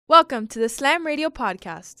Welcome to the Slam Radio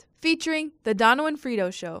Podcast, featuring The Dono and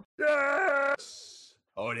Frito Show. Yes!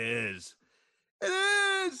 Oh, it is. It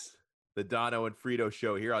is! The Dono and Frito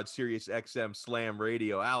Show here on Sirius XM Slam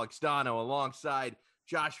Radio. Alex Dono alongside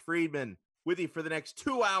Josh Friedman with you for the next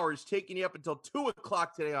 2 hours, taking you up until 2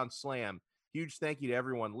 o'clock today on Slam. Huge thank you to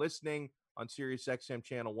everyone listening on Sirius XM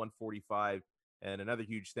Channel 145, and another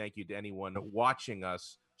huge thank you to anyone watching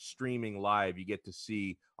us streaming live. You get to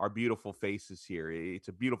see our beautiful faces here. It's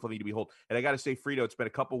a beautiful thing to behold. And I got to say, Frito, it's been a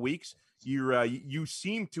couple weeks. You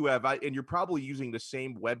seem to have, and you're probably using the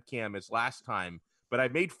same webcam as last time, but I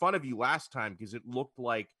made fun of you last time because it looked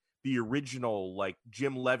like the original, like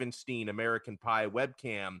Jim Levinstein American Pie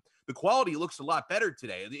webcam. The quality looks a lot better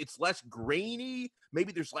today. It's less grainy.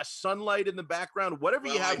 Maybe there's less sunlight in the background. Whatever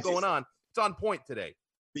you have going on, it's on point today.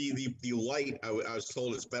 The light, I was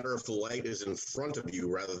told it's better if the light is in front of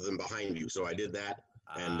you rather than behind you. So I did that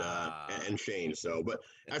and changed. So, but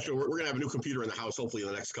actually, we're going to have a new computer in the house hopefully in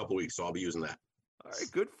the next couple of weeks. So I'll be using that. All right,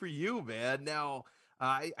 good for you, man. Now,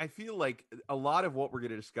 I feel like a lot of what we're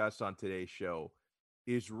going to discuss on today's show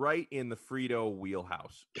is right in the Frito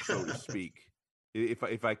wheelhouse, so to speak,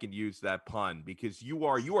 if I can use that pun, because you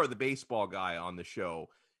are the baseball guy on the show.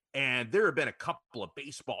 And there have been a couple of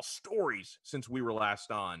baseball stories since we were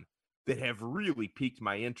last on that have really piqued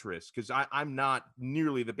my interest because I'm not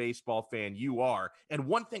nearly the baseball fan you are. And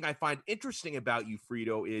one thing I find interesting about you,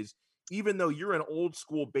 Frito, is even though you're an old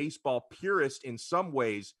school baseball purist in some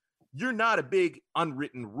ways, you're not a big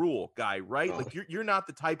unwritten rule guy, right? Oh. Like you're not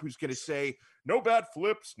the type who's going to say no bad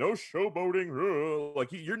flips, no showboating. Like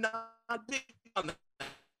you're not big on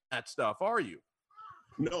that stuff, are you?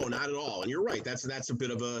 No, not at all. And you're right. That's a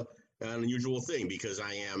bit of an unusual thing because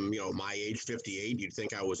I am, my age, 58. You'd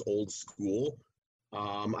think I was old school.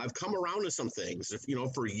 I've come around to some things,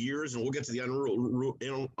 for years, and we'll get to the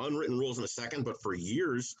unwritten rules in a second. But for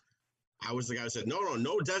years, I was the guy who said,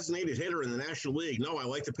 no designated hitter in the National League. No, I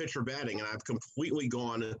like the pitcher batting, and I've completely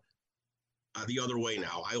gone the other way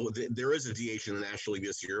now. There is a DH in the National League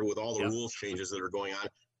this year with all the rules changes that are going on,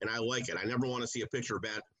 and I like it. I never want to see a pitcher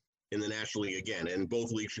bat in the National League again, and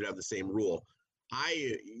both leagues should have the same rule.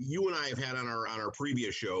 You and I have had on our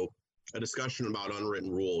previous show a discussion about unwritten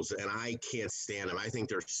rules, and I can't stand them. I think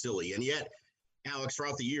they're silly. And yet, Alex,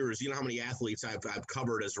 throughout the years, you know how many athletes I've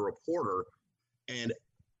covered as a reporter, and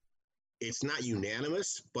it's not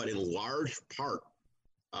unanimous, but in large part.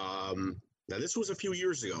 Now, this was a few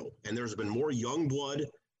years ago, and there's been more young blood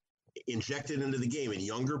injected into the game, and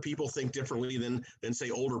younger people think differently than say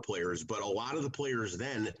older players. But a lot of the players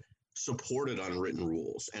then supported unwritten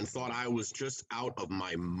rules and thought I was just out of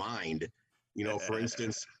my mind. For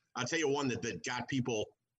instance, I'll tell you one that got people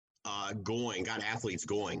got athletes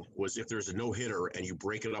going was if there's a no hitter and you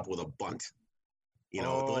break it up with a bunt.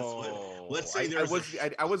 Let's say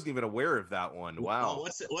I wasn't even aware of that one. Wow. Well,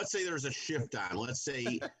 let's say there's a shift on. Let's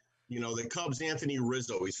say the Cubs, Anthony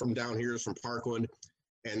Rizzo, he's from down here, he's from Parkland,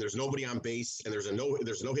 and there's nobody on base, and there's a no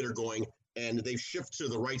hitter going, and they've shifted to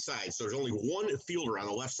the right side. So there's only one fielder on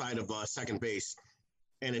the left side of second base.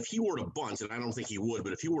 And if he were to bunt, and I don't think he would,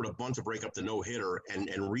 but if he were to bunt to break up the no hitter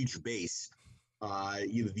and reach base,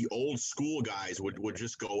 the old school guys would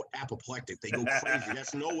just go apoplectic. They go crazy.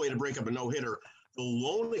 That's no way to break up a no hitter. The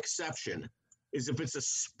lone exception is if it's a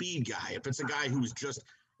speed guy, if it's a guy who's just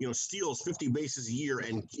steals 50 bases a year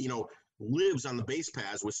and lives on the base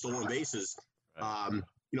paths with stolen bases.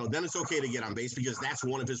 Then it's okay to get on base because that's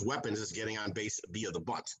one of his weapons is getting on base via the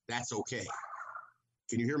bunt. That's okay.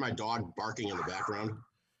 Can you hear my dog barking in the background?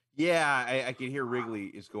 Yeah, I can hear Wrigley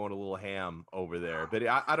is going a little ham over there, but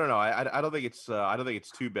I don't know. I don't think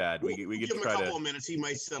it's too bad. We give him a couple of minutes. He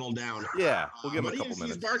might settle down. Yeah, we'll give him a couple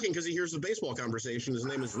minutes. He's barking because he hears the baseball conversation. His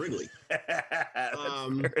name is Wrigley.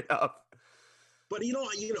 Fair enough. But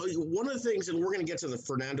one of the things, and we're going to get to the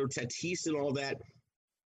Fernando Tatis and all that,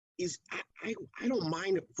 is I don't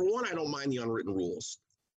mind. For one, I don't mind the unwritten rules,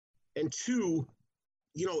 and two,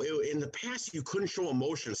 in the past you couldn't show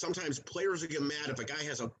emotion. Sometimes players would get mad if a guy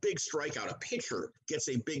has a big strikeout. A pitcher gets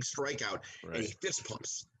a big strikeout and he fist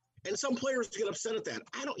pumps, and some players get upset at that.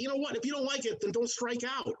 I don't. You know what? If you don't like it, then don't strike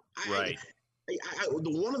out. Right.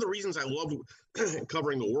 One of the reasons I love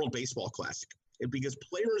covering the World Baseball Classic is because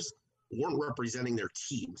players weren't representing their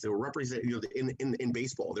teams. They were representing, in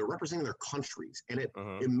baseball, they were representing their countries, and it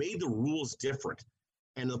made the rules different.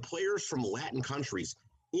 And the players from Latin countries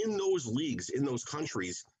in those leagues, in those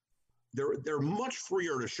countries, they're much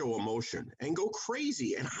freer to show emotion and go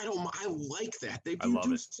crazy. And I like that. If you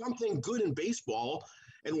do something good in baseball,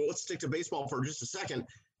 and let's stick to baseball for just a second.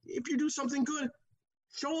 If you do something good,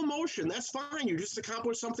 show emotion. That's fine. You just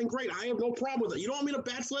accomplished something great. I have no problem with it. You don't want me to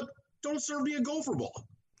bat flip? Don't serve me a gopher ball.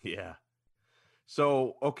 Yeah.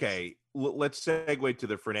 So, okay, let's segue to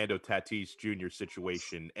the Fernando Tatis Jr.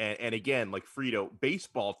 situation. And again, like Frito,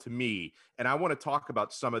 baseball to me, and I want to talk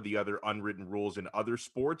about some of the other unwritten rules in other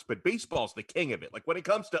sports, but baseball's the king of it. Like when it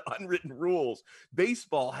comes to unwritten rules,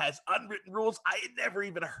 baseball has unwritten rules I had never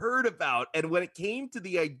even heard about. And when it came to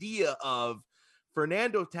the idea of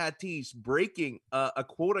Fernando Tatis breaking a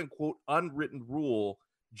quote unquote unwritten rule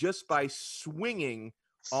just by swinging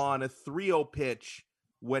on a 3-0 pitch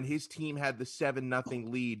when his team had the 7-0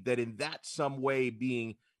 lead, that in that some way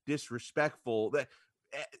being disrespectful, that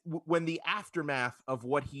when the aftermath of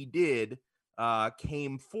what he did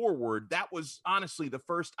came forward, that was honestly the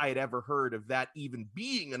first I had ever heard of that even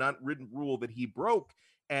being an unwritten rule that he broke.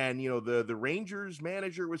 And the Rangers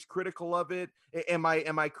manager was critical of it. Am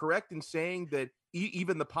I correct in saying that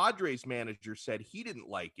even the Padres manager said he didn't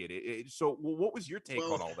like it? So what was your take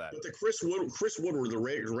on all that? But Chris Woodward, the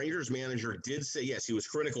Rangers manager, did say yes, he was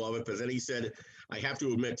critical of it, but then he said, "I have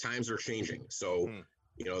to admit, times are changing. So,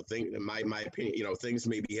 my opinion, things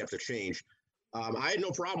maybe have to change." I had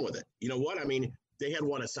no problem with it. You know what? I mean, they had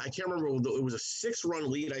won I can't remember. It was a 6-run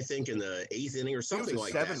lead, I think, in the 8th inning or something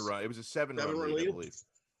like that. It was a 7-run lead, I believe.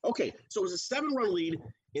 Okay, so it was a 7-run lead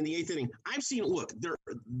in the 8th inning. I've seen, look,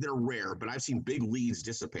 they're rare, but I've seen big leads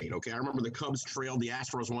dissipate. Okay, I remember the Cubs trailed the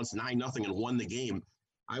Astros once 9-0 and won the game.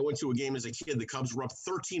 I went to a game as a kid. The Cubs were up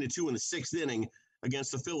 13-2 in the 6th inning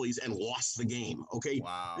against the Phillies and lost the game. Okay,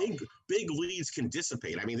 wow. Big leads can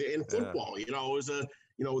dissipate. I mean, in football, it was the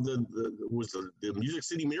Music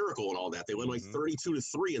City Miracle and all that. They went like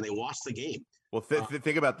 32-3 and they lost the game. Well,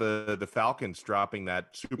 think about the Falcons dropping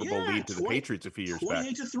that Super Bowl lead to the Patriots a few years back.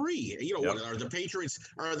 28-3. Are the Patriots,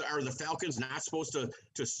 are the Falcons not supposed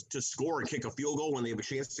to score and kick a field goal when they have a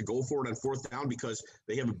chance to go for it on 4th down because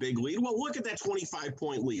they have a big lead? Well, look at that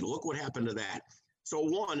 25-point lead. Look what happened to that. So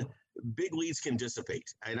one, big leads can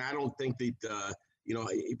dissipate, and I don't think that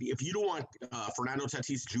if you don't want Fernando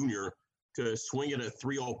Tatis Jr. to swing at a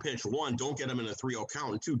 3-0 pitch, one, don't get him in a 3-0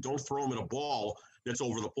 count, and two, don't throw him at a ball that's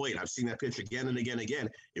over the plate. I've seen that pitch again and again and again.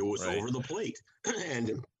 It was over the plate,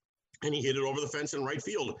 and he hit it over the fence in right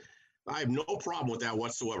field. I have no problem with that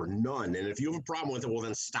whatsoever, none. And if you have a problem with it, well,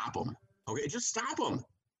 then stop him. Okay, just stop him.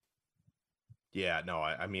 Yeah, no,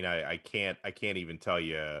 I mean, I can't even tell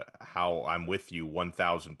you how I'm with you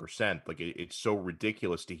 1,000%. Like it's so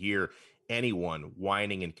ridiculous to hear anyone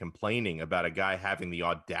whining and complaining about a guy having the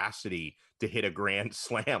audacity to hit a grand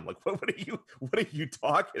slam. Like what are you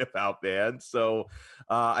talking about, man? So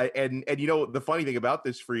the funny thing about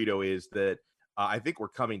this, Frito, is that I think we're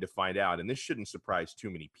coming to find out, and this shouldn't surprise too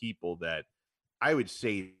many people, that I would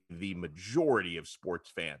say the majority of sports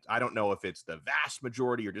fans, I don't know if it's the vast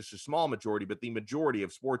majority or just a small majority, but the majority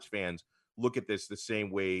of sports fans look at this the same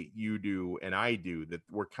way you do and I do, that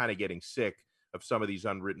we're kind of getting sick of some of these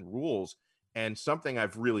unwritten rules. And something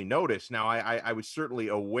I've really noticed, now I was certainly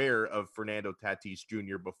aware of Fernando Tatis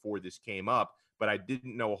Jr. before this came up, but I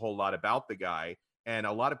didn't know a whole lot about the guy. And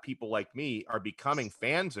a lot of people like me are becoming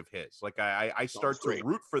fans of his. Like I start to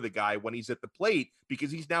root for the guy when he's at the plate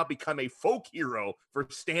because he's now become a folk hero for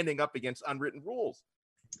standing up against unwritten rules.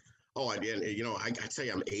 Oh, I did. I tell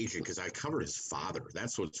you, I'm aging because I covered his father.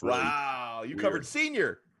 That's what's really wow. You weird. Covered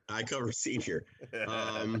senior. I covered senior.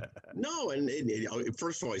 No, and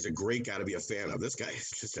first of all, he's a great guy to be a fan of. This guy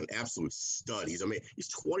is just an absolute stud. He's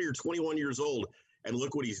 20 or 21 years old, and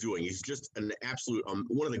look what he's doing. He's just an absolute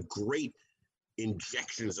one of the great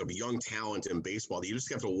injections of young talent in baseball that you just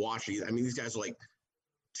have to watch. I mean, these guys are like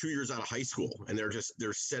 2 years out of high school, and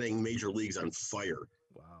they're setting major leagues on fire.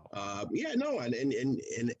 Wow. And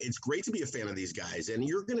it's great to be a fan of these guys, and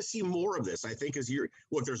you're going to see more of this. I think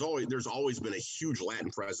there's always been a huge Latin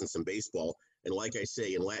presence in baseball, and like I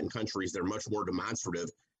say, in Latin countries, they're much more demonstrative,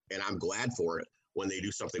 and I'm glad for it when they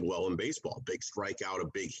do something well in baseball. Big strikeout, a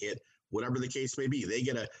big hit, whatever the case may be. They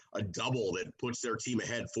get a double that puts their team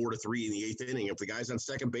ahead 4-3 in the 8th inning. If the guy's on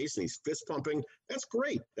second base and he's fist pumping, that's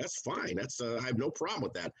great. That's fine. I have no problem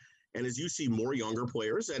with that. And as you see more younger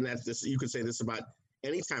players, and you could say this about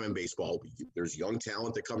any time in baseball, there's young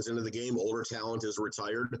talent that comes into the game, older talent is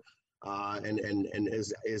retired and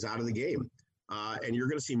is out of the game. And you're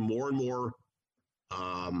going to see more and more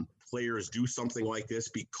players do something like this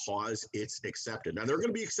because it's accepted. Now, there are going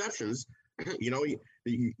to be exceptions. You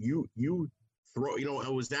throw,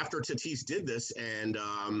 it was after Tatis did this, and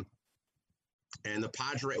the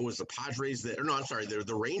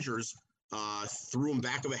Rangers threw him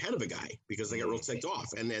back ahead of a guy because they got real ticked off.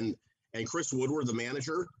 And Chris Woodward, the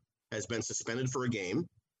manager, has been suspended for a game.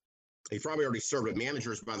 He probably already served it.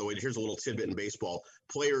 Managers, by the way, here's a little tidbit in baseball.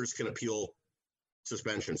 Players can appeal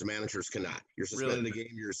suspensions. Managers cannot. You're suspended a game,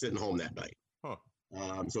 you're sitting home that night. Huh.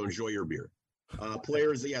 So enjoy your beer.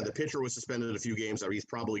 Players, yeah, the pitcher was suspended a few games. He's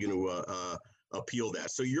probably going to appeal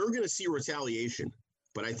that. So you're going to see retaliation,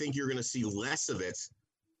 but I think you're going to see less of it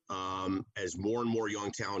as more and more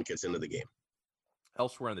young talent gets into the game.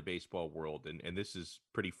 Elsewhere in the baseball world, and this is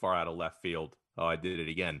pretty far out of left field. Oh, I did it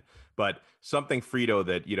again. But something, Frito,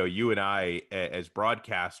 that, you and I, as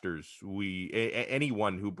broadcasters,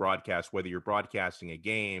 anyone who broadcasts, whether you're broadcasting a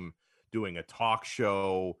game, doing a talk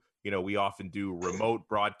show, we often do remote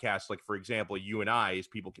broadcasts. Like, for example, you and I, as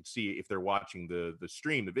people can see if they're watching the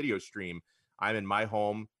stream, the video stream, I'm in my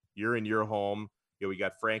home, you're in your home. We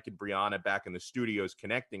got Frank and Brianna back in the studios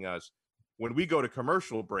connecting us. When we go to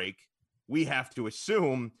commercial break, we have to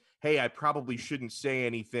assume, hey, I probably shouldn't say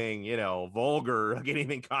anything, vulgar, like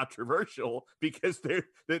anything controversial, because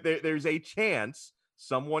there's a chance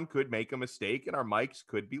someone could make a mistake and our mics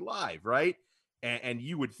could be live, right? And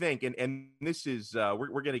you would think, and this is,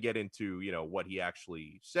 we're going to get into, what he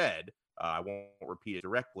actually said. I won't repeat it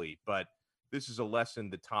directly, but this is a lesson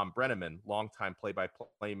that Tom Brenneman, longtime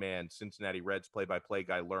play-by-play man, Cincinnati Reds play-by-play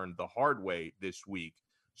guy, learned the hard way this week.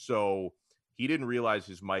 So he didn't realize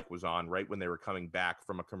his mic was on right when they were coming back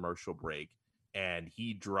from a commercial break, and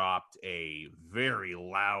he dropped a very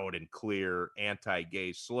loud and clear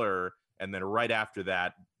anti-gay slur. And then right after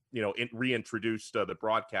that, reintroduced the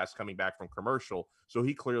broadcast coming back from commercial. So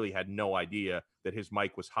he clearly had no idea that his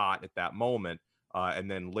mic was hot at that moment.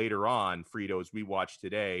 And then later on, Frito, as we watched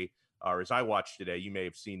today, or as I watched today, you may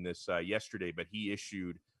have seen this yesterday, but he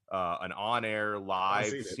issued an on-air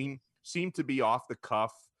live, seemed to be off the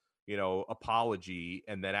cuff, apology.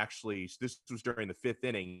 And then actually, this was during the fifth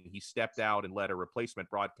inning, he stepped out and let a replacement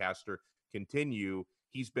broadcaster continue.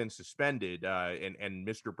 He's been suspended, and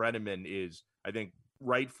Mr. Brenneman is, I think,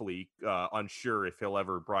 rightfully unsure if he'll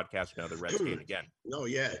ever broadcast another Reds game again. No,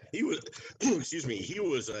 yeah, he was. Excuse me, he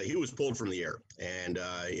was pulled from the air, and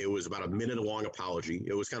it was about a minute-long apology.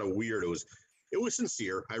 It was kind of weird. It was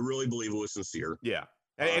sincere. I really believe it was sincere. Yeah.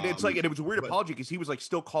 And it's like, and it was a weird apology because he was like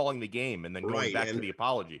still calling the game and then going back to the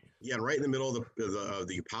apology. Yeah, right in the middle of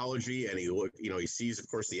the apology, and he sees, of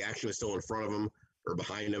course, the action is still in front of him or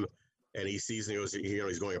behind him, and he sees, and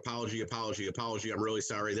he's going apology. I'm really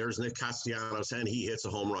sorry. There's Nick Castellanos, and he hits a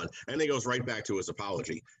home run, and then goes right back to his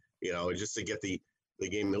apology. Just to get the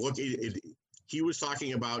game. Look, he was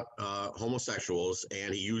talking about homosexuals,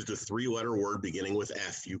 and he used a 3-letter word beginning with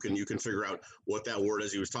F. You can figure out what that word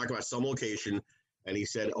is. He was talking about some location. And he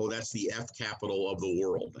said, "Oh, that's the F capital of the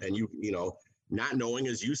world." And not knowing,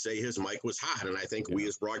 as you say, his mic was hot. And I think we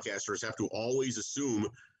as broadcasters have to always assume,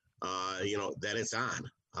 that it's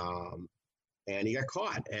on. And he got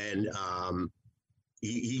caught. And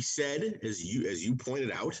he said, as you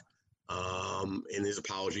pointed out, in his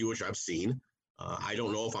apology, which I've seen, I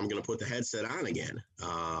don't know if I'm going to put the headset on again.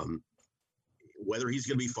 Whether he's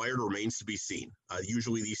going to be fired remains to be seen.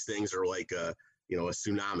 Usually these things are like a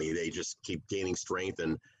tsunami. They just keep gaining strength,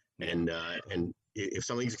 and if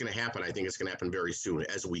something's going to happen, I think it's going to happen very soon.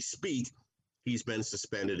 As we speak, he's been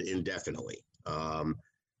suspended indefinitely.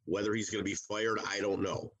 Whether he's going to be fired, I don't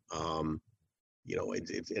know.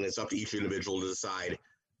 It's up to each individual to decide.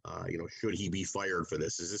 Should he be fired for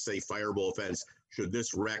this? Is this a fireable offense? Should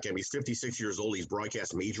this wreck? I mean, he's 56 years old. He's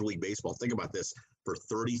broadcast Major League Baseball. Think about this, for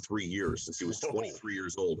 33 years, since he was 23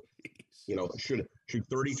 years old. Should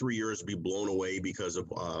 33 years be blown away because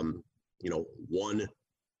of one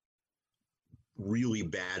really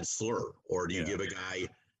bad slur? Or do you give a guy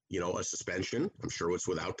a suspension? I'm sure it's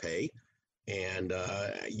without pay, and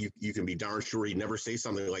you can be darn sure he'd never say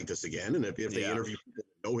something like this again. And if they interview people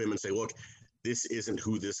that know him and say, look, this isn't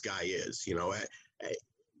who this guy is,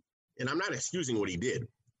 and I'm not excusing what he did,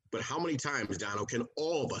 but how many times, Dono, can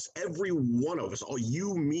all of us, every one of us, all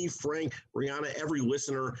you, me, Frank, Brianna, every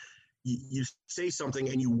listener, you say something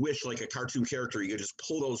and you wish, like a cartoon character, you could just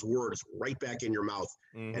pull those words right back in your mouth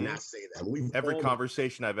and not say them. Every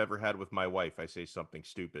conversation I've ever had with my wife, I say something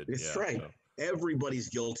stupid. That's right. So. Everybody's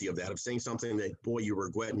guilty of that, of saying something that, boy, you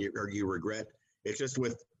regret, or you regret. It's just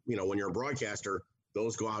with, when you're a broadcaster,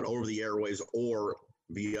 those go out over the airways or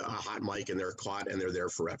via a hot mic, and they're caught and they're there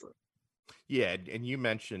forever. Yeah, and you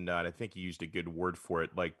mentioned, I think you used a good word for it,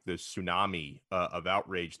 like the tsunami of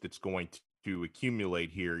outrage that's going to accumulate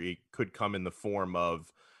here. It could come in the form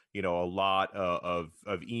of, a lot of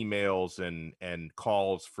emails and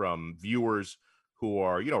calls from viewers who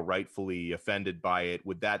are, rightfully offended by it.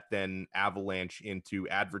 Would that then avalanche into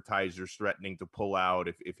advertisers threatening to pull out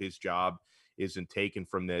if his job isn't taken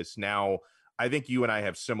from this? Now, I think you and I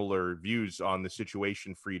have similar views on the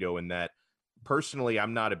situation, Frito, in that personally,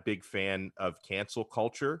 I'm not a big fan of cancel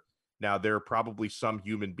culture. Now, there are probably some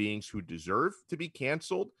human beings who deserve to be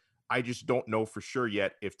canceled. I just don't know for sure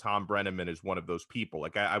yet if Tom Brenneman is one of those people.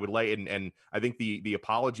 Like I would like, and I think the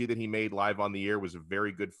apology that he made live on the air was a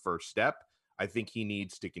very good first step. I think he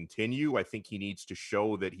needs to continue. I think he needs to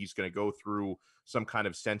show that he's going to go through some kind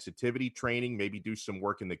of sensitivity training, maybe do some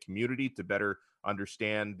work in the community to better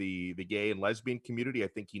understand the gay and lesbian community. I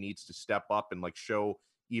think he needs to step up and like show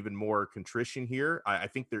even more contrition here. I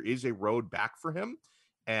think there is a road back for him.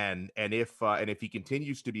 And if he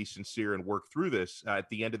continues to be sincere and work through this, at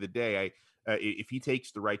the end of the day, if he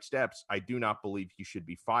takes the right steps, I do not believe he should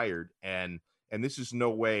be fired. And this is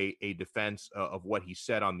no way a defense of what he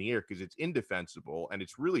said on the air, because it's indefensible, and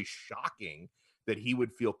it's really shocking that he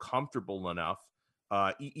would feel comfortable enough,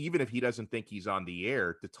 even if he doesn't think he's on the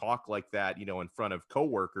air, to talk like that, in front of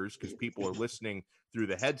coworkers, because people are listening through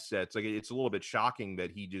the headsets. Like, it's a little bit shocking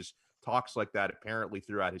that he just talks like that apparently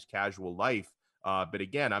throughout his casual life. But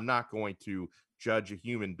again, I'm not going to judge a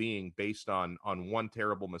human being based on one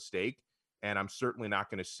terrible mistake. And I'm certainly not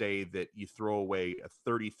going to say that you throw away a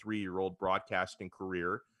 33-year-old broadcasting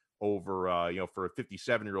career over, for a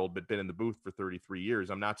 57-year-old, but been in the booth for 33 years.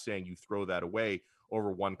 I'm not saying you throw that away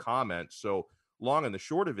over one comment. So long and the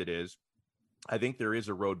short of it is, I think there is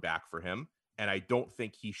a road back for him. And I don't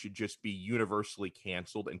think he should just be universally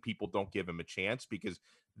canceled and people don't give him a chance, because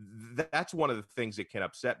that's one of the things that can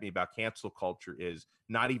upset me about cancel culture, is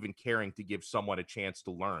not even caring to give someone a chance to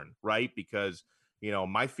learn, right? Because,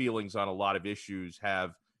 my feelings on a lot of issues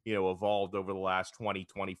have, evolved over the last 20,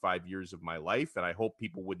 25 years of my life. And I hope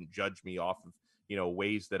people wouldn't judge me off of,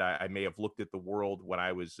 ways that I may have looked at the world when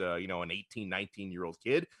I was, an 18, 19-year-old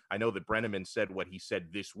kid. I know that Brenneman said what he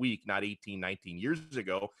said this week, not 18, 19 years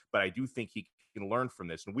ago, but I do think he can learn from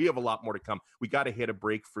this. And we have a lot more to come. We got to hit a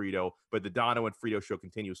break, Frito, but the Dono and Frito show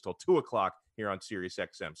continues till 2 o'clock here on Sirius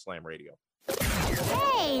XM Slam Radio.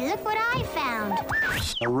 Hey, look what I found.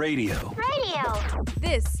 A radio. Radio.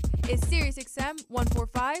 This is Sirius XM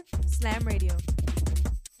 145 Slam Radio.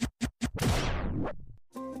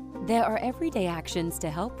 There are everyday actions to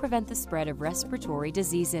help prevent the spread of respiratory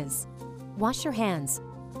diseases. Wash your hands.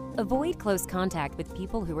 Avoid close contact with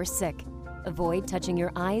people who are sick. Avoid touching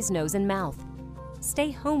your eyes, nose, and mouth.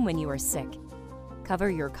 Stay home when you are sick.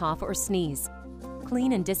 Cover your cough or sneeze.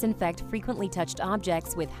 Clean and disinfect frequently touched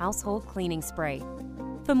objects with household cleaning spray.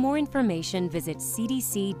 For more information, visit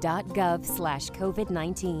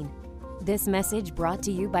cdc.gov/COVID-19. This message brought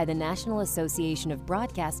to you by the National Association of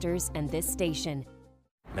Broadcasters and this station.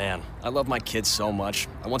 Man, I love my kids so much.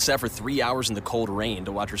 I once sat for 3 hours in the cold rain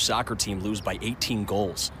to watch her soccer team lose by 18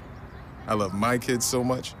 goals. I love my kids so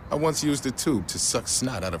much, I once used a tube to suck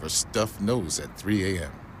snot out of her stuffed nose at 3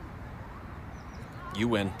 a.m. You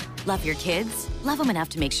win. Love your kids? Love them enough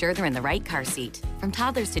to make sure they're in the right car seat. From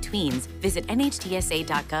toddlers to tweens, visit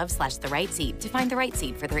nhtsa.gov/the-right-seat to find the right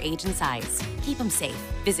seat for their age and size. Keep them safe.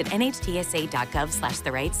 Visit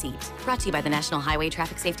nhtsa.gov/the-right-seat. Brought to you by the National Highway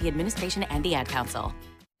Traffic Safety Administration and the Ad Council.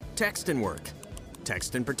 Text and work.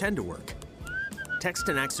 Text and pretend to work. Text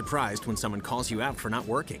and act surprised when someone calls you out for not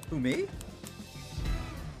working. Who, me?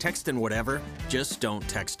 Text and whatever, just don't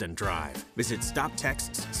text and drive. Visit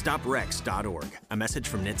StopTextsStopWrecks.org. A message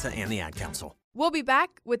from NHTSA and the Ad Council. We'll be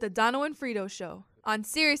back with the Dono and Frito show on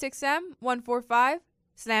Sirius XM 145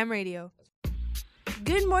 Slam Radio.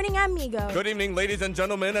 Good morning, amigo. Good evening, ladies and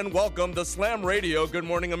gentlemen, and welcome to Slam Radio. Good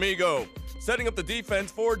morning, amigo. Setting up the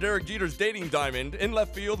defense for Derek Jeter's dating diamond, in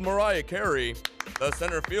left field, Mariah Carey. The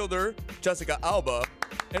center fielder, Jessica Alba.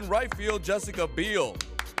 In right field, Jessica Biel.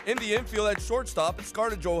 In the infield at shortstop,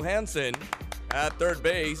 Scarlett Johansson. At third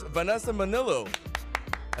base, Vanessa Manillo.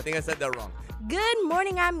 I think I said that wrong. Good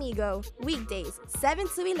morning, amigo. Weekdays, 7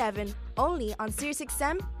 to 11, only on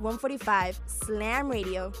SiriusXM 145 Slam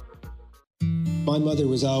Radio. My mother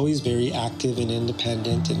was always very active and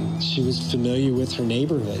independent, and she was familiar with her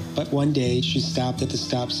neighborhood. But one day, she stopped at the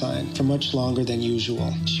stop sign for much longer than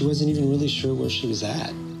usual. She wasn't even really sure where she was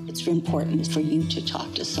at. It's important for you to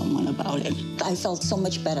talk to someone about it. I felt so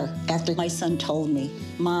much better after my son told me,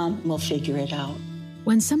 Mom, we'll figure it out.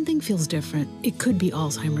 When something feels different, it could be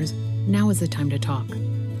Alzheimer's. Now is the time to talk.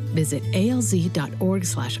 Visit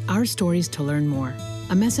alz.org/ourstories to learn more.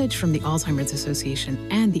 A message from the Alzheimer's Association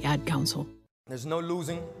and the Ad Council. There's no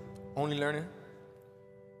losing, only learning.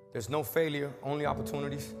 There's no failure, only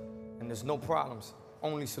opportunities. And there's no problems,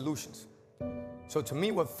 only solutions. So to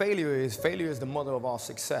me, what failure is the mother of all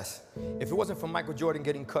success. If it wasn't for Michael Jordan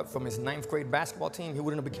getting cut from his 9th grade basketball team, he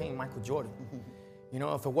wouldn't have became Michael Jordan. You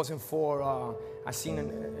know, if it wasn't for, I seen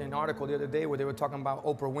an article the other day where they were talking about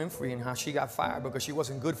Oprah Winfrey and how she got fired because she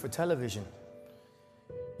wasn't good for television.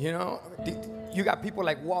 You know, you got people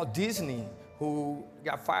like Walt Disney who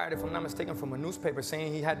got fired, if I'm not mistaken, from a newspaper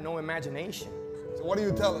saying he had no imagination. So what do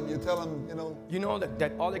you tell them? You tell them,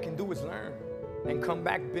 that all they can do is learn and come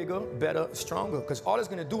back bigger, better, stronger, because all it's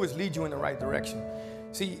going to do is lead you in the right direction.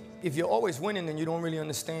 See, if you're always winning, then you don't really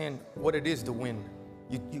understand what it is to win.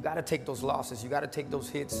 You got to take those losses. You got to take those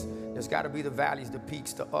hits. There's got to be the valleys, the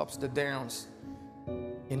peaks, the ups, the downs.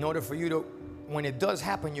 In order for you to, when it does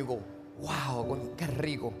happen, you go, wow, qué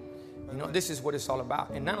rico. This is what it's all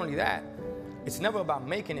about. And not only that, it's never about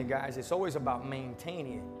making it, guys. It's always about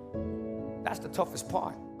maintaining it. That's the toughest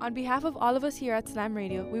part. On behalf of all of us here at Slam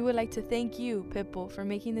Radio, we would like to thank you, Pitbull, for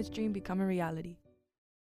making this dream become a reality.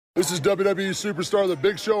 This is WWE Superstar The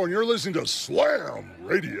Big Show, and you're listening to Slam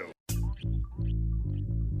Radio.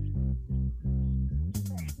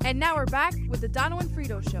 And now we're back with the Dono and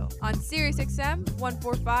Frito Show on Sirius XM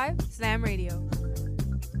 145 Slam Radio.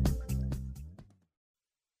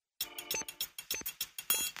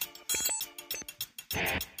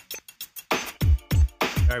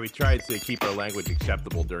 All right, we tried to keep our language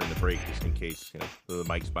acceptable during the break, just in case, the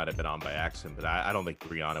mics might have been on by accident, but I don't think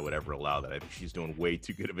Brianna would ever allow that. I think she's doing way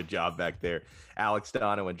too good of a job back there. Alex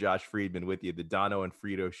Dono and Josh Friedman with you, the Dono and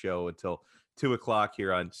Frito Show until 2 o'clock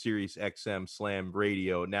here on Sirius XM Slam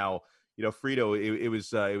Radio. Now, Frito, it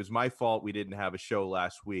was my fault we didn't have a show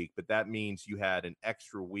last week, but that means you had an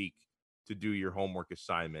extra week to do your homework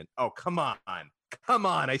assignment. Oh, come on.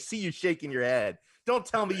 I see you shaking your head. Don't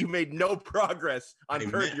tell me you made no progress on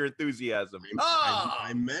Curb Your Enthusiasm.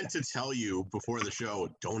 I meant to tell you before the show,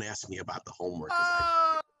 don't ask me about the homework.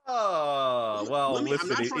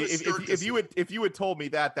 Listen, if you had told me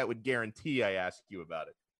that would guarantee I asked you about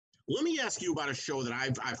it. Let me ask you about a show that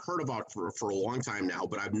I've heard about for a long time now,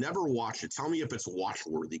 but I've never watched it. Tell me if it's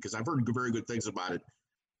watch-worthy, because I've heard very good things about it.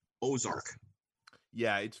 Ozark.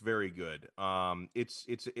 Yeah, it's very good. It's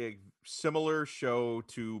a similar show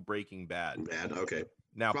to Breaking Bad. Okay.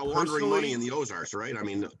 Now, about laundering money in the Ozarks, right? I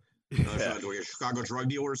mean, a Chicago drug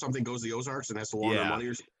dealer or something goes to the Ozarks and has to launder money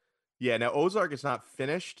or something. Yeah. Now, Ozark is not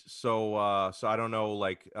finished, so I don't know.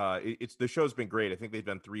 It's the show's been great. I think they've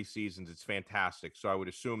done 3 seasons. It's fantastic. So I would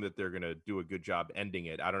assume that they're going to do a good job ending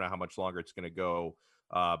it. I don't know how much longer it's going to go.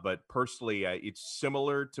 But personally, it's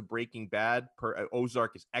similar to Breaking Bad.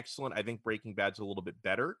 Ozark is excellent. I think Breaking Bad's a little bit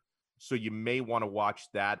better. So you may want to watch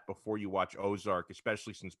that before you watch Ozark,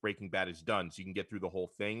 especially since Breaking Bad is done. So you can get through the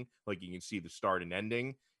whole thing. Like you can see the start and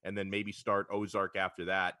ending, and then maybe start Ozark after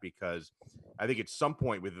that, because I think at some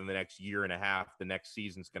point within the next year and a half, the next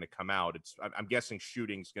season's going to come out. I'm guessing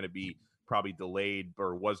shooting's going to be probably delayed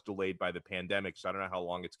or was delayed by the pandemic. So I don't know how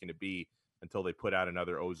long it's going to be until they put out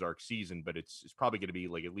another Ozark season, but it's probably going to be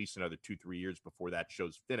like at least another 2-3 years before that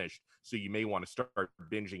show's finished. So you may want to start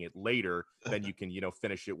binging it later, then you can,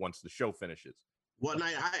 finish it once the show finishes. Well, and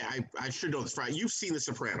I should know this, Brian. You've seen The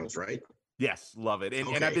Sopranos, right? Yes, love it.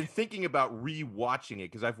 And I've been thinking about rewatching it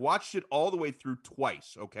because I've watched it all the way through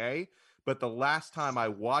twice, okay? But the last time I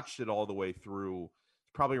watched it all the way through,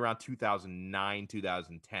 probably around 2009,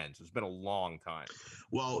 2010. So it's been a long time.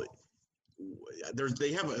 Well,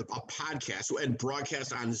 they have a podcast and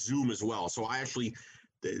broadcast on Zoom as well. So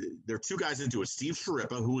there are 2 guys that do it. Steve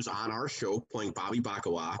Sciarippa, who is on our show playing Bobby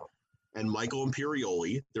Bacala, and Michael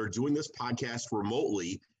Imperioli. They're doing this podcast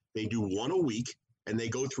remotely. They do 1 a week, and they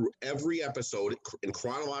go through every episode in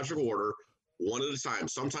chronological order, one at a time.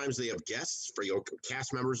 Sometimes they have guests for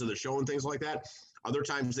cast members of the show and things like that. Other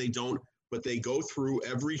times they don't, but they go through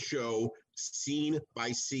every show scene by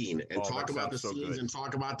scene and talk about the scenes and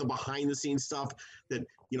talk about the behind the scenes stuff that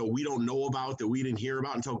we don't know about, that we didn't hear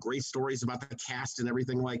about, and tell great stories about the cast and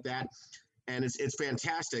everything like that. And it's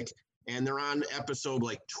fantastic. And they're on episode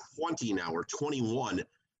 20 now, or 21.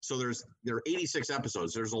 So there are 86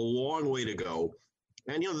 episodes. There's a long way to go.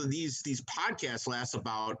 And these podcasts last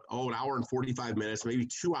about an hour and 45 minutes, maybe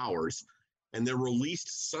 2 hours, and they're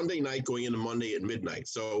released Sunday night going into Monday at midnight.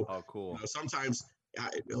 So cool. Sometimes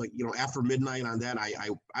after midnight on that,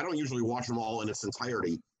 I don't usually watch them all in its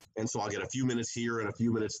entirety. And so I'll get a few minutes here and a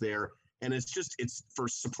few minutes there. And it's for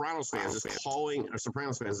Sopranos fans,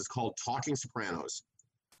 it's called Talking Sopranos.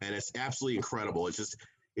 And it's absolutely incredible.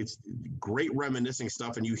 It's great reminiscing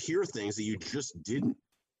stuff. And you hear things that you just didn't,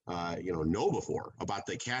 know before about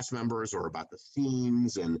the cast members or about the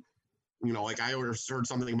scenes. And, I always heard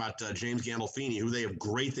something about James Gandolfini, who they have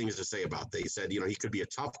great things to say about. They said, he could be a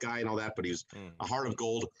tough guy and all that, but he's a heart of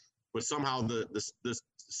gold. But somehow the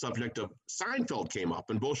subject of Seinfeld came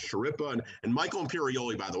up, and both Sciarippa and Michael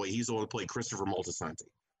Imperioli, by the way, he's the one who played Christopher Moltisanti.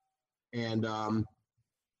 And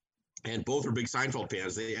both are big Seinfeld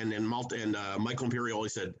fans. Michael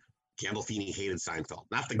Imperioli said Gandolfini hated Seinfeld,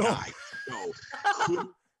 not the guy. No,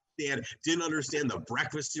 didn't understand the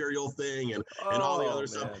breakfast cereal thing and all the other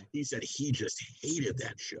stuff. He said he just hated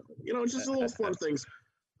that show. You know, just little fun things.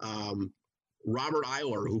 Robert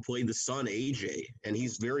Eiler, who played the son AJ, and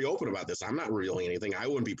he's very open about this. I'm not revealing anything. I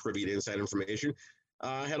wouldn't be privy to inside information.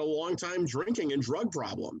 Had a long time drinking and drug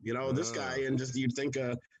problem. You know, this guy, and just you'd think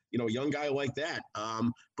you know, young guy like that.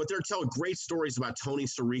 But they're telling great stories about Tony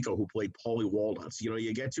Sirico, who played Paulie Walnuts. You know,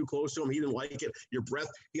 you get too close to him, he didn't like it. Your breath,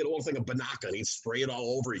 he had a little thing of Banaka, and he'd spray it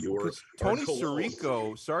all over you. Or Tony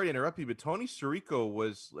Sirico, sorry to interrupt you, but Tony Sirico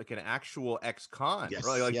was like an actual ex-con. Yes,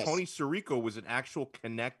 right? Like Tony Sirico was an actual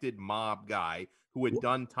connected mob guy who had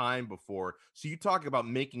done time before. So you talk about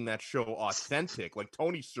making that show authentic. Like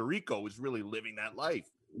Tony Sirico was really living that life.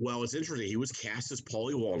 Well, it's interesting. He was cast as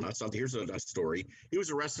Paulie Walnuts. Here's a story. He was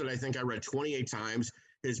arrested, I think I read 28 times.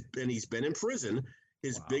 And he's been in prison.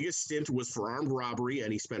 His biggest stint was for armed robbery,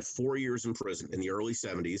 and he spent 4 years in prison in the early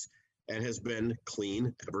 70s and has been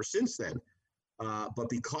clean ever since then. But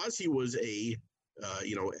because he was a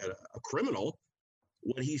criminal,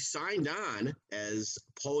 when he signed on as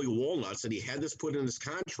Paulie Walnuts, and he had this put in his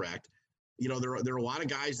contract, you know, there are a lot of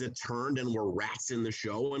guys that turned and were rats in the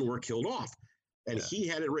show and were killed off. And he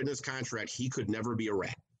had it written in his contract, he could never be a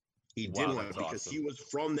rat. He didn't want it because he was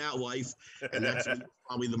from that life, and that's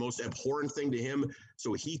probably the most abhorrent thing to him.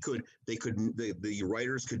 So the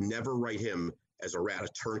writers could never write him as a rat, a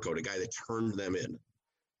turncoat, a guy that turned them in.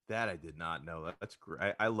 That I did not know. That's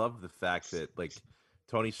great. I love the fact that like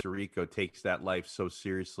Tony Sirico takes that life so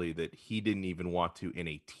seriously that he didn't even want to in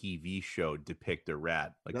a TV show depict a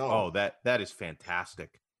rat. Like, that is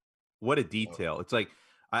fantastic. What a detail. It's like,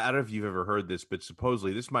 I don't know if you've ever heard this, but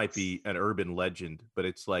supposedly this might be an urban legend, but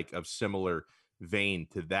it's like of similar vein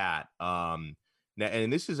to that. Now,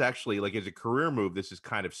 and this is actually like as a career move, this is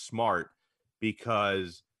kind of smart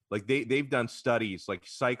because like they've done studies like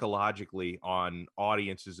psychologically on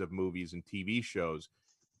audiences of movies and TV shows.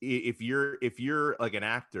 If you're like an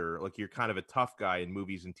actor, like you're kind of a tough guy in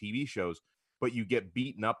movies and TV shows, but you get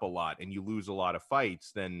beaten up a lot and you lose a lot of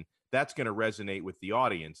fights, then that's going to resonate with the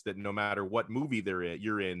audience that no matter what movie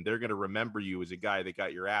you're in, they're going to remember you as a guy that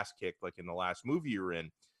got your ass kicked, like in the last movie you were in,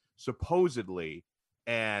 supposedly.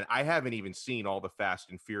 And I haven't even seen all the Fast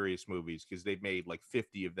and Furious movies because they've made like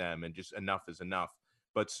 50 of them and just enough is enough.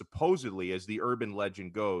 But supposedly, as the urban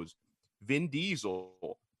legend goes, Vin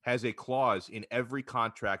Diesel has a clause in every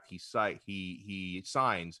contract he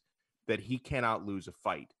signs that he cannot lose a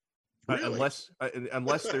fight. Really?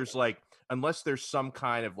 Unless there's some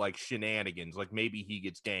kind of like shenanigans, like maybe he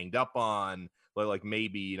gets ganged up on, like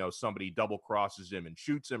maybe, you know, somebody double crosses him and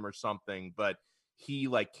shoots him or something, but he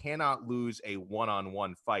like cannot lose a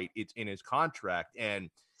one-on-one fight. It's in his contract, and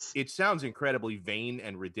it sounds incredibly vain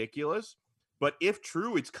and ridiculous, but if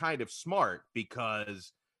true, it's kind of smart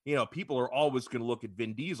because, you know, people are always going to look at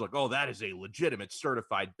Vin Diesel like, oh, that is a legitimate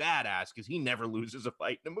certified badass because he never loses a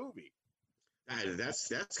fight in a movie. That's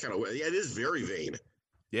kind of, it is very vain.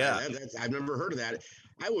 Yeah. I've never heard of that.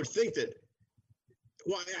 I would think that,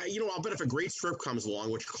 well, you know, I'll bet if a great script comes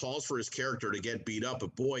along, which calls for his character to get beat up,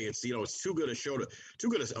 but boy, it's, you know, it's too good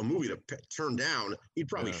a movie to turn down, he'd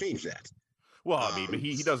probably change that. Well, I mean, but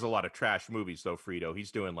he does a lot of trash movies though, Frito.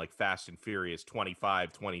 He's doing like Fast and Furious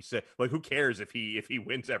 25, 26. Like, who cares if he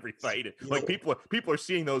wins every fight? Like, people are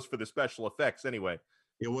seeing those for the special effects anyway.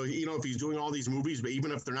 Yeah, well, you know, if he's doing all these movies, but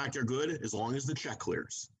even if they're not that good, as long as the check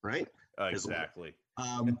clears, right? Exactly.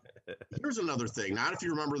 Here's another thing. Not if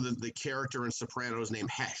you remember the character in Sopranos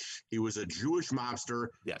named Hesh. He was a Jewish mobster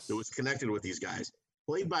that was connected with these guys,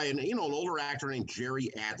 played by an older actor named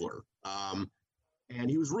Jerry Adler. And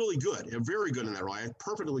he was really good, very good in that role. I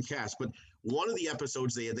perfectly cast. But one of the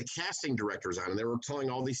episodes, they had the casting directors on, and they were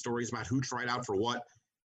telling all these stories about who tried out for what.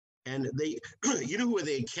 And they, you know who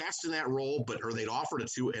they cast in that role, or they'd offered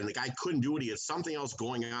it to, and the guy couldn't do it. He had something else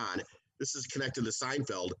going on. This is connected to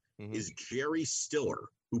Seinfeld. Is Jerry Stiller,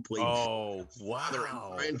 who played father in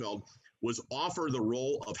Seinfeld, was offered the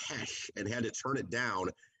role of Hesh and had to turn it down.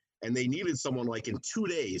 And they needed someone like in 2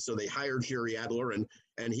 days, so they hired Jerry Adler, and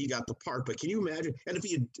he got the part. But can you imagine? And if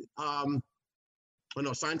he had,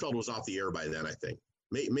 Seinfeld was off the air by then, I think.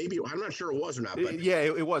 Maybe I'm not sure it was or not. But yeah,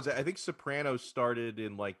 it was. I think Sopranos started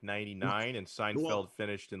in like 99 and Seinfeld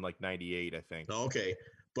finished in like 98, I think. Okay.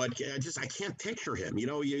 But I can't picture him. You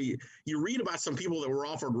know, you read about some people that were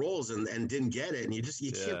offered roles and didn't get it, and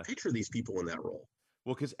you can't picture these people in that role.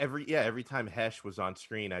 Well, because every time Hesh was on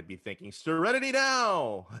screen, I'd be thinking Serenity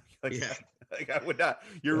now. Yeah. Like I would not.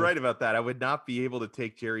 You're right about that. I would not be able to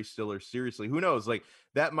take Jerry Stiller seriously. Who knows? Like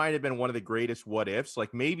that might have been one of the greatest what ifs.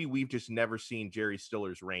 Like maybe we've just never seen Jerry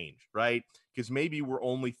Stiller's range, right? Because maybe we're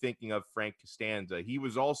only thinking of Frank Costanza. He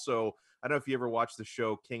was also, I don't know if you ever watched the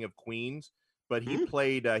show King of Queens, but he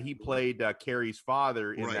played Carrie's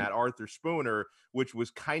father in that Arthur Spooner, which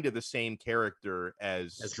was kind of the same character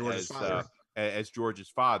as George's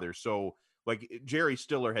father. So like Jerry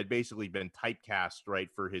Stiller had basically been typecast, right,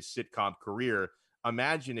 for his sitcom career.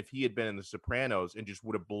 Imagine if he had been in The Sopranos and just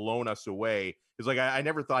would have blown us away. It's like I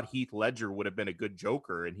never thought Heath Ledger would have been a good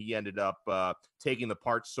Joker, and he ended up taking the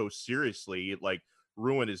part so seriously, it like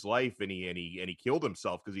ruined his life, and he killed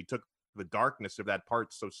himself because he took the darkness of that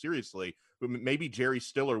part so seriously. Maybe Jerry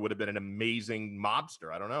Stiller would have been an amazing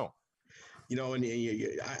mobster. I don't know. You know, and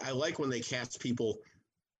I like when they cast people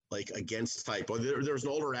like against type. There's an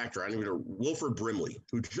older actor, I don't even know, Wilford Brimley,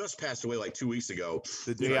 who just passed away like 2 weeks ago.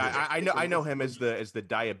 I know him as the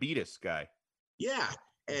diabetes guy. Yeah,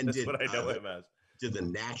 and that's what I know him as. Did The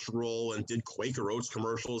Natural and did Quaker Oats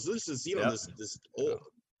commercials. This is this old,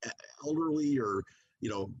 elderly or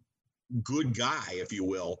good guy, if you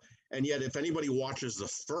will. And yet, if anybody watches The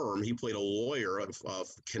Firm, he played a lawyer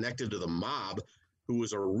connected to the mob who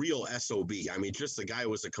was a real SOB. I mean, just the guy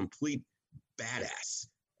was a complete badass.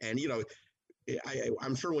 And,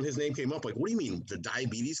 I'm sure when his name came up, like, what do you mean, the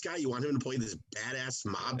diabetes guy? You want him to play this badass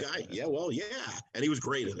mob guy? Yeah, well, yeah. And he was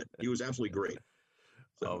great in it. He was absolutely great.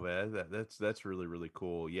 So. Oh, man, that's really, really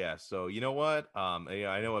cool. Yeah. So, you know what?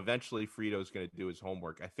 I know eventually Frito's going to do his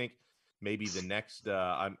homework. I think maybe the next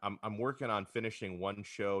I'm working on finishing one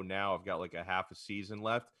show now. I've got like a half a season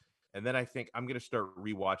left. And then I think I'm going to start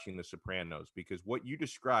rewatching The Sopranos, because what you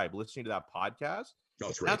described, listening to that podcast,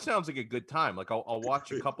 that sounds like a good time. Like I'll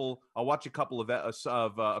watch a couple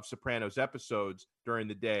of Sopranos episodes during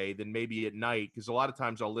the day, then maybe at night, because a lot of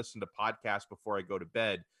times I'll listen to podcasts before I go to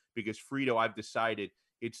bed. Because Frito, I've decided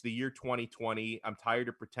it's the year 2020. I'm tired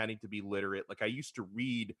of pretending to be literate. Like I used to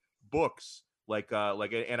read books.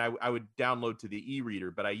 And I would download to the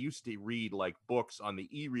e-reader, but I used to read like books on the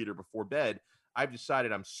e-reader before bed. I've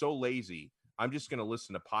decided I'm so lazy. I'm just going to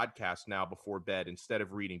listen to podcasts now before bed instead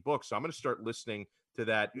of reading books. So I'm going to start listening to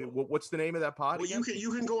that. What's the name of that pod? Well,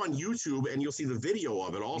 you can go on YouTube and you'll see the video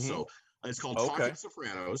of it also. Mm-hmm. It's called Talking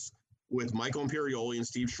Sopranos with Michael Imperioli and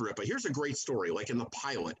Steve Sciarippa. Here's a great story. Like in the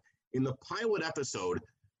pilot episode,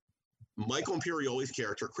 Michael Imperioli's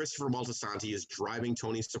character, Christopher Moltisanti, is driving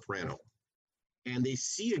Tony Soprano. And they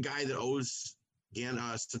see a guy that owes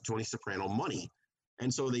Tony Soprano money.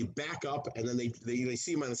 And so they back up, and then they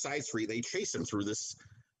see him on the side street. They chase him through this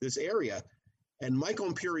area. And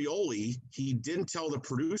Michael Imperioli, he didn't tell the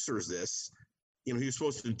producers this. He was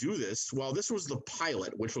supposed to do this. Well, this was the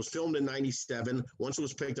pilot, which was filmed in 97. Once it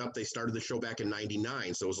was picked up, they started the show back in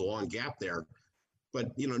 99. So it was a long gap there. But,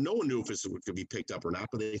 no one knew if this could be picked up or not.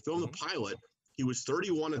 But they filmed the pilot. He was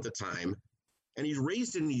 31 at the time. And he's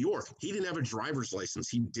raised in New York. He didn't have a driver's license.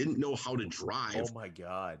 He didn't know how to drive. Oh, my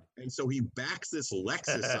God. And so he backs this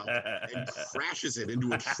Lexus up and crashes it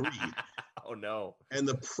into a tree. Oh, no. And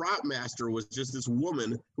the prop master was just this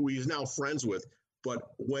woman who he's now friends with, but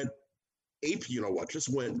went just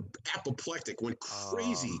went apoplectic, went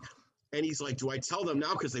crazy. And he's like, do I tell them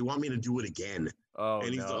now? Because they want me to do it again. Oh,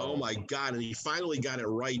 and he's like, oh, my God. And he finally got it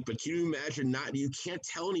right. But can you imagine you can't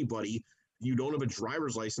tell anybody you don't have a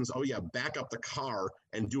driver's license. Oh yeah, back up the car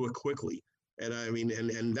and do it quickly. And I mean,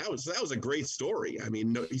 and that was a great story. I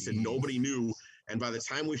mean, he said nobody knew. And by the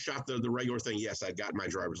time we shot the regular thing, yes, I'd gotten my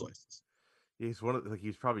driver's license. He's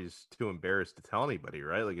he's probably just too embarrassed to tell anybody,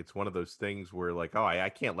 right? Like it's one of those things where like, oh, I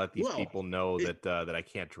can't let these people know that I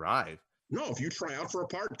can't drive. No, if you try out for a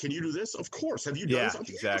part, can you do this? Of course. Have you done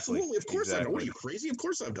something? Exactly. Absolutely. Of course I know. What are you, crazy? Of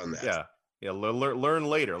course I've done that. Yeah. Yeah, learn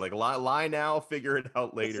later. Like lie now, figure it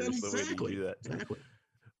out later. Exactly. So we can do that. Exactly.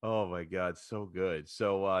 Oh my God, so good.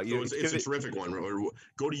 So it's a terrific one.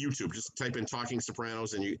 Go to YouTube, just type in Talking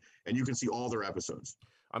Sopranos, and you can see all their episodes.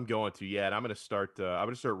 I'm going to, and I'm going to start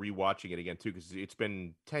rewatching it again too, because it's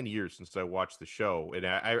been 10 years since I watched the show, and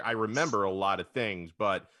I remember a lot of things,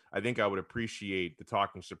 but I think I would appreciate the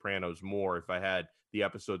Talking Sopranos more if I had the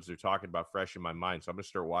episodes they're talking about fresh in my mind. So I'm going to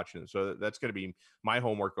start watching it. So that's going to be my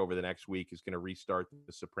homework over the next week, is going to restart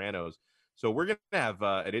the Sopranos. So we're going to have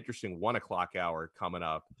an interesting 1:00 hour coming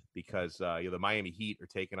up, because the Miami Heat are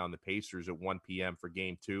taking on the Pacers at 1 p.m. for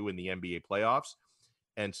Game 2 in the NBA playoffs.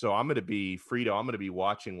 And so I'm going to be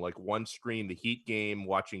watching like one screen, the Heat game,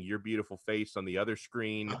 watching your beautiful face on the other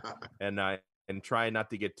screen, and trying not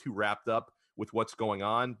to get too wrapped up with what's going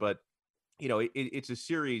on. But it's a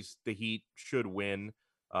series the Heat should win.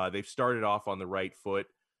 They've started off on the right foot.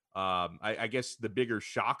 I guess the bigger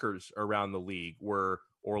shockers around the league were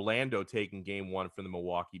Orlando taking game 1 from the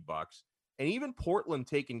Milwaukee Bucks, and even Portland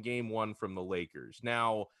taking game 1 from the Lakers.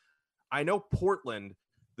 Now, I know Portland,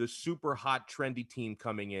 the super hot, trendy team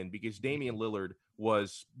coming in, because Damian Lillard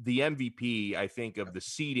was the MVP, I think, of the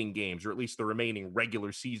seeding games, or at least the remaining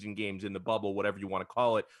regular season games in the bubble, whatever you want to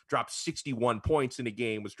call it. Dropped 61 points in a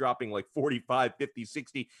game, was dropping like 45, 50,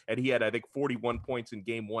 60, and he had, I think, 41 points in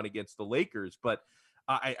game 1 against the Lakers. But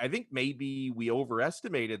I think maybe we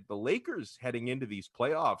overestimated the Lakers heading into these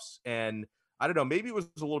playoffs. And I don't know, maybe it was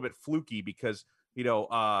a little bit fluky because,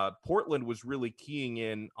 Portland was really keying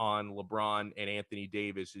in on LeBron and Anthony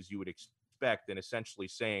Davis, as you would expect, and essentially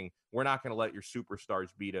saying, we're not going to let your superstars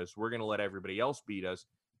beat us. We're going to let everybody else beat us.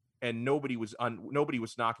 And nobody was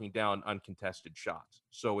knocking down uncontested shots.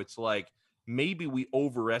 So it's like, maybe we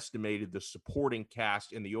overestimated the supporting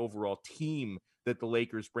cast and the overall team that the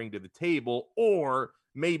Lakers bring to the table, or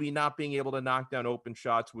maybe not being able to knock down open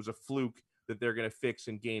shots was a fluke that they're going to fix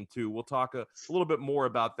in game 2. We'll talk a little bit more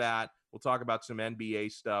about that. We'll talk about some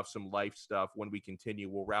NBA stuff, some life stuff when we continue.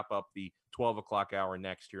 We'll wrap up the 12 o'clock hour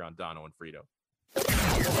next here on Dono and Frito.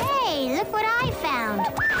 Hey, look what I found.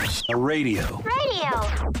 A radio.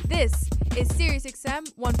 Radio. This is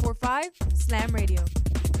SiriusXM 145 Slam Radio.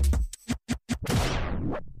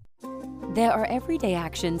 There are everyday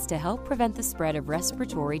actions to help prevent the spread of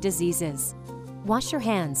respiratory diseases. Wash your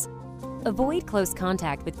hands. Avoid close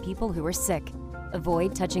contact with people who are sick.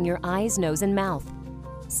 Avoid touching your eyes, nose, and mouth.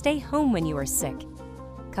 Stay home when you are sick.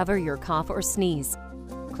 Cover your cough or sneeze.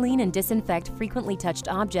 Clean and disinfect frequently touched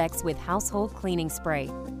objects with household cleaning spray.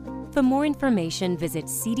 For more information, visit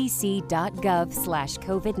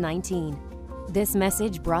cdc.gov/COVID-19. This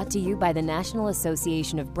message brought to you by the National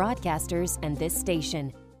Association of Broadcasters and this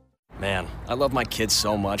station. Man, I love my kids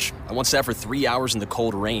so much. I once sat for 3 hours in the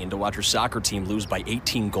cold rain to watch her soccer team lose by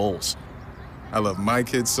 18 goals. I love my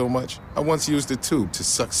kids so much, I once used a tube to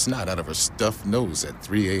suck snot out of her stuffed nose at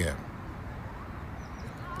 3 a.m.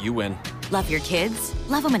 You win. Love your kids?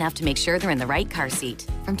 Love them enough to make sure they're in the right car seat.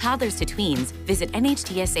 From toddlers to tweens, visit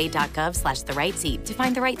nhtsa.gov/the-right-seat to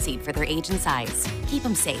find the right seat for their age and size. Keep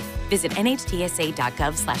them safe. Visit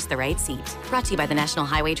nhtsa.gov/the-right-seat. Brought to you by the National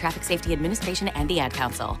Highway Traffic Safety Administration and the Ad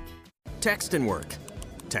Council. Text and work.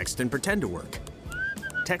 Text and pretend to work.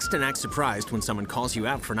 Text and act surprised when someone calls you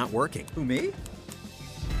out for not working. Who, me?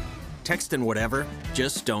 Text and whatever,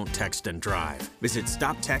 just don't text and drive. Visit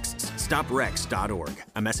StopTextsStopWrecks.org.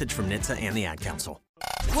 A message from NHTSA and the Ad Council.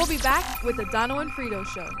 We'll be back with the Dono and Frito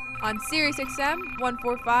Show on SiriusXM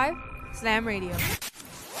 145 Slam Radio.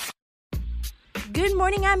 Good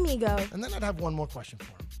morning, amigo. And then I'd have one more question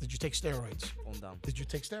for him. Did you take steroids? Did you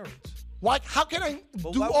take steroids? Why? How can I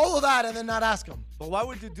do all of that and then not ask him? But why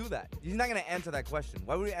would you do that? He's not going to answer that question.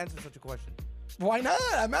 Why would you answer such a question? Why not?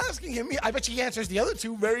 I'm asking him. I bet he answers the other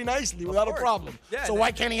two very nicely without a problem. Yeah, so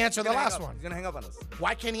why can't he answer the last one? He's going to hang up on us.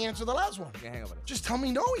 Why can't he answer the last one? He's going to hang up on us. Just tell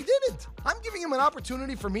me no, he didn't. I'm giving him an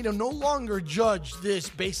opportunity for me to no longer judge this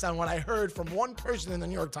based on what I heard from one person in the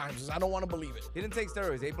New York Times, because I don't want to believe it. He didn't take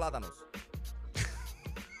steroids. He ate plátanos.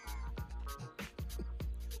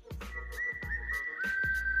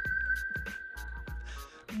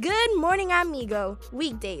 Good morning, amigo.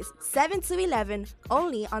 Weekdays, 7 to 11,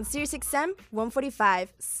 only on SiriusXM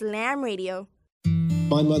 145 Slam Radio.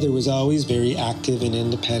 My mother was always very active and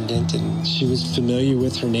independent, and she was familiar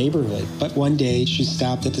with her neighborhood. But one day, she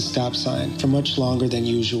stopped at the stop sign for much longer than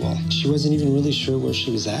usual. She wasn't even really sure where she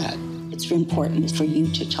was at. It's important for you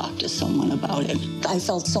to talk to someone about it. I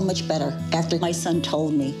felt so much better after my son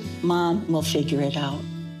told me, Mom, we'll figure it out.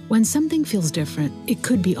 When something feels different, it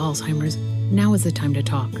could be Alzheimer's. Now is the time to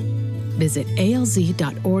talk. Visit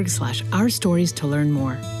alz.org/ourstories to learn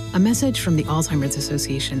more. A message from the Alzheimer's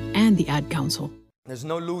Association and the Ad Council. There's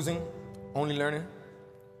no losing, only learning.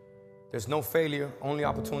 There's no failure, only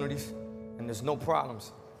opportunities. And there's no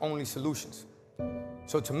problems, only solutions.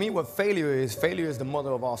 So to me, what failure is the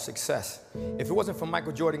mother of all success. If it wasn't for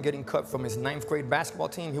Michael Jordan getting cut from his 9th grade basketball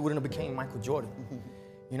team, he wouldn't have became Michael Jordan.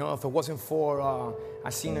 You know, if it wasn't for, I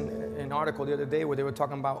seen an article the other day where they were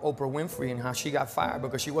talking about Oprah Winfrey and how she got fired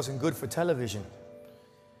because she wasn't good for television.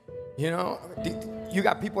 You know, you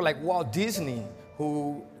got people like Walt Disney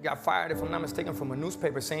who got fired, if I'm not mistaken, from a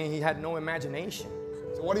newspaper saying he had no imagination.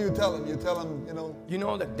 So what do you tell him? You tell him, You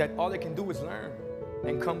know that all they can do is learn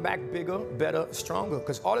and come back bigger, better, stronger,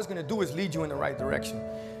 because all it's gonna do is lead you in the right direction.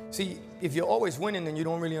 See, if you're always winning, then you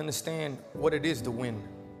don't really understand what it is to win.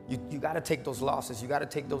 You got to take those losses. You got to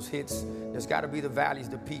take those hits. There's got to be the valleys,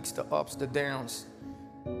 the peaks, the ups, the downs.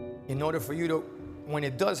 In order for you to when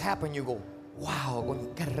it does happen, you go, wow,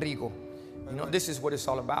 qué rico. You know, this is what it's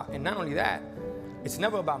all about. And not only that, it's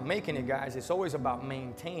never about making it, guys. It's always about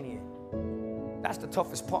maintaining it. That's the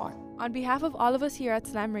toughest part. On behalf of all of us here at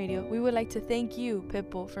Slam Radio, we would like to thank you,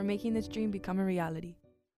 Pitbull, for making this dream become a reality.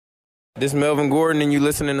 This is Melvin Gordon, and you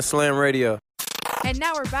listening to Slam Radio. And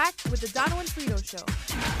now we're back with the Dono and Frito Show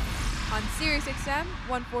on Sirius XM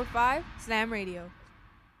 145 Slam Radio.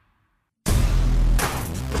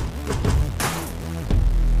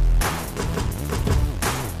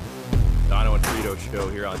 Dono and Frito Show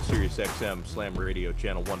here on Sirius XM Slam Radio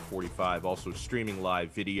channel 145. Also streaming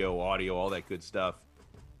live, video, audio, all that good stuff.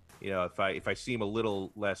 You know, if I seem a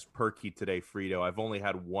little less perky today, Frito, I've only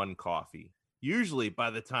had one coffee. Usually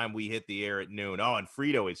by the time we hit the air at noon, and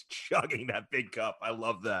Frito is chugging that big cup. I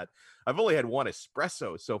love that. I've only had one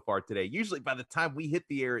espresso so far today. Usually by the time we hit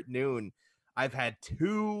the air at noon, I've had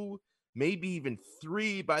 2, maybe even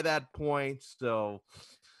 3 by that point. So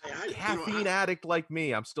caffeine addict like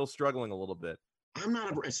me, I'm still struggling a little bit. I'm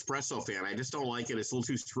not an espresso fan. I just don't like it. It's a little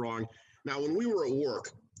too strong. Now, when we were at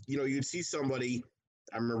work, you'd see somebody.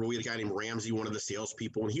 I remember we had a guy named Ramsey, one of the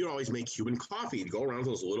salespeople, and he would always make Cuban coffee. He'd go around with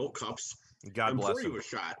those little cups. God bless pour you a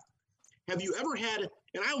shot. Have you ever had?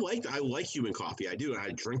 And I like Cuban coffee. I do. I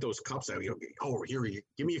drink those cups. Here,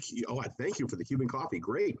 give me a. I thank you for the Cuban coffee.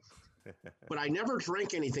 Great. But I never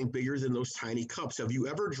drank anything bigger than those tiny cups. Have you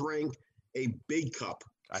ever drank a big cup?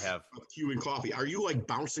 I have. Of Cuban coffee. Are you like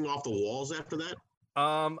bouncing off the walls after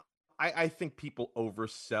that? I think people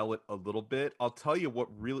oversell it a little bit. I'll tell you what,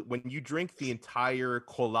 really, when you drink the entire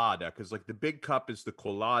colada, because like the big cup is the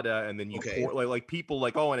colada, and then you pour like people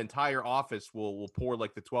like, an entire office will pour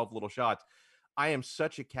like the 12 little shots. I am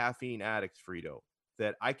such a caffeine addict, Frito,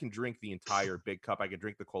 that I can drink the entire big cup. I can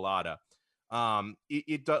drink the colada.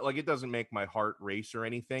 It doesn't make my heart race or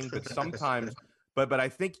anything, but sometimes, but I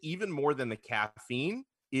think even more than the caffeine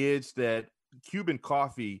is that Cuban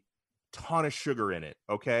coffee, ton of sugar in it,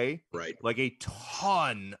 okay? Right. Like a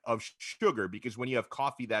ton of sugar, because when you have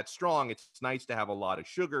coffee that strong, it's nice to have a lot of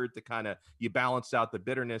sugar to kind of, you balance out the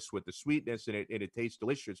bitterness with the sweetness, and it tastes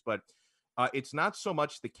delicious. But it's not so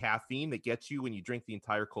much the caffeine that gets you when you drink the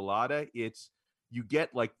entire colada. It's, you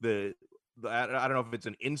get like I don't know if it's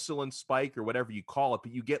an insulin spike or whatever you call it,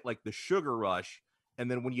 but you get like the sugar rush.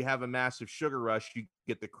 And then when you have a massive sugar rush, you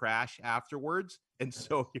get the crash afterwards. And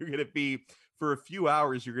so you're going to be, for a few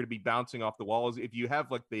hours, you're going to be bouncing off the walls. If you have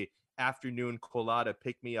like the afternoon colada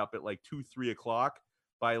pick me up at like 2-3 o'clock,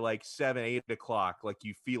 by like 7-8 o'clock, like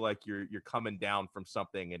you feel like you're coming down from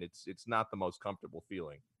something, and it's not the most comfortable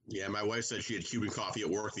feeling. Yeah, my wife said she had Cuban coffee at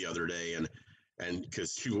work the other day, and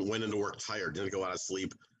because she went into work tired, didn't go out of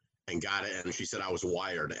sleep, and got it, and she said I was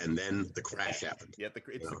wired, and then the crash happened. Yeah,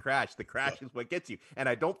 it's the crash. The crash is what gets you, and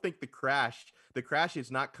I don't think the crash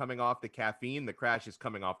is not coming off the caffeine. The crash is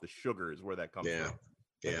coming off the sugar, is where that comes from.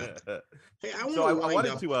 Yeah. Hey, I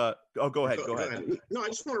wanted to. Go ahead. Go ahead. No, I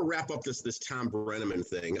just want to wrap up this Tom Brenneman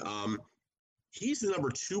thing. He's the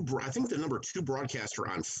number 2. I think the number 2 broadcaster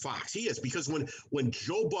on Fox. He is, because when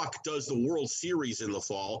Joe Buck does the World Series in the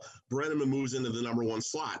fall, Brenneman moves into the number 1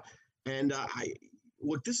 slot. And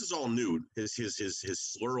look, this is all new. His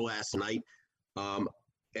slur last night,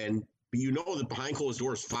 and you know that behind closed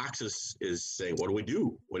doors, Fox is saying, "What do we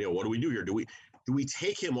do? What do we do here? Do we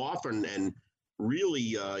take him off and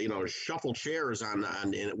really shuffle chairs on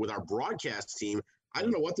with our broadcast team?" I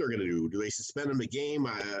don't know what they're going to do. Do they suspend him a game?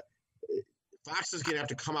 Fox is going to have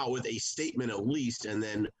to come out with a statement at least, and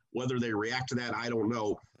then whether they react to that, I don't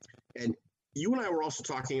know. And you and I were also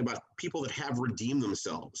talking about people that have redeemed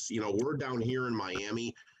themselves. We're down here in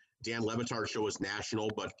Miami. Dan Le Batard's show is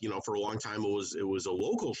national, but for a long time it was a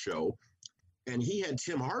local show, and he had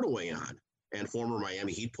Tim Hardaway on, and former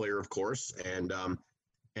Miami Heat player, of course, and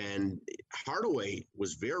Hardaway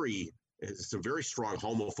was some very strong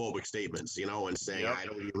homophobic statements, and saying, I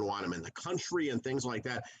don't even want him in the country and things like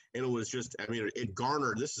that. And it was just, it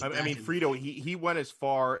garnered this. Frito, he went as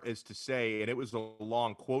far as to say, and it was a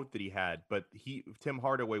long quote that he had, but Tim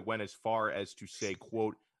Hardaway went as far as to say,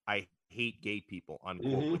 quote, "I hate gay people,"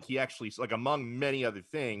 unquote. Mm-hmm. Like he actually, like among many other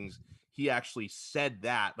things, he actually said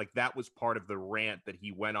that, like that was part of the rant that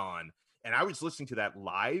he went on. And I was listening to that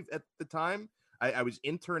live at the time. I was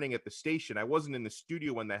interning at the station. I wasn't in the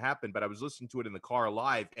studio when that happened, but I was listening to it in the car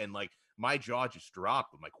live, and like my jaw just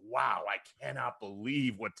dropped. I'm like, wow, I cannot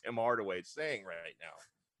believe what Tim Hardaway is saying right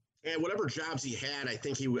now. And whatever jobs he had, I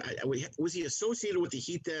think was he associated with the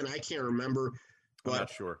Heat then? I can't remember. But, I'm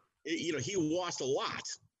not sure. He lost a lot,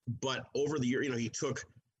 but over the year, he took,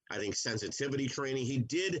 I think, sensitivity training. He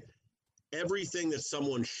did everything that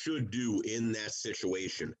someone should do in that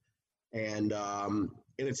situation. And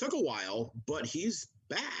and it took a while, but he's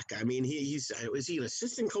back. I mean, is he an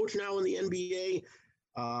assistant coach now in the NBA?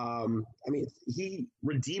 I mean, he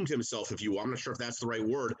redeemed himself, if you will. I'm not sure if that's the right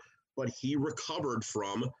word, but he recovered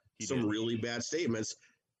from some really bad statements.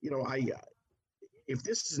 You know, if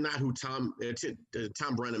this is not who Tom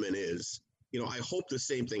Brennaman is, you know, I hope the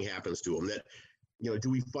same thing happens to him. That, you know, do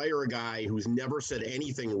we fire a guy who's never said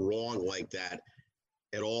anything wrong like that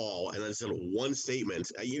at all, and then said one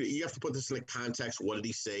statement? You have to put this in the context. What did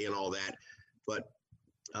he say and all that? But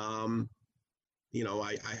you know,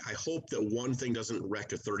 I hope that one thing doesn't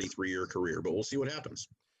wreck a 33-year career, but we'll see what happens.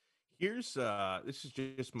 Here's this is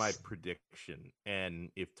just my prediction, and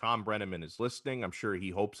if Tom Brennaman is listening, I'm sure he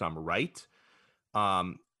hopes I'm right.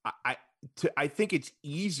 I think it's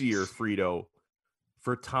easier, Frito,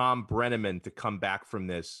 for Tom Brennaman to come back from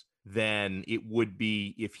this than it would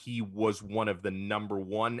be if he was one of the number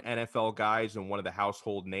one NFL guys and one of the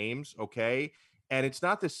household names. Okay. And it's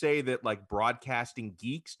not to say that like broadcasting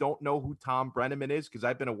geeks don't know who Tom Brennaman is, because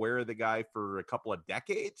I've been aware of the guy for a couple of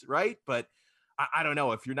decades, right? But I don't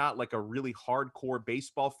know, if you're not like a really hardcore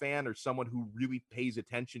baseball fan or someone who really pays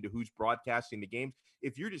attention to who's broadcasting the games,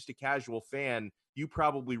 if you're just a casual fan, you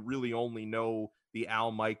probably really only know the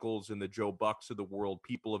Al Michaels and the Joe Bucks of the world,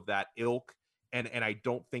 people of that ilk. And I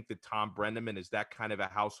don't think that Tom Brennaman is that kind of a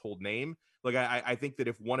household name. Like, I think that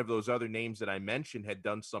if one of those other names that I mentioned had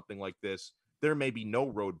done something like this, there may be no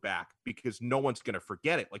road back, because no one's going to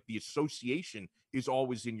forget it. Like, the association is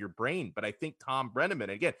always in your brain. But I think Tom Brennaman,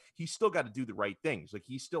 again, he's still got to do the right things. Like,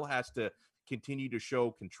 he still has to continue to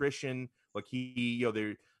show contrition. Like,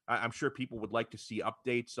 I'm sure people would like to see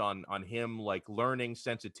updates on him, like learning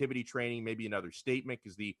sensitivity training, maybe another statement,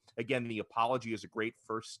 because the apology is a great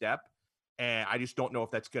first step. And I just don't know if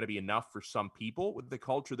that's going to be enough for some people with the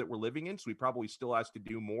culture that we're living in. So he probably still has to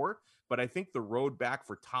do more. But I think the road back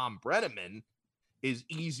for Tom Brennaman is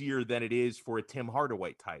easier than it is for a Tim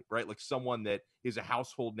Hardaway type, right? Like someone that is a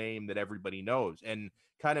household name that everybody knows. And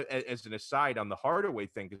kind of as an aside on the Hardaway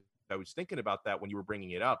thing, I was thinking about that when you were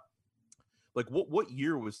bringing it up. Like what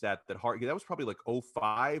year was that? That was probably like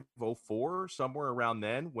 05, 04, somewhere around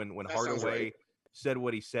then when Hardaway said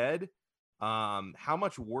what he said. How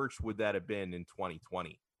much worse would that have been in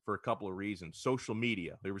 2020 for a couple of reasons? Social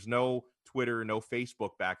media. There was no Twitter, no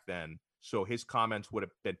Facebook back then. So his comments would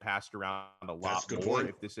have been passed around a lot more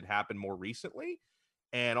if this had happened more recently.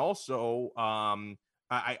 And also,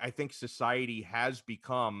 I think society has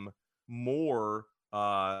become more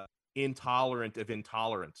intolerant of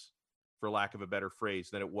intolerance, for lack of a better phrase,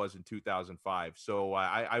 than it was in 2005. So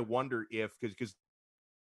I wonder if, because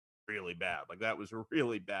really bad. Like, that was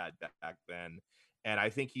really bad back then. And I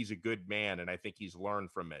think he's a good man, and I think he's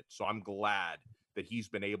learned from it. So I'm glad that he's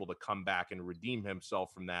been able to come back and redeem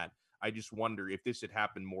himself from that. I just wonder if this had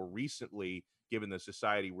happened more recently, given the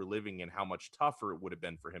society we're living in, how much tougher it would have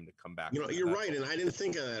been for him to come back. You know, you're right. And I didn't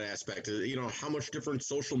think of that aspect. You know, how much different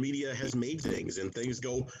social media has made things, and things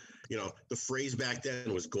go, you know, the phrase back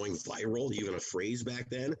then was going viral, even a phrase back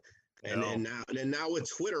then. And now with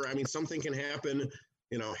Twitter, I mean, something can happen,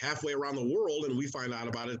 you know, halfway around the world, and we find out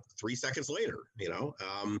about it 3 seconds later. You know,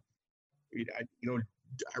 I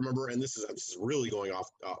remember, and this is really going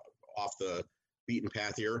off the beaten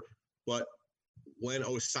path here, but when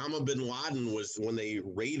Osama bin Laden when they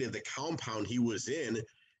raided the compound he was in,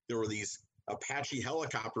 there were these Apache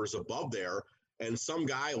helicopters above there, and some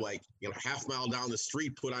guy, like, you know, half mile down the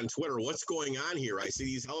street, put on Twitter, "What's going on here? I see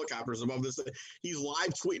these helicopters above this." He's live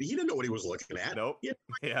tweeting. He didn't know what he was looking at. Nope.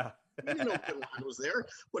 Yeah. He didn't know bin Laden was there,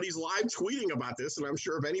 but he's live tweeting about this. And I'm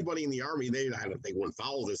sure if anybody in the Army, they wouldn't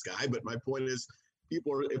follow this guy. But my point is,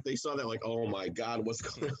 people are, if they saw that, like, oh my God, what's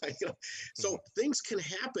going on? You know? So things can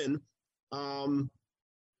happen.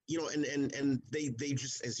 You know, and they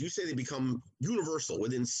just, as you say, they become universal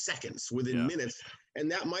within seconds, within minutes. And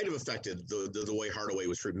that might have affected the way Hardaway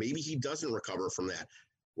was treated. Maybe he doesn't recover from that.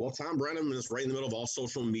 Well, Tom Brennaman is right in the middle of all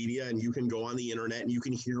social media, and you can go on the internet and you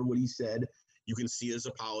can hear what he said. You can see his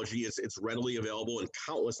apology. It's readily available in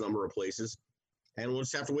countless number of places. And we'll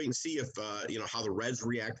just have to wait and see if, you know, how the Reds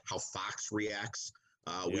react, how Fox reacts.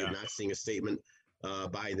 We are not seeing a statement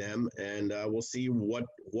by them. And we'll see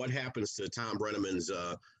what happens to Tom Brennaman's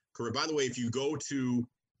career. By the way, if you go to,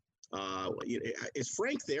 is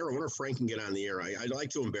Frank there? I wonder if Frank can get on the air. I'd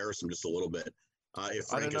like to embarrass him just a little bit. If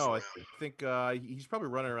Frank I don't know. Is I think he's probably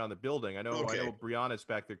running around the building. I know Brianna's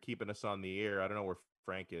back there keeping us on the air. I don't know where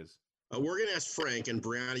Frank is. We're going to ask Frank, and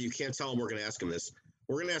Brianna, you can't tell him we're going to ask him this.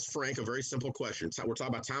 We're going to ask Frank a very simple question. We're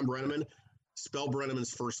talking about Tom Brennaman. Spell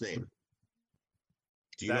Brennaman's first name.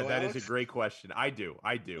 Do you know, that Alex? is a great question. I do.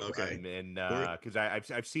 Okay. And because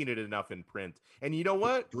I've seen it enough in print. And you know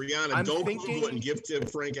what? Brianna, I'm don't thinking... Google it and give Tim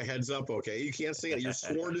Frank a heads up, okay? You can't say it. You're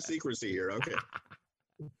sworn to secrecy here. Okay.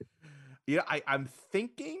 Yeah, I'm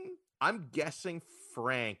guessing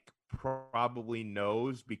Frank probably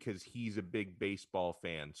knows because he's a big baseball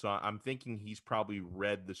fan. So I'm thinking he's probably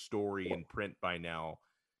read the story in print by now.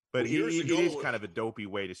 But Well, it is kind of a dopey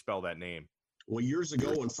way to spell that name. Well, years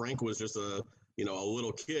ago when Frank was just a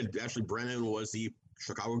little kid, actually Brennan was the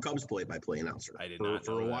Chicago Cubs play-by-play announcer. I did not know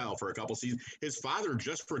for a that. while, for a couple seasons. His father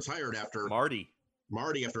just retired after Marty,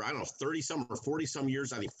 after, I don't know, 30-some or 40-some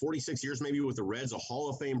years, I think 46 years maybe with the Reds, a Hall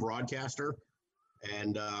of Fame broadcaster.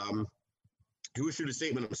 And he issued a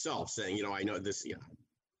statement himself saying, I know this,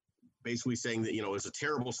 basically saying that, it's a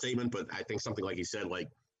terrible statement, but I think something like he said, like,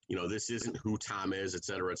 this isn't who Tom is, et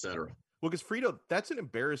cetera, et cetera. Well, because Frito, that's an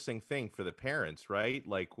embarrassing thing for the parents, right?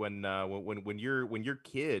 Like when your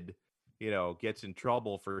kid, gets in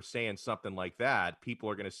trouble for saying something like that, people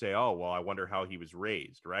are going to say, "Oh, well, I wonder how he was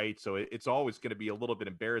raised," right? So it's always going to be a little bit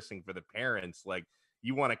embarrassing for the parents. Like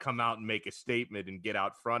you want to come out and make a statement and get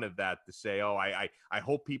out front of that to say, "Oh, I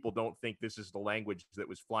hope people don't think this is the language that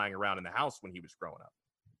was flying around in the house when he was growing up."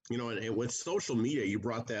 And with social media, you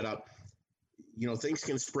brought that up. Things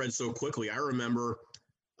can spread so quickly. I remember.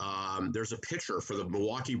 There's a pitcher for the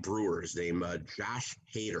Milwaukee Brewers named Josh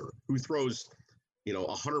Hader who throws,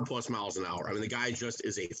 100 plus miles an hour. I mean, the guy just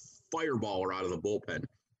is a fireballer out of the bullpen.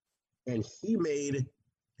 And he made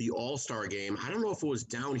the All-Star game. I don't know if it was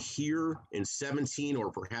down here in 17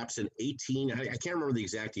 or perhaps in 18. I can't remember the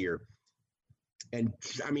exact year. And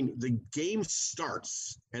I mean, the game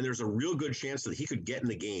starts and there's a real good chance that he could get in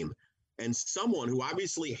the game. And someone who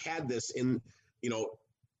obviously had this in,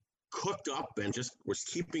 cooked up and just was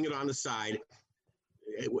keeping it on the side.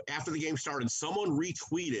 After the game started, someone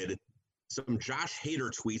retweeted some Josh Hader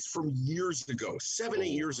tweets from years ago,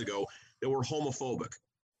 7-8 years ago, that were homophobic.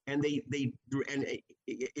 And it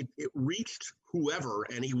reached whoever,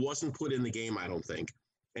 and he wasn't put in the game, I don't think.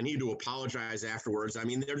 And he had to apologize afterwards. I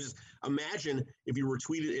mean, imagine if you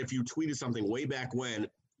tweeted something way back when,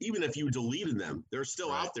 even if you deleted them, they're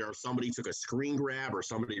still out there. If somebody took a screen grab or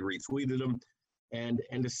somebody retweeted them. And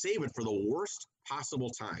to save it for the worst possible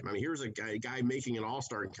time. I mean, here's a guy making an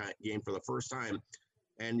all-star game for the first time.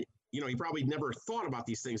 And, he probably never thought about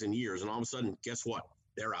these things in years. And all of a sudden, guess what?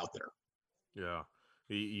 They're out there. Yeah.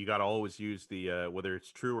 You got to always use the, whether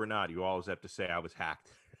it's true or not, you always have to say I was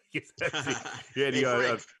hacked. We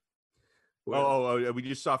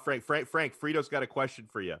just saw Frank. Frank, Frito's got a question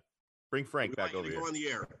for you. Bring Frank back over here. Go on the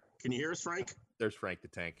air. Can you hear us, Frank? There's Frank the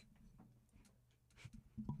Tank.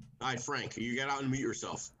 All right, Frank, you get out and mute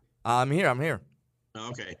yourself. I'm here.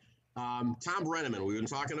 Okay. Tom Brenneman, we've been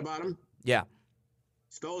talking about him? Yeah.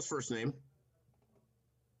 Spell his first name.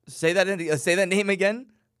 Say that name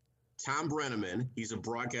again. Tom Brenneman. He's a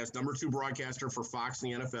number 2 broadcaster for Fox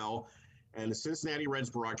in the NFL, and the Cincinnati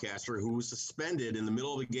Reds broadcaster who was suspended in the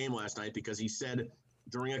middle of the game last night because he said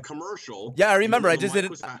during a commercial. Yeah, I remember. I just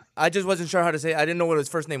wasn't sure how to say it. I didn't know what his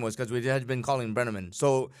first name was because we had been calling him Brenneman.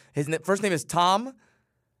 So his first name is Tom.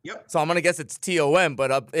 Yep. So I'm going to guess it's T-O-M,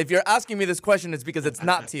 but if you're asking me this question, it's because it's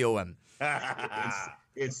not T-O-M.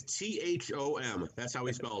 It's T-H-O-M. That's how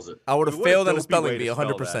he spells it. I would have failed on a spelling bee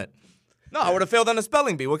 100%. No, I would have failed on a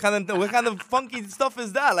spelling bee. What kind of funky stuff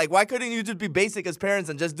is that? Like, why couldn't you just be basic as parents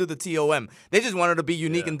and just do the T-O-M? They just wanted to be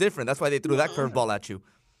unique and different. That's why they threw that curveball at you.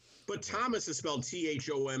 But Thomas is spelled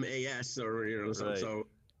T-H-O-M-A-S, or so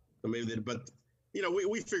maybe but...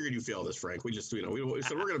 we figured you failed this, Frank. We just, so we're going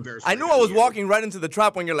to embarrass. I knew I was walking right into the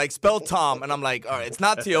trap when you're like, spell Tom. And I'm like, all right, it's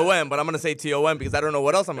not T-O-M, but I'm going to say T-O-M because I don't know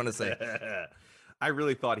what else I'm going to say. I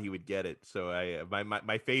really thought he would get it. So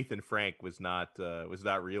my faith in Frank was not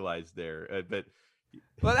realized there.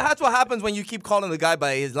 Well, that's what happens when you keep calling the guy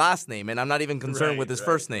by his last name. And I'm not even concerned with his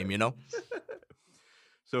first name,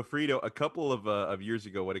 So, Frito, a couple of years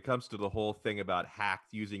ago, when it comes to the whole thing about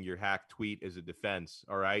using your hacked tweet as a defense,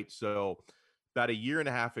 all right? So about a year and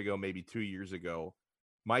a half ago, maybe 2 years ago,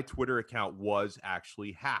 my Twitter account was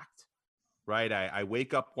actually hacked, right? I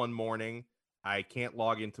wake up one morning, I can't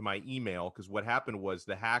log into my email because what happened was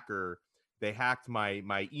they hacked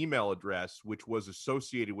my email address, which was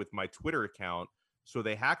associated with my Twitter account. So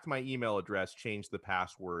they hacked my email address, changed the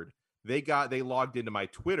password. They logged into my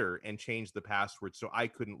Twitter and changed the password so I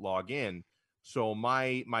couldn't log in. So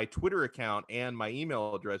my Twitter account and my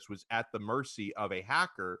email address was at the mercy of a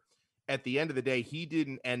hacker. At the end of the day, he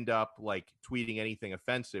didn't end up like tweeting anything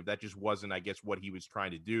offensive. That just wasn't, I guess, what he was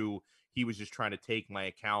trying to do. He was just trying to take my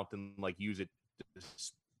account and like use it to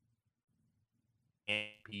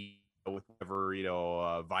with whatever,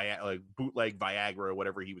 like bootleg Viagra or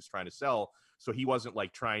whatever he was trying to sell. So he wasn't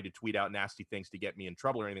like trying to tweet out nasty things to get me in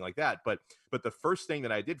trouble or anything like that. But the first thing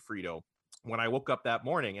that I did, Frito, when I woke up that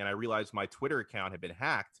morning and I realized my Twitter account had been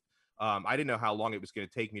hacked, I didn't know how long it was going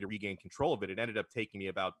to take me to regain control of it. It ended up taking me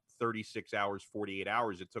about 36 hours, 48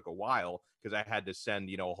 hours. It took a while because I had to send,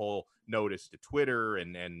 a whole notice to Twitter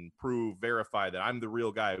and verify that I'm the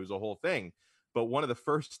real guy. It was a whole thing. But one of the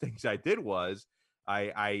first things I did was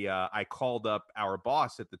I called up our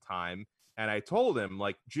boss at the time and I told him,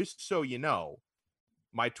 like, just so you know,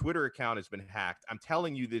 my Twitter account has been hacked. I'm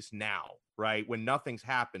telling you this now, right? When nothing's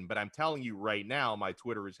happened, but I'm telling you right now, my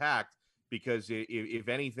Twitter is hacked. Because if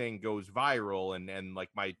anything goes viral and like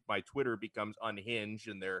my Twitter becomes unhinged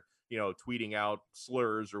and they're, tweeting out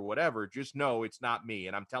slurs or whatever, just know it's not me.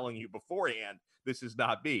 And I'm telling you beforehand, this is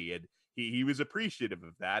not me. And he was appreciative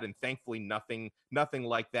of that. And thankfully, nothing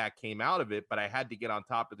like that came out of it. But I had to get on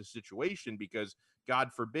top of the situation because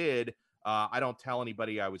God forbid, I don't tell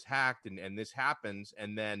anybody I was hacked and this happens.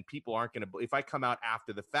 And then people aren't going to, if I come out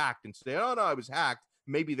after the fact and say, oh, no, I was hacked,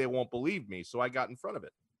 maybe they won't believe me. So I got in front of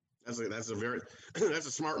it. That's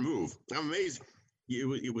a smart move. I'm amazed.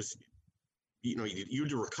 It was, you had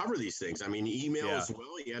to recover these things. I mean, email as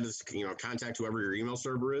well. You had to, contact whoever your email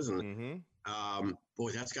server is. And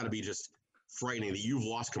boy, that's got to be just frightening that you've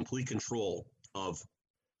lost complete control of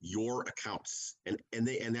your accounts and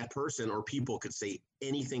that person or people could say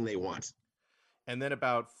anything they want. And then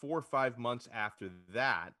about 4 or 5 months after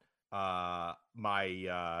that, I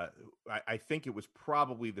think it was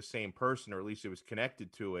probably the same person, or at least it was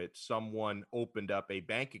connected to it. Someone opened up a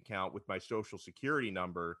bank account with my social security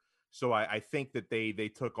number. So I think that they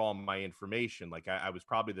took all my information. Like I was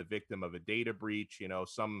probably the victim of a data breach,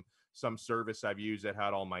 some service I've used that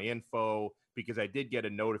had all my info, because I did get a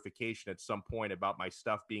notification at some point about my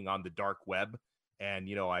stuff being on the dark web. And,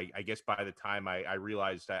 I guess by the time I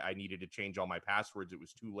realized I needed to change all my passwords, it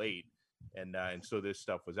was too late. And so this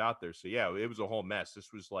stuff was out there. So yeah, it was a whole mess.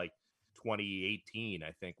 This was like 2018,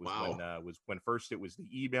 I think, was when first it was the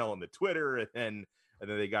email and the Twitter, and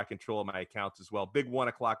then they got control of my accounts as well. Big 1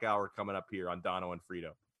 o'clock hour coming up here on Dono and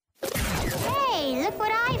Frito. Hey, look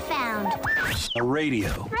what I found. A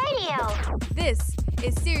radio. This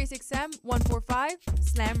is Sirius XM 145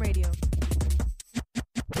 Slam Radio.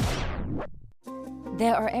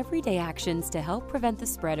 There are everyday actions to help prevent the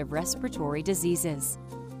spread of respiratory diseases.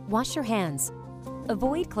 Wash your hands.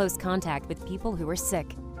 Avoid close contact with people who are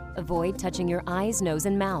sick. Avoid touching your eyes, nose,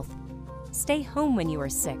 and mouth. Stay home when you are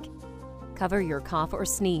sick. Cover your cough or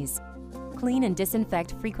sneeze. Clean and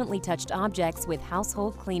disinfect frequently touched objects with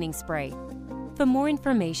household cleaning spray. For more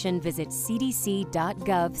information, visit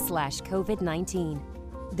cdc.gov/COVID-19.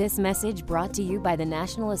 This message brought to you by the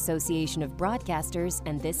National Association of Broadcasters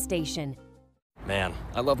and this station. Man,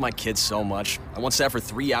 I love my kids so much. I once sat for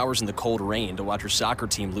 3 hours in the cold rain to watch her soccer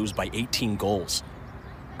team lose by 18 goals.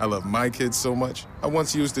 I love my kids so much, I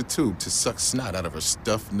once used a tube to suck snot out of her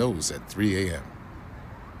stuffed nose at 3 a.m.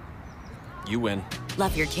 You win.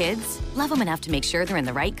 Love your kids? Love them enough to make sure they're in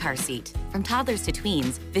the right car seat. From toddlers to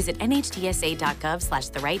tweens, visit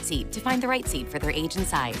nhtsa.gov/the-right-seat to find the right seat for their age and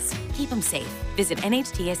size. Keep them safe. Visit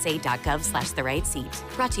nhtsa.gov/the-right-seat.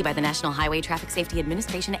 Brought to you by the National Highway Traffic Safety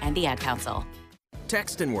Administration and the Ad Council.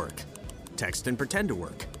 Text and work. Text and pretend to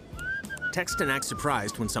work. Text and act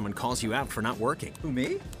surprised when someone calls you out for not working. Who,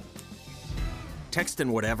 me? Text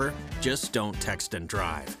and whatever, just don't text and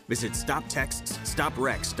drive. Visit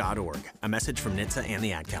StopTextsStopWrecks.org. A message from NHTSA and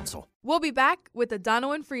the Ad Council. We'll be back with the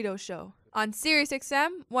Dono and Frito Show on Sirius XM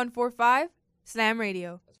 145 Slam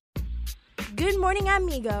Radio. Good morning,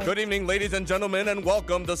 amigo. Good evening, ladies and gentlemen, and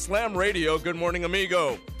welcome to Slam Radio. Good morning,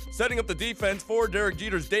 amigo. Setting up the defense for Derek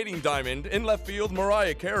Jeter's dating diamond, in left field,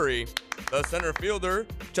 Mariah Carey. The center fielder,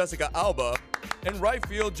 Jessica Alba. In right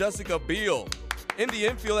field, Jessica Biel. In the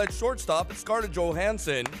infield at shortstop, Scarlett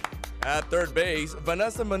Johansson. At third base,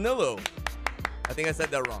 Vanessa Manillo. I think I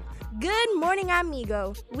said that wrong. Good morning,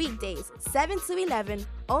 amigo. Weekdays, 7 to 11,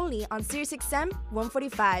 only on Sirius XM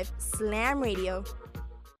 145 Slam Radio.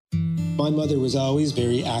 My mother was always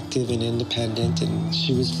very active and independent, and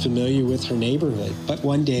she was familiar with her neighborhood. But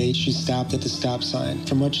one day, she stopped at the stop sign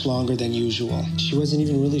for much longer than usual. She wasn't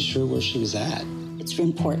even really sure where she was at. It's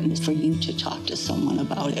important for you to talk to someone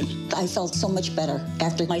about it. I felt so much better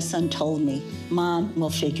after my son told me, Mom,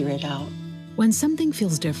 we'll figure it out. When something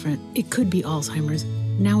feels different, it could be Alzheimer's.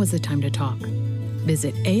 Now is the time to talk.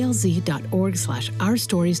 Visit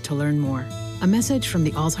alz.org/ourstories to learn more. A message from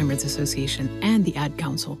the Alzheimer's Association and the Ad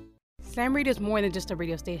Council. Slam Radio is more than just a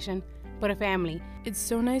radio station. but a family. It's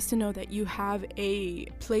so nice to know that you have a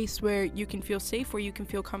place where you can feel safe, where you can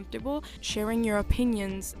feel comfortable sharing your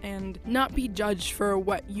opinions and not be judged for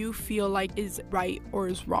what you feel like is right or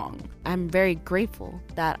is wrong. I'm very grateful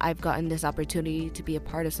that I've gotten this opportunity to be a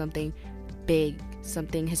part of something big,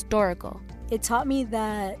 something historical. It taught me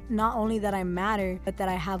that not only that I matter, but that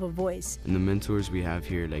I have a voice. And the mentors we have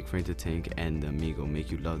here, like Frank the Tank and Amigo,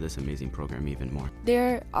 make you love this amazing program even more.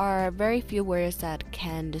 There are very few words that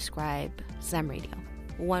can describe Slam Radio.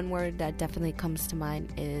 One word that definitely comes to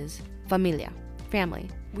mind is familia, family.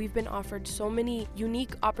 We've been offered so many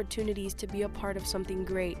unique opportunities to be a part of something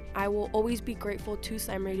great. I will always be grateful to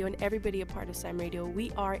Slam Radio and everybody a part of Slam Radio.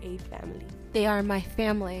 We are a family. They are my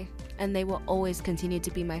family, and they will always continue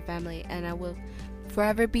to be my family, and I will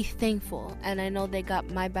forever be thankful, and I know they got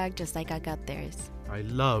my back just like I got theirs. I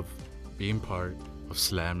love being part of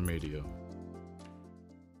Slam Radio.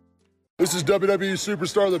 This is WWE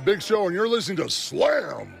Superstar The Big Show, and you're listening to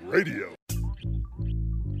Slam Radio.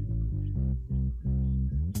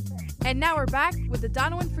 And now we're back with the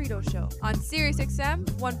Dono and Frito Show on Sirius XM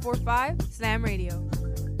 145 Slam Radio.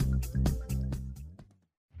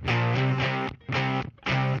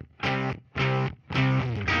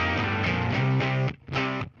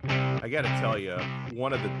 I got to tell you,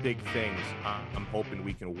 one of the big things I'm hoping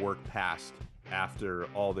we can work past after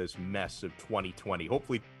all this mess of 2020.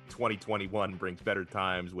 Hopefully 2021 brings better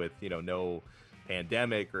times with, no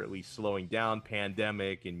pandemic, or at least slowing down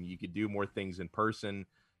pandemic, and you could do more things in person.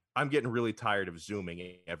 I'm getting really tired of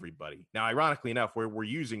Zooming everybody. Now, ironically enough, we're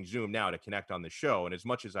using Zoom now to connect on the show. And as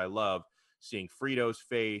much as I love seeing Frito's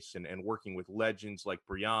face and working with legends like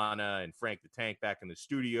Brianna and Frank the Tank back in the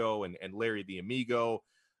studio and Larry the Amigo,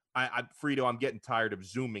 Frito, I'm getting tired of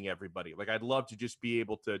Zooming everybody. Like, I'd love to just be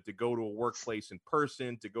able to go to a workplace in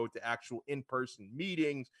person, to go to actual in-person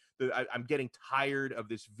meetings. I'm getting tired of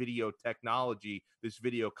this video technology, this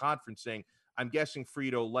video conferencing. I'm guessing,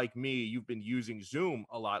 Frito, like me, you've been using Zoom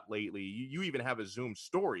a lot lately. You even have a Zoom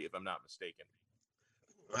story, if I'm not mistaken.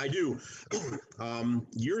 I do.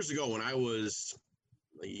 Years ago, when I was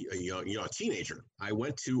a teenager, I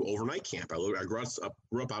went to overnight camp. I grew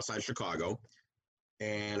up outside Chicago,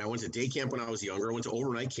 and I went to day camp when I was younger. I went to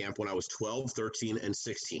overnight camp when I was 12, 13, and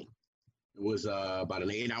 16. It was about an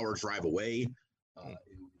 8-hour drive away. It was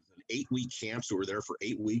an 8-week camp, so we were there for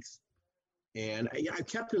 8 weeks. And I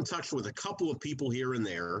kept in touch with a couple of people here and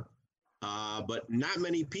there, but not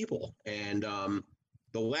many people. And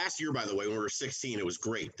the last year, by the way, when we were 16, it was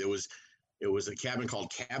great. It was a cabin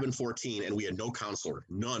called Cabin 14, and we had no counselor,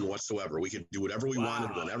 none whatsoever. We could do whatever we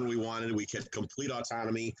wanted, whenever we wanted. We had complete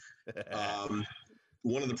autonomy.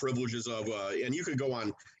 One of the privileges of, and you could go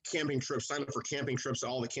on camping trips, sign up for camping trips,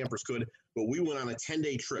 all the campers could, but we went on a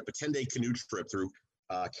 10-day trip, a 10-day canoe trip through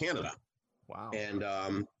Canada. Wow. And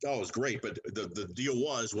it was great. But the deal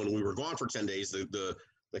was, when we were gone for 10 days, the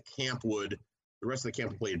rest of the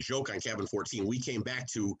camp would play a joke on Cabin 14. We came back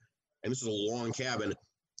to, and this is a long cabin,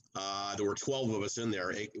 there were 12 of us in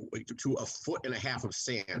there, to 1.5 foot of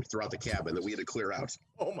sand throughout the cabin that we had to clear out.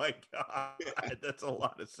 Oh my God, that's a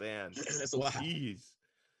lot of sand. That's a lot. Jeez.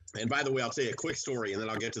 And by the way, I'll tell you a quick story, and then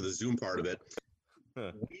I'll get to the Zoom part of it.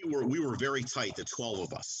 We were very tight, the 12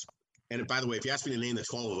 of us. And by the way, if you asked me to name the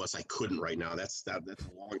 12 of us, I couldn't right now. That's a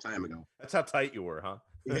long time ago. That's how tight you were, huh?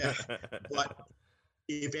 Yeah. But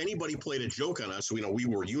if anybody played a joke on us, we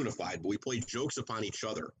were unified, but we played jokes upon each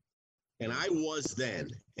other. And I was then,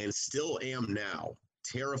 and still am now,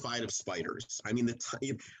 terrified of spiders. I mean,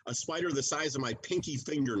 a spider the size of my pinky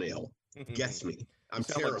fingernail gets me. I'm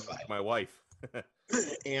terrified. Like my wife.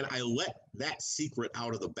 And I let that secret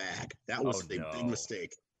out of the bag. That was a big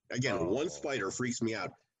mistake. Again, one spider freaks me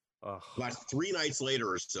out. About 3 nights later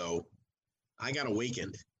or so, I got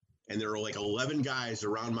awakened, and there were like 11 guys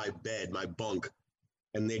around my bed, my bunk,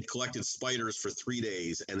 and they'd collected spiders for 3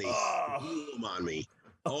 days, and they threw them on me.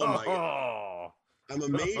 Oh my God. I'm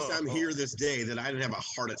amazed I'm here this day that I didn't have a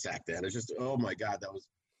heart attack then. It's just, oh my God, that was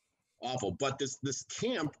awful. But this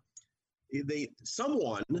camp, there's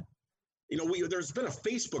been a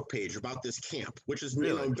Facebook page about this camp, which has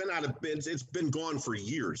it's been gone for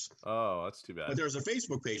years. Oh, that's too bad. But there's a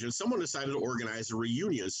Facebook page, and someone decided to organize a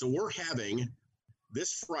reunion. So we're having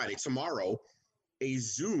this Friday, tomorrow, a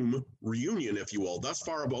Zoom reunion, if you will. Thus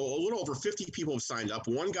far, a little over 50 people have signed up.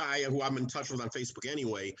 One guy who I'm in touch with on Facebook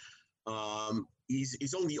anyway, he's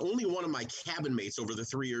the only one of my cabin mates over the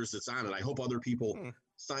 3 years that's on it. I hope other people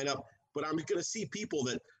sign up. But I'm going to see people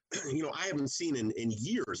that I haven't seen in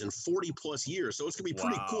years, in 40 plus years. So it's going to be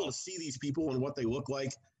pretty cool to see these people and what they look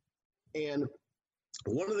like. And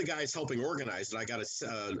one of the guys helping organize it, I got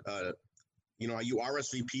you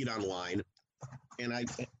RSVP'd online, and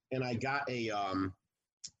and I got an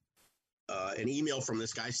email from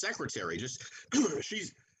this guy's secretary. Just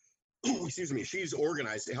she's excuse me, she's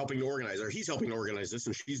helping to organize, or he's helping to organize this,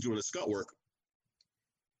 and she's doing the scut work.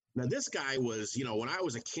 Now, this guy was, when I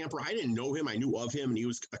was a camper, I didn't know him. I knew of him, and he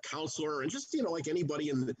was a counselor, and just, like anybody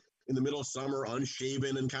in the middle of summer,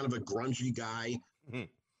 unshaven and kind of a grungy guy. Mm-hmm.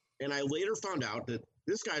 And I later found out that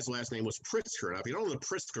this guy's last name was Pritzker. Now, if you don't know the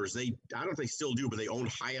Pritzkers, I don't know if they still do, but they own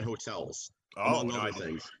Hyatt hotels, among other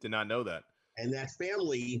things. Did not know that. And that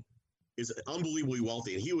family is unbelievably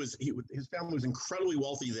wealthy. And his family was incredibly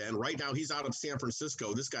wealthy then. Right now, he's out of San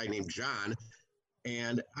Francisco, this guy named John.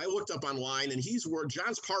 And I looked up online, and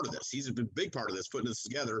John's part of this. He's a big part of this, putting this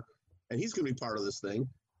together, and he's going to be part of this thing.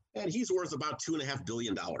 And he's worth about $2.5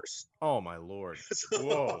 billion. Oh, my Lord.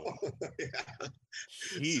 Whoa. Yeah.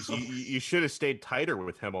 Jeez, you should have stayed tighter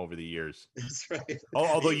with him over the years. That's right.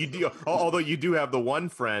 Although you do have the one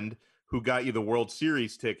friend who got you the World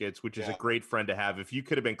Series tickets, which is a great friend to have. If you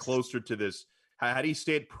could have been closer to this, how do you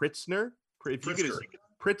say it? Pritzker.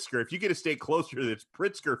 Pritzker. If you could have stayed closer to this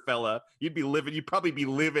Pritzker fella, you'd probably be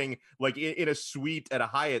living like in a suite at a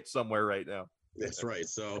Hyatt somewhere right now. That's right.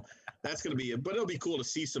 So that's going to be, but it'll be cool to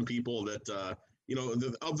see some people that,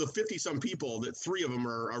 of the 50 some people, that 3 of them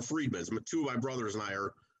are Friedmans. 2 of my brothers and I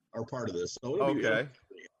are part of this. So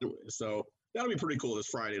so that'll be pretty cool this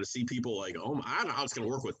Friday to see people like, I don't know how it's going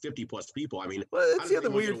to work with 50 plus people. I mean, well, that's the other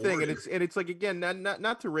weird thing, and it's like, again,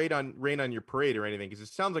 not to rain on your parade or anything, because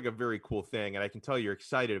it sounds like a very cool thing, and I can tell you're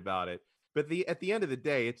excited about it. But at the end of the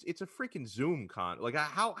day, it's a freaking Zoom con. Like,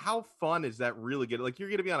 how fun is that really good? Like, you're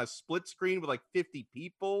going to be on a split screen with like 50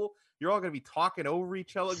 people. You're all going to be talking over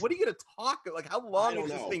each other. Like, what are you going to talk? Like, how long is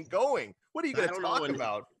this thing going? What are you going to talk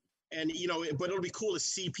about? And but it'll be cool to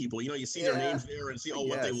see people. You see their names there and see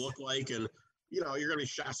what they look like, and you're going to be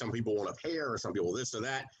shocked. Some people won't have hair, or some people this or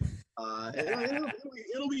that.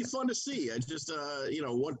 It'll be fun to see. It's just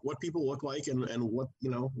what people look like and what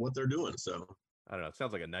they're doing. So. I don't know. It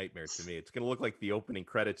sounds like a nightmare to me. It's going to look like the opening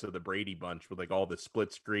credits of the Brady Bunch with like all the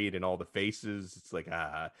split screen and all the faces. It's like,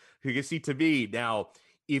 you can see to me now,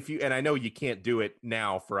 and I know you can't do it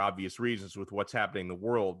now for obvious reasons with what's happening in the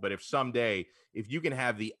world, but if someday, if you can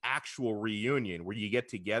have the actual reunion where you get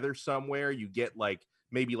together somewhere, you get like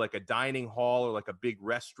maybe like a dining hall or like a big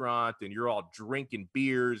restaurant, and you're all drinking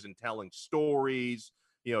beers and telling stories,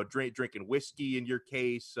 drinking whiskey in your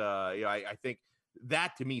case. I think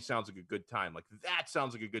that to me sounds like a good time. Like, that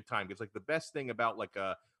sounds like a good time. It's like the best thing about like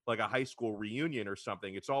a high school reunion or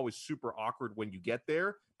something. It's always super awkward when you get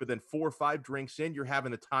there, but then 4 or 5 drinks in, you're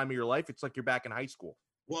having the time of your life. It's like you're back in high school.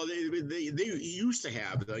 Well, they used to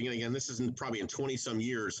have, again, this isn't probably in 20 some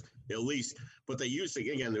years at least, but they used to,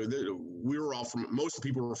 again, we were all most of the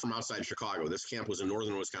people were from outside Chicago. This camp was in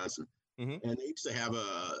northern Wisconsin. Mm-hmm. And they used to have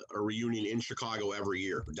a reunion in Chicago every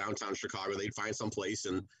year, downtown Chicago. They'd find some place,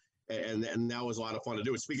 and that was a lot of fun to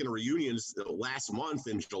do. And speaking of reunions, last month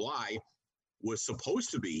in July was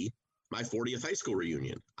supposed to be my 40th high school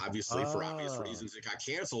reunion. Obviously, for obvious reasons, it got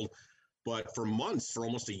canceled. But for months, for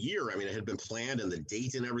almost a year, I mean, it had been planned, and the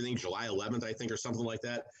date and everything, July 11th, I think, or something like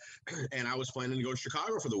that. And I was planning to go to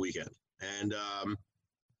Chicago for the weekend. And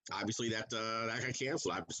obviously that got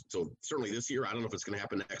canceled. So certainly this year, I don't know if it's going to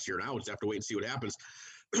happen next year now. We'll just have to wait and see what happens.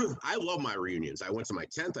 I love my reunions. I went to my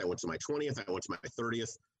 10th. I went to my 20th. I went to my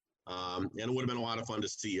 30th. And it would have been a lot of fun to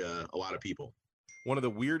see a lot of people. One of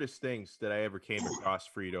the weirdest things that I ever came across,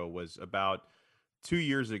 Frito, was about 2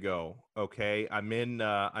 years ago. Okay, I'm in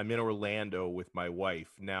Orlando with my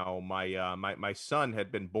wife. Now, my son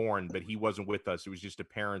had been born, but he wasn't with us. It was just a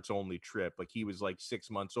parents only trip. Like, he was like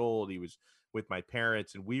 6 months old. He was with my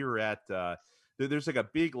parents, and we were at there's like a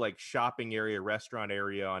big like shopping area, restaurant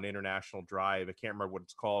area on International Drive. I can't remember what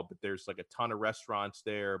it's called, but there's like a ton of restaurants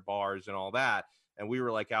there, bars and all that. And we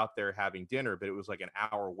were like out there having dinner, but it was like an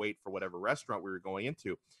hour wait for whatever restaurant we were going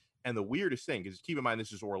into. And the weirdest thing is, keep in mind,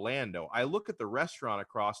 this is Orlando. I look at the restaurant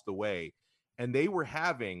across the way, and they were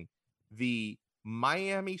having the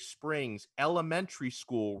Miami Springs Elementary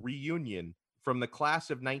School reunion from the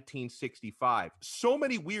class of 1965. So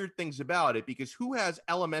many weird things about it, because who has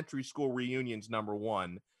elementary school reunions, number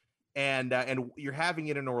one? And you're having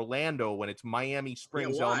it in Orlando when it's Miami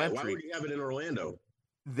Springs Elementary. Why would you have it in Orlando?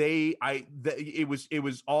 It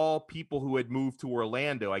was all people who had moved to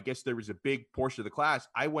Orlando. I guess there was a big portion of the class.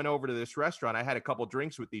 I went over to this restaurant. I had a couple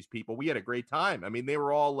drinks with these people. We had a great time. I mean, they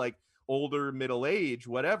were all like older, middle age,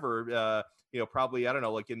 whatever, probably, I don't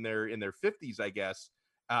know, like in their 50s, I guess.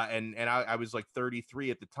 And I was like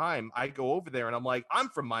 33 at the time. I go over there and I'm like, I'm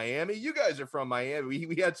from Miami. You guys are from Miami.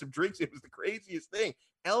 We had some drinks. It was the craziest thing.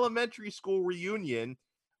 Elementary school reunion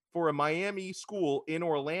for a Miami school in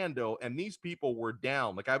Orlando, and these people were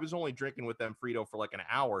down. Like I was only drinking with them, Frito, for like an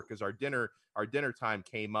hour because our dinner time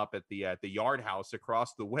came up at the Yard House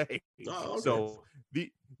across the way. Oh, okay. So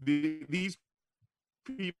these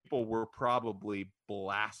people were probably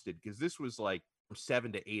blasted because this was like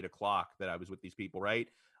 7 to 8 o'clock that I was with these people, right?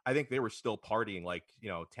 I think they were still partying like,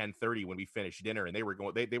 10:30 when we finished dinner, and they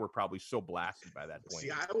were probably so blasted by that point. See,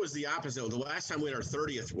 I was the opposite. The last time we had our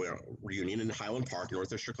 30th reunion in Highland Park,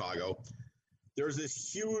 north of Chicago, there's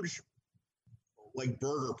this huge like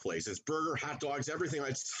burger place. It's burger, hot dogs, everything.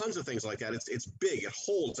 It's tons of things like that. It's big. It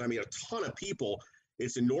holds, a ton of people.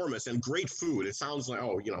 It's enormous and great food. It sounds like,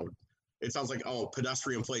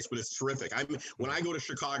 pedestrian place, but it's terrific. When I go to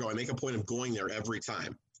Chicago, I make a point of going there every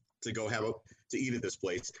time to go to eat at this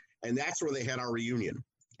place. And that's where they had our reunion.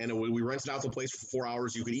 And we rented out the place for 4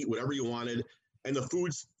 hours. You could eat whatever you wanted. And the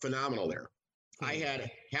food's phenomenal there. I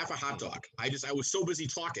had half a hot dog. I was so busy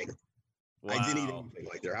talking. Wow. I didn't eat anything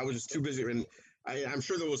like there. I was just too busy. And I'm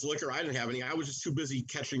sure there was liquor. I didn't have any. I was just too busy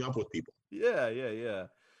catching up with people. Yeah.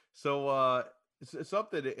 So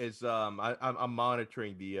something is I'm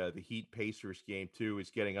monitoring the Heat Pacers game too.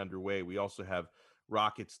 Is getting underway. We also have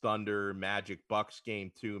Rockets Thunder, Magic Bucks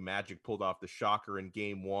game 2. Magic pulled off the shocker in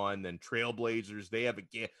game 1. Then Trailblazers, they have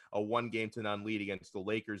a 1-game-to-none lead against the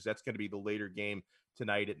Lakers. That's going to be the later game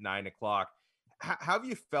tonight at 9 o'clock. How have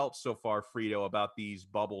you felt so far, Frito, about these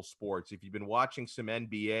bubble sports? If you've been watching some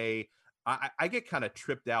NBA, I get kind of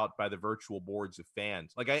tripped out by the virtual boards of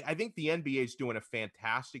fans. Like I think the NBA is doing a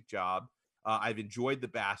fantastic job. I've enjoyed the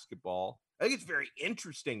basketball. I think it's very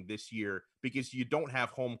interesting this year because you don't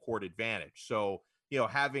have home court advantage. So,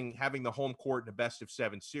 having the home court in a best of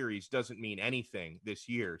 7 series doesn't mean anything this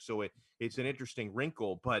year. So it's an interesting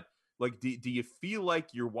wrinkle, but like, do you feel like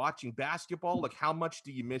you're watching basketball? Like, how much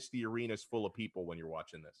do you miss the arenas full of people when you're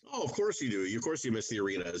watching this? Oh, of course you do. Of course you miss the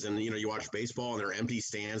arenas. And, you watch baseball and there are empty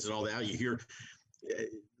stands and all that. You hear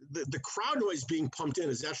the crowd noise being pumped in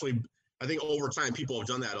is actually, I think over time, people have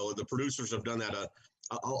done that. The producers have done that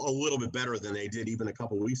a little bit better than they did even a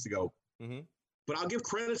couple of weeks ago. Mm-hmm. But I'll give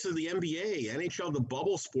credit to the NBA, NHL, the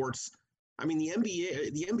bubble sports. The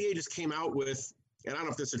NBA just came out with, and I don't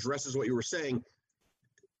know if this addresses what you were saying,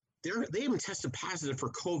 they haven't tested positive for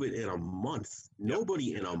COVID in a month. Yep.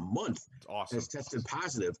 Nobody in a month has tested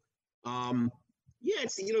positive.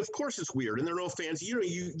 It's of course it's weird, and there are no fans. You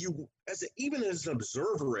even as an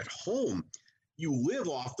observer at home, you live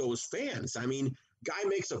off those fans. Guy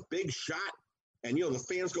makes a big shot, and the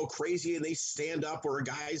fans go crazy and they stand up, or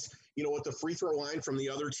guys, at the free throw line from the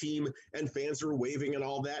other team, and fans are waving and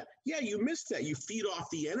all that. Yeah, you miss that. You feed off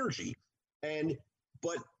the energy,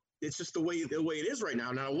 but it's just the way it is right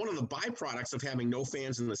now. Now, one of the byproducts of having no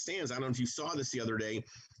fans in the stands, I don't know if you saw this the other day,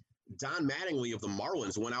 Don Mattingly of the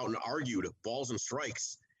Marlins went out and argued balls and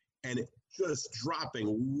strikes, and just dropping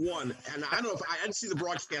one. And I don't know if I didn't see the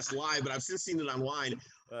broadcast live, but I've since seen it online.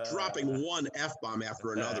 Dropping one F-bomb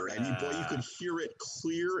after another. And you could hear it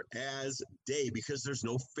clear as day because there's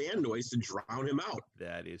no fan noise to drown him out.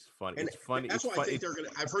 That is funny. And it's funny. That's why I think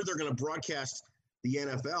I've heard they're going to broadcast the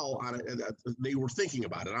NFL on it. They were thinking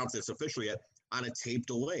about it. I don't know if it's official yet, on a tape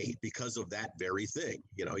delay because of that very thing.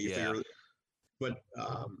 Figure, but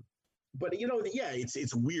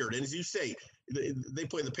it's weird. And as you say, they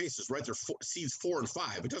play the Pacers, right? They're seeds 4 and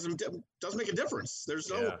 5. It doesn't make a difference. There's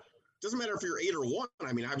no, doesn't matter if you're 8 or 1.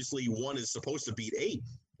 Obviously 1 is supposed to beat 8.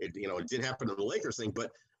 It did happen in the Lakers thing,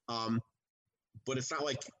 but it's not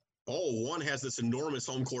like, 1 has this enormous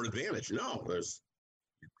home court advantage. No,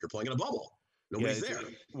 you're playing in a bubble. Nobody's there.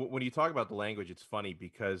 When you talk about the language, it's funny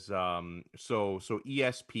because so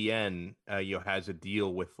ESPN has a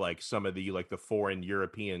deal with like some of the foreign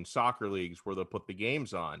European soccer leagues where they'll put the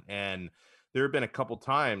games on, and there have been a couple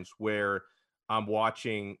times where I'm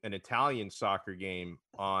watching an Italian soccer game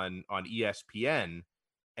on ESPN,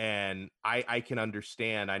 and I can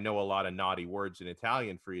understand. I know a lot of naughty words in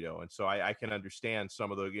Italian, Frito, and so I can understand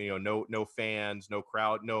some of the no fans, no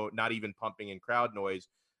crowd, not even pumping in crowd noise.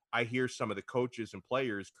 I hear some of the coaches and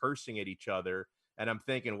players cursing at each other, and I'm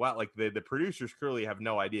thinking, wow, like the producers clearly have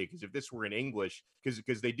no idea, because if this were in English,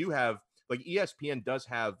 because they do have, like, ESPN does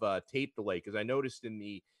have tape delay, because I noticed in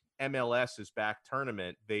the MLS's back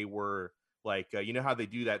tournament, they were like, how they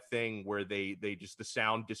do that thing where they just, the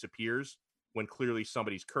sound disappears when clearly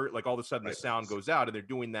somebody's like all of a sudden the sound goes out, and they're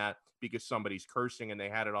doing that because somebody's cursing and they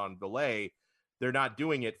had it on delay. They're not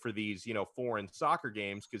doing it for these, foreign soccer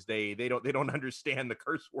games because they don't understand the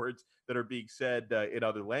curse words that are being said in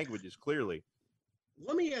other languages. Clearly.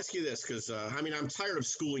 Let me ask you this, because I'm tired of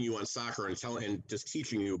schooling you on soccer and just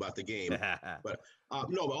teaching you about the game. But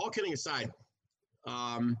but all kidding aside,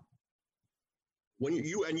 when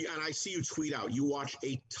and I see you tweet out, you watch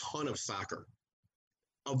a ton of soccer.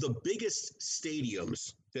 Of the biggest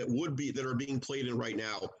stadiums that are being played in right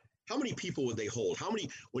now, how many people would they hold?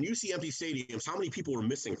 When you see empty stadiums, how many people are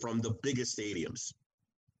missing from the biggest stadiums?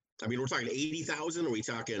 I mean, we're talking 80,000. Are we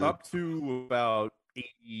talking up to about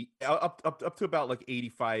 80, up to about like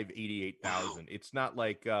 85, 88,000. Wow. It's not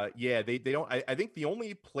like, they don't. I think the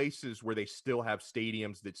only places where they still have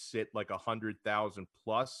stadiums that sit like 100,000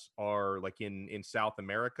 plus are like in South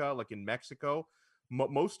America, like in Mexico.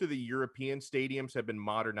 Most of the European stadiums have been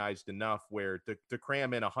modernized enough where to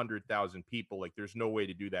cram in 100,000 people, like there's no way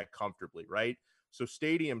to do that comfortably, right? So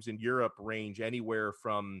stadiums in Europe range anywhere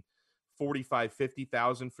from 45,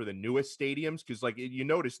 50,000 for the newest stadiums. Because like you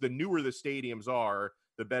notice, the newer the stadiums are,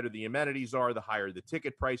 the better the amenities are, the higher the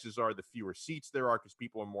ticket prices are, the fewer seats there are because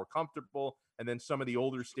people are more comfortable. And then some of the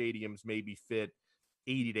older stadiums maybe fit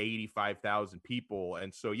 80 to 85,000 people.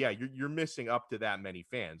 And so, yeah, you're missing up to that many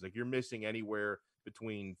fans. Like you're missing anywhere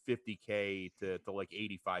between 50K to like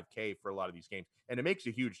 85K for a lot of these games. And it makes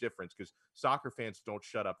a huge difference because soccer fans don't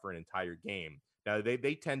shut up for an entire game. Now,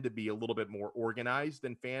 they tend to be a little bit more organized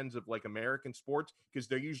than fans of like American sports because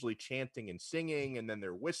they're usually chanting and singing and then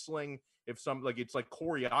they're whistling. It's like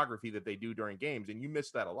choreography that they do during games, and you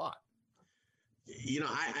miss that a lot. You know,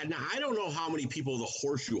 I don't know how many people the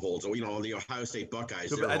Horseshoe holds. You know, the Ohio State Buckeyes.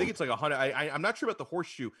 So I think it's like 100. I'm not sure about the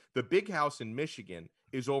Horseshoe. The Big House in Michigan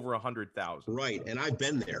is over 100,000. Right, and I've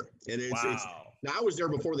been there. And it's now I was there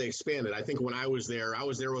before they expanded. I think when I was there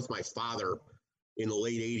with my father in the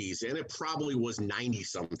late 80s, and it probably was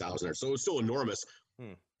 90-something thousand there. So it was still enormous.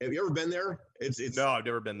 Have you ever been there? It's No, I've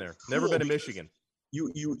never been there. Cool, never been to Michigan.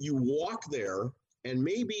 You walk there, and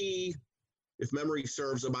maybe, if memory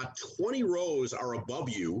serves, about 20 rows are above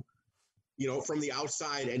you, you know, from the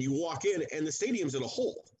outside, and you walk in, and the stadium's in a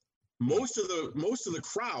hole. Most of the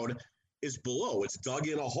crowd is below. It's dug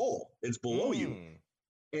in a hole. It's below you.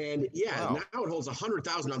 And now it holds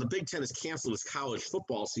 100,000. Now the Big Ten has canceled its college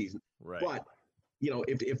football season. Right. But, you know,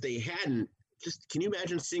 if they hadn't, just can you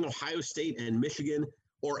imagine seeing Ohio State and Michigan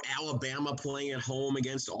or Alabama playing at home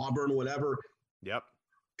against Auburn, whatever? Yep.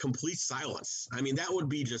 Complete silence. I mean, that would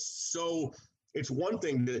be just so. It's one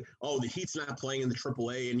thing to, the Heat's not playing in the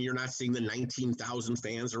AAA and you're not seeing the 19,000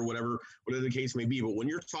 fans or whatever the case may be. But when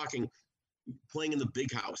you're talking playing in the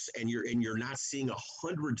Big House and you're not seeing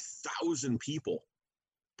 100,000 people,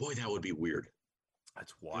 boy, that would be weird.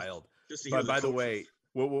 That's wild. Just to hear but by the way,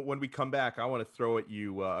 when we come back, I want to throw at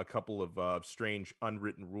you a couple of strange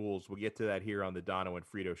unwritten rules. We'll get to that here on the Dono and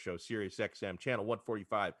Frito Show, Sirius XM, channel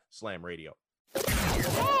 145, Slam Radio.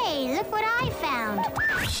 Hey, look what I found.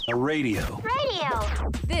 A radio.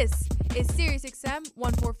 This is Sirius XM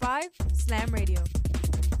 145 Slam Radio.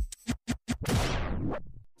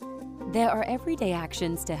 There are everyday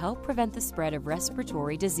actions to help prevent the spread of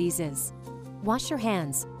respiratory diseases. Wash your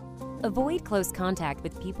hands. Avoid close contact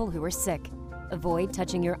with people who are sick. Avoid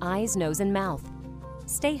touching your eyes, nose, and mouth.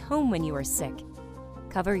 Stay home when you are sick.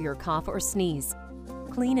 Cover your cough or sneeze.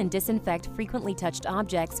 Clean and disinfect frequently touched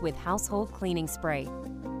objects with household cleaning spray.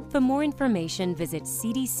 For more information, visit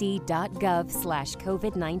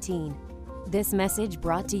cdc.gov/COVID-19. This message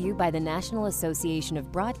brought to you by the National Association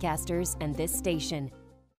of Broadcasters and this station.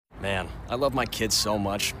 Man, I love my kids so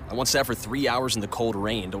much. I once sat for 3 hours in the cold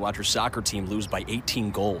rain to watch her soccer team lose by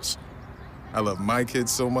 18 goals. I love my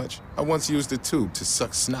kids so much, I once used a tube to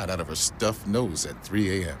suck snot out of her stuffed nose at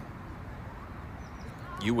 3 a.m.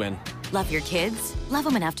 You win. Love your kids? Love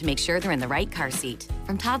them enough to make sure they're in the right car seat.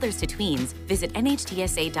 From toddlers to tweens, visit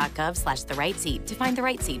nhtsa.gov/the-right-seat to find the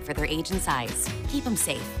right seat for their age and size. Keep them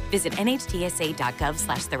safe. Visit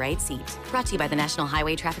nhtsa.gov/the-right-seat. Brought to you by the National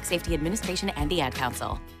Highway Traffic Safety Administration and the Ad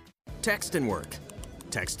Council. Text and work.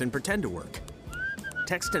 Text and pretend to work.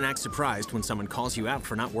 Text and act surprised when someone calls you out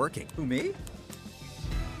for not working. Who, me?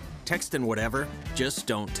 Text and whatever, just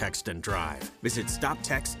don't text and drive. Visit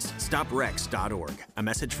StopTextsStopWrecks.org. A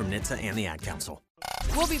message from NHTSA and the Ad Council.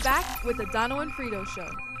 We'll be back with the Dono and Frito Show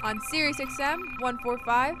on Sirius XM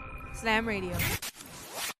 145 Slam Radio.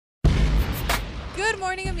 Good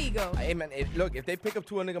morning, amigo. Hey, man, look, if they pick up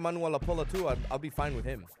Tua Nigga Lapola too, I'll be fine with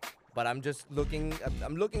him. But I'm just looking.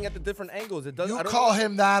 I'm looking at the different angles. It doesn't. You call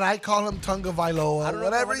him that. I call him Tunga Vailoa.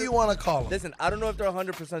 Whatever you want to call him. Listen, I don't know if they're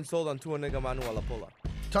 100% sold on Tua Nigga Lapola.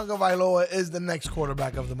 Tunga Vailoa is the next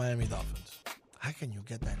quarterback of the Miami Dolphins. How can you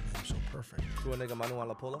get that name so perfect? Tua Nigga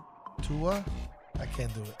Lapola. Tua? I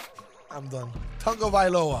can't do it. I'm done. Tunga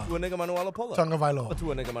Vailoa. Tua Nigga Lapola. Tunga Vailoa.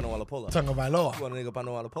 Tua Nigga Lapola. Tunga Vailoa. Tua Nigga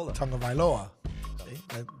Lapola. Tunga Vailoa. See,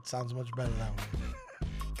 that sounds much better that way.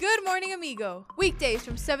 Good morning, amigo. Weekdays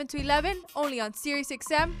from 7 to 11, only on Sirius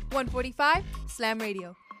XM 145 Slam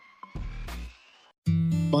Radio.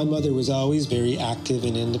 My mother was always very active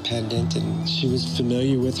and independent, and she was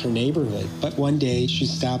familiar with her neighborhood. But one day, she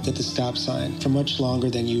stopped at the stop sign for much longer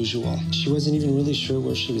than usual. She wasn't even really sure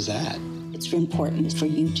where she was at. It's important for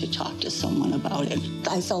you to talk to someone about it.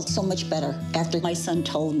 I felt so much better after my son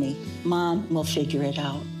told me, Mom, we'll figure it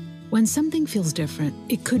out. When something feels different,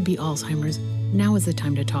 it could be Alzheimer's. Now is the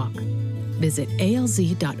time to talk. Visit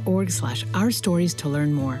alz.org/ourstories to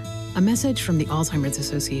learn more. A message from the Alzheimer's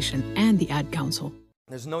Association and the Ad Council.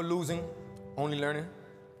 There's no losing, only learning.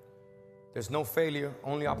 There's no failure,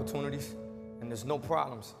 only opportunities. And there's no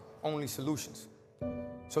problems, only solutions.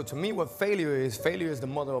 So to me, what failure is the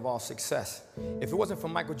mother of all success. If it wasn't for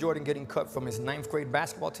Michael Jordan getting cut from his 9th grade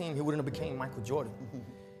basketball team, he wouldn't have became Michael Jordan.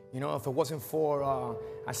 You know, if it wasn't for,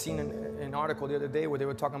 I seen an article the other day where they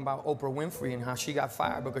were talking about Oprah Winfrey and how she got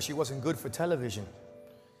fired because she wasn't good for television.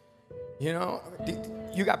 You know,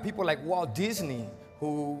 you got people like Walt Disney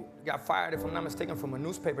who got fired, if I'm not mistaken, from a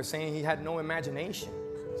newspaper saying he had no imagination.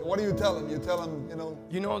 So what do you tell him? You tell him,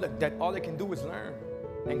 You know that all they can do is learn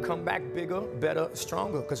and come back bigger, better,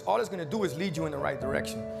 stronger, because all it's gonna do is lead you in the right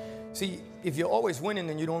direction. See, if you're always winning,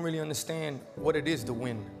 then you don't really understand what it is to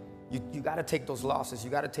win. You gotta take those losses, you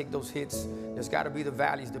gotta take those hits. There's gotta be the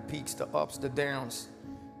valleys, the peaks, the ups, the downs.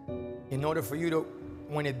 In order for you to,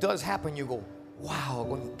 when it does happen, you go, wow,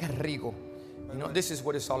 qué rico. You know, this is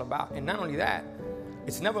what it's all about. And not only that,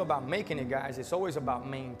 it's never about making it, guys. It's always about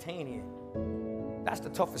maintaining it. That's the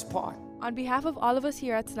toughest part. On behalf of all of us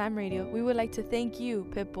here at Slam Radio, we would like to thank you,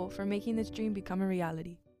 Pitbull, for making this dream become a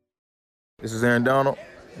reality. This is Aaron Donald.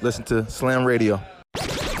 Listen to Slam Radio.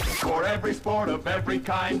 For every sport of every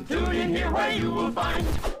kind, tune in here where you will find.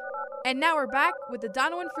 And now we're back with the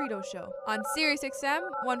Dono and Frito Show on Sirius XM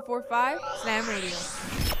 145 Slam Radio.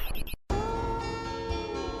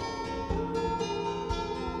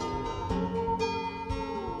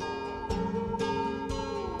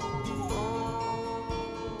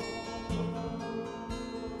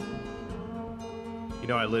 You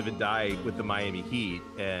know, I live and die with the Miami Heat,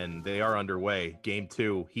 and they are underway. Game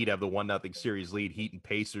 2, Heat have the 1-0 series lead. Heat and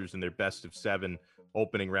Pacers in their best-of-7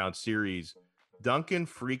 opening round series. Duncan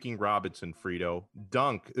freaking Robinson, Frito.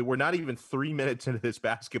 Dunk. We're not even 3 minutes into this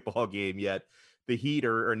basketball game yet. The Heat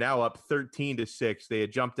are now up 13-6. They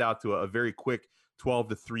had jumped out to a very quick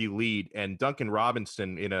 12-3 lead, and Duncan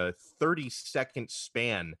Robinson, in a 30-second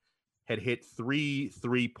span, had hit 3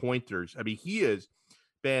 3-pointers. I mean, he has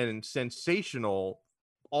been sensational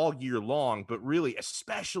all year long, but really,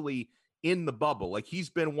 especially in the bubble. Like, he's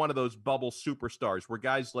been one of those bubble superstars where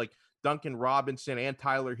guys like Duncan Robinson and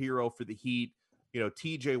Tyler Hero for the Heat, you know,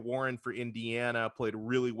 TJ Warren for Indiana played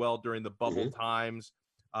really well during the bubble times.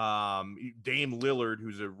 Dame Lillard,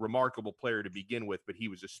 who's a remarkable player to begin with, but he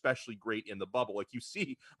was especially great in the bubble. Like, you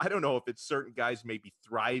see, I don't know if it's certain guys maybe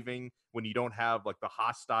thriving when you don't have like the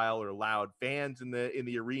hostile or loud fans in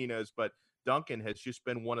the arenas, but Duncan has just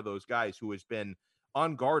been one of those guys who has been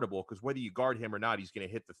unguardable, because whether you guard him or not, he's going to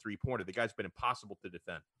hit the 3-pointer. The guy's been impossible to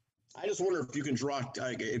defend. I just wonder if you can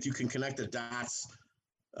if you can connect the dots,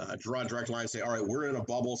 draw a direct line, and say, all right, we're in a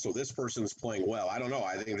bubble, so this person's playing well. I don't know.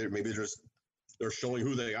 I think they're showing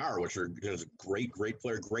who they are, which are great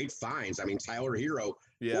player, great finds. I mean, Tyler Hero,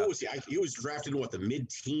 what was he? He was drafted in the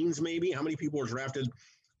mid-teens, maybe. How many people were drafted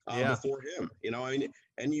before him? You know, I mean,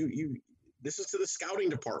 and you this is to the scouting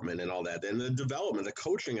department and all that, and the development, the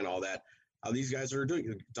coaching and all that. How these guys are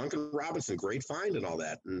doing. Duncan Robinson, great find and all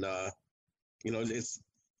that. And, you know, it's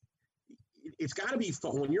got to be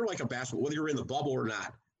fun when you're like a basketball, whether you're in the bubble or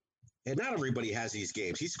not. And not everybody has these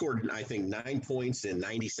games. He scored, I think, 9 points in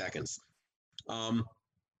 90 seconds.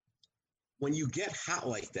 When you get hot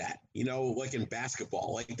like that, you know, like in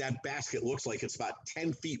basketball, like that basket looks like it's about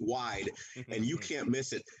 10 feet wide and you can't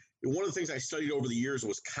miss it. One of the things I studied over the years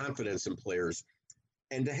was confidence in players.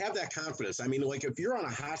 And to have that confidence, I mean, like if you're on a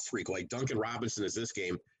hot streak like Duncan Robinson is this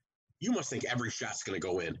game, you must think every shot's going to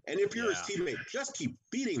go in. And if you're his teammate, just keep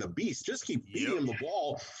feeding the beast. Just keep feeding him the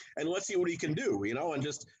ball, and let's see what he can do, you know? And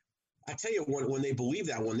just, I tell you, when they believe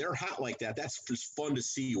that, when they're hot like that, that's just fun to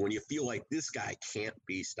see when you feel like this guy can't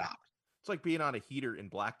be stopped. It's like being on a heater in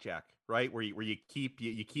blackjack, right? Where you keep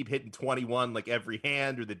hitting 21 like every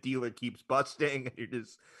hand, or the dealer keeps busting. You're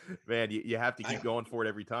just, man, you have to keep going for it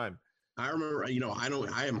every time. I remember, you know, I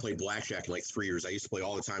haven't played blackjack in like 3 years. I used to play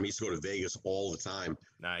all the time. I used to go to Vegas all the time.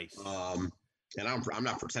 Nice. And I'm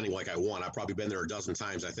not pretending like I won. I've probably been there a dozen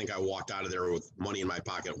times. I think I walked out of there with money in my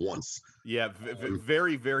pocket once. Yeah,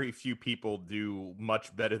 very, very few people do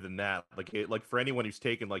much better than that. Like for anyone who's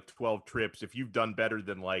taken like 12 trips, if you've done better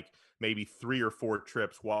than like maybe 3 or 4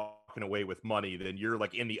 trips walking away with money, then you're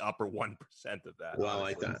like in the upper 1% of that. Well,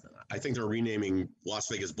 I think they're renaming Las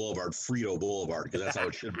Vegas Boulevard Frito Boulevard because that's how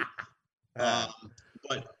it should be.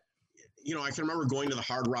 But you know, I can remember going to the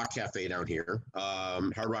Hard Rock Cafe down here,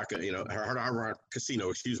 Hard Rock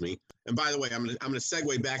Casino, excuse me. And by the way, I'm gonna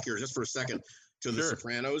segue back here just for a second to the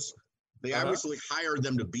Sopranos. They obviously hired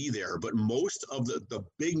them to be there, but most of the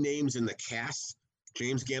big names in the cast,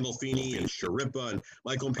 James Gandolfini and Sharippa and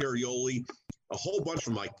Michael Imperioli, a whole bunch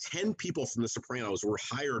from like 10 people from the Sopranos were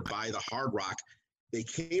hired by the Hard Rock. They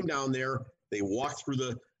came down there, they walked through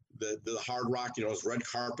the Hard Rock, you know, it was red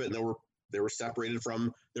carpet, and they were separated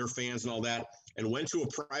from their fans and all that, and went to a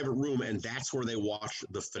private room, and that's where they watched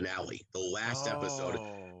the finale, the last episode.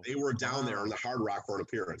 They were down there in the Hard Rock for an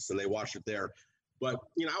appearance, and they watched it there. But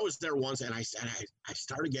you know, I was there once, and I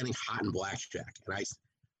started getting hot in blackjack,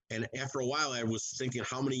 and after a while, I was thinking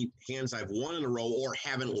how many hands I've won in a row or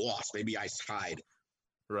haven't lost. Maybe I tied.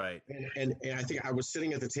 Right. And I think I was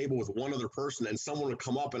sitting at the table with one other person, and someone would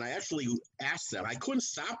come up, and I actually asked them. I couldn't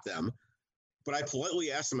stop them. But I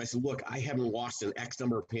politely asked him, I said, look, I haven't lost an X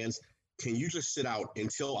number of hands. Can you just sit out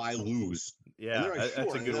until I lose? Yeah, like,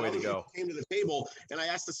 that's a good way to go. Came to the table, and I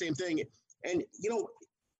asked the same thing. And, you know,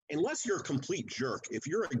 unless you're a complete jerk, if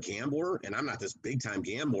you're a gambler, and I'm not this big-time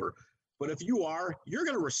gambler, but if you are, you're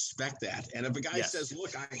going to respect that. And if a guy says,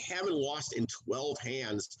 look, I haven't lost in 12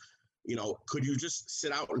 hands, you know, could you just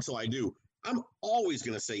sit out until I do? I'm always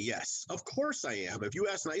going to say yes. Of course I am. If you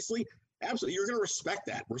ask nicely, absolutely, you're going to respect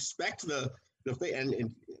that. Respect the thing.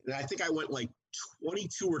 And I think I went like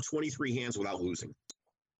 22 or 23 hands without losing.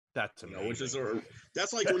 That's amazing. You know, which is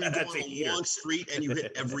that's like when you go on a long street and you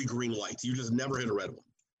hit every green light. You just never hit a red one.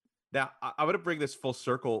 Now, I'm going to bring this full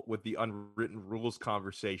circle with the unwritten rules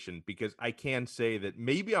conversation, because I can say that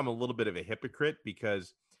maybe I'm a little bit of a hypocrite,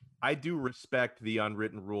 because I do respect the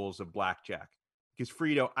unwritten rules of blackjack. Because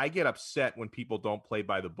Frito, I get upset when people don't play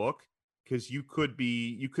by the book, because you could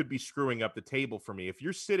be screwing up the table for me. If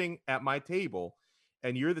you're sitting at my table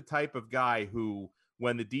and you're the type of guy who,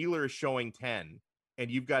 when the dealer is showing 10 and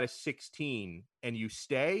you've got a 16 and you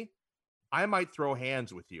stay, I might throw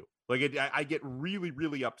hands with you. Like I get really,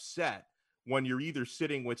 really upset when you're either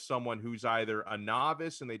sitting with someone who's either a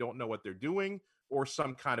novice and they don't know what they're doing, or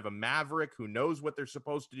some kind of a maverick who knows what they're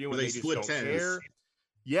supposed to do and they just don't care.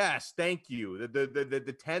 Yes, thank you.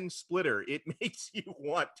 The 10 splitter, it makes you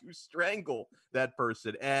want to strangle that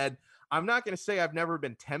person. And I'm not going to say I've never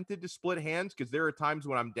been tempted to split hands, because there are times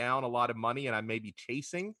when I'm down a lot of money and I may be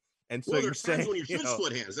chasing. And so there's times when you should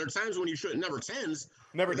split hands. There are times when you should never tens.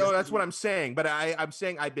 Never. No, that's what I'm saying. But I'm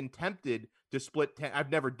saying I've been tempted to split 10.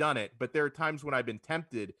 I've never done it, but there are times when I've been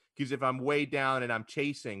tempted, because if I'm way down and I'm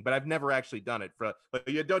chasing, but I've never actually done it.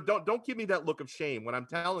 Don't give me that look of shame when I'm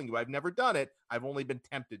telling you I've never done it. I've only been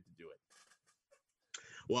tempted to do it.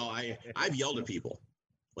 Well, I've yelled at people,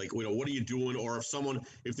 like, you know, what are you doing? Or if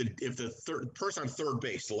the third person on third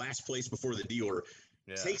base, the last place before the dealer,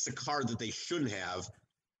 takes a card that they shouldn't have,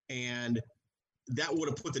 and that would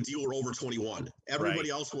have put the dealer over 21. Everybody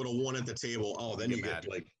else would have won at the table. Oh, then you get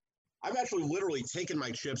like, I've actually literally taken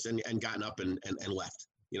my chips and gotten up and left.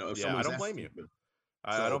 You know, if I don't blame you.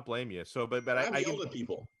 I don't blame you. So, but I yelled at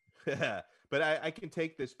people. But I can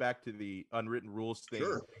take this back to the unwritten rules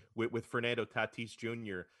thing with Fernando Tatis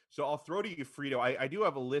Jr. So I'll throw to you, Frito. I do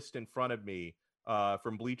have a list in front of me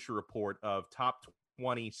from Bleacher Report of top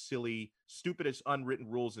 20 silly, stupidest unwritten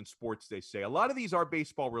rules in sports, they say. A lot of these are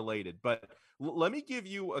baseball related, but let me give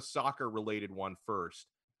you a soccer related one first.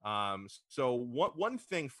 So one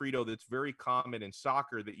thing, Frito, that's very common in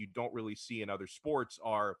soccer that you don't really see in other sports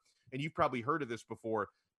are, and you've probably heard of this before,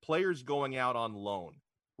 players going out on loan,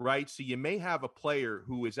 right? So you may have a player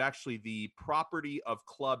who is actually the property of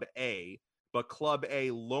Club A, but Club A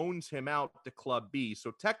loans him out to Club B.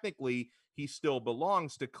 So technically he still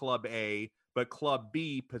belongs to Club A, but Club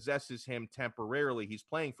B possesses him temporarily. He's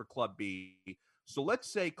playing for Club B. So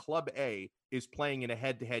let's say Club A is playing in a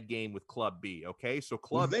head-to-head game with Club B, okay? So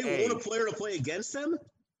Club A... They want a player to play against them?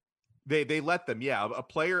 They let them, yeah. A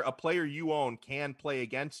player you own can play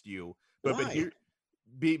against you. But here,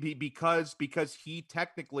 because he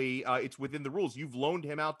technically, it's within the rules. You've loaned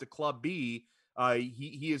him out to Club B.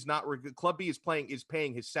 He is not... Club B is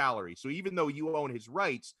paying his salary. So even though you own his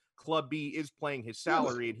rights, Club B is playing his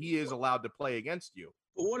salary, and he is allowed to play against you.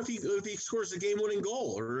 But what if he scores a game-winning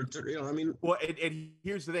goal? Or, you know, I mean... Well, and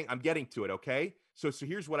here's the thing. I'm getting to it, okay? So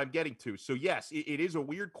here's what I'm getting to. So, yes, it is a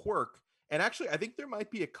weird quirk, And actually, I think there might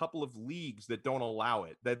be a couple of leagues that don't allow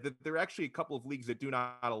it. That there are actually a couple of leagues that do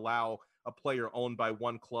not allow a player owned by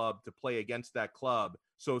one club to play against that club.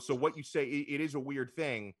 So what you say, it is a weird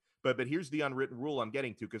thing, but here's the unwritten rule I'm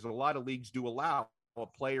getting to, because a lot of leagues do allow a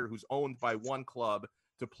player who's owned by one club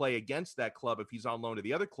to play against that club if he's on loan to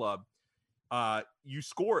the other club. You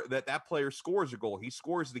score that player scores a goal. He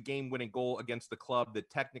scores the game-winning goal against the club that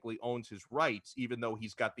technically owns his rights, even though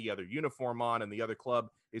he's got the other uniform on and the other club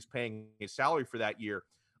is paying his salary for that year.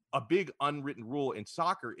 A big unwritten rule in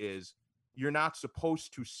soccer is you're not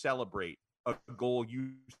supposed to celebrate a goal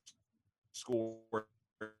you score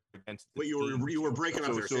against the team. You were breaking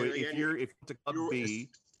up there. So if it's a club B,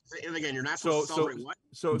 and again, you're not supposed to celebrate what?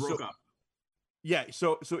 You broke up. Yeah,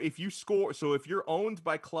 so if you're owned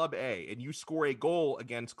by Club A and you score a goal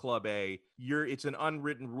against Club A, it's an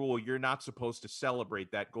unwritten rule. You're not supposed to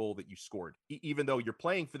celebrate that goal that you scored, even though you're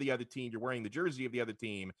playing for the other team, you're wearing the jersey of the other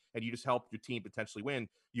team, and you just helped your team potentially win.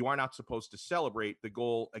 You are not supposed to celebrate the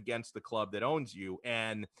goal against the club that owns you.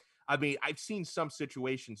 And I mean, I've seen some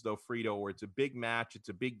situations though, Frito, where it's a big match, it's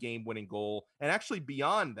a big game-winning goal, and actually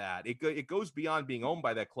beyond that, it goes beyond being owned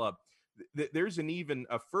by that club. There's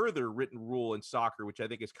a further written rule in soccer, which I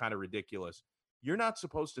think is kind of ridiculous. You're not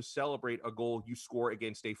supposed to celebrate a goal you score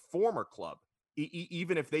against a former club,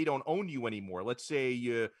 even if they don't own you anymore. Let's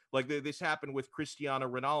say like this happened with Cristiano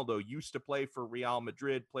Ronaldo, used to play for Real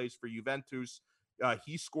Madrid, plays for Juventus.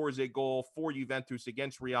 He scores a goal for Juventus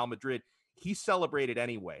against Real Madrid. He celebrated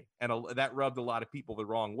anyway, and that rubbed a lot of people the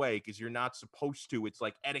wrong way, because you're not supposed to. It's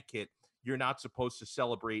like etiquette. You're not supposed to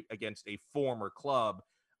celebrate against a former club.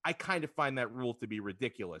 I kind of find that rule to be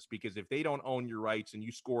ridiculous, because if they don't own your rights and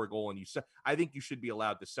you score a goal I think you should be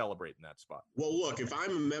allowed to celebrate in that spot. Well, look, if I'm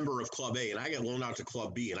a member of Club A and I get loaned out to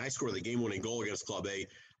Club B and I score the game-winning goal against Club A,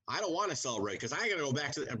 I don't want to celebrate, because I got to go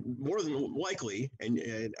back to more than likely, and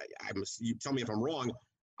you tell me if I'm wrong,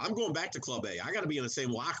 I'm going back to Club A. I got to be in the same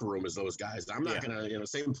locker room as those guys. I'm not going to,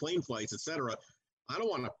 same plane flights, etc. I don't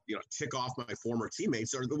want to, tick off my former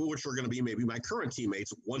teammates, which are going to be maybe my current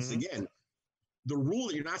teammates once again. The rule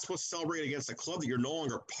that you're not supposed to celebrate against a club that you're no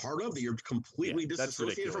longer part of, that you're completely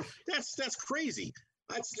disassociated from, that's crazy.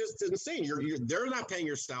 That's just insane. They're not paying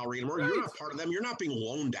your salary anymore. Right. You're not part of them. You're not being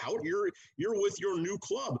loaned out. You're with your new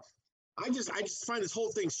club. I just find this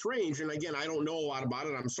whole thing strange. And again, I don't know a lot about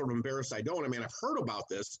it. I'm sort of embarrassed I don't. I mean, I've heard about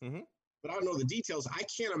this, but I don't know the details. I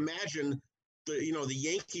can't imagine the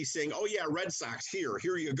Yankees saying, "Oh yeah, Red Sox, here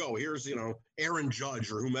you go. Here's Aaron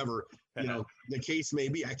Judge or whomever the case may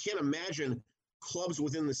be." I can't imagine clubs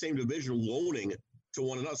within the same division loaning to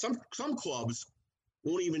one another. Some clubs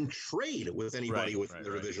won't even trade with anybody within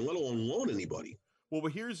their division, let alone loan anybody. Well,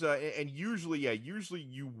 but here's and usually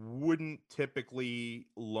you wouldn't typically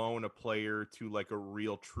loan a player to like a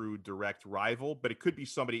real true direct rival, but it could be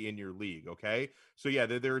somebody in your league. Okay. So yeah,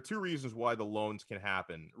 there are two reasons why the loans can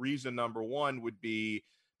happen. Reason number one would be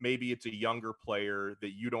maybe it's a younger player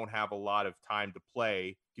that you don't have a lot of time to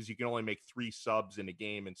play, because you can only make 3 subs in a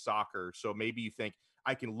game in soccer. So maybe you think,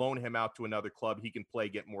 I can loan him out to another club. He can play,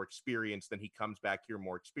 get more experience. Then he comes back here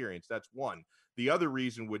more experience. That's one. The other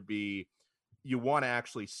reason would be you want to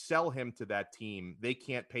actually sell him to that team. They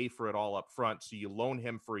can't pay for it all up front. So you loan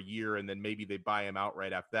him for a year and then maybe they buy him out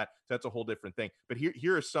right after that. So that's a whole different thing. But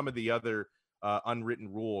here are some of the other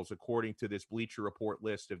unwritten rules according to this Bleacher Report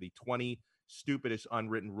list of the 20 stupidest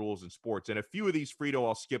unwritten rules in sports. And a few of these, Frito,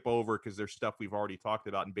 I'll skip over because there's stuff we've already talked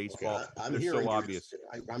about in baseball. Okay, I'm They're here. so obvious.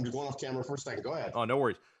 I'm just going off camera for a second. Go ahead. Oh, no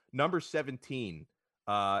worries. Number 17.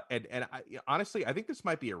 And honestly, I think this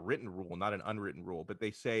might be a written rule, not an unwritten rule, but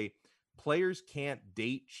they say players can't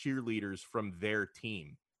date cheerleaders from their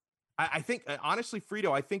team. I think, honestly,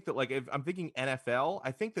 Frito, I think that, like, if I'm thinking NFL,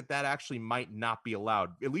 I think that actually might not be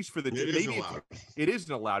allowed, at least for the it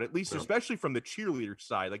isn't allowed, at least, especially from the cheerleader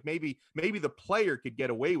side. Like maybe the player could get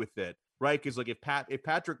away with it, right? Because like if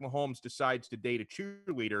Patrick Mahomes decides to date a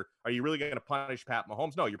cheerleader, are you really going to punish Pat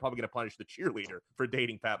Mahomes? No, you're probably going to punish the cheerleader for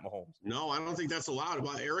dating Pat Mahomes. No, I don't think that's allowed.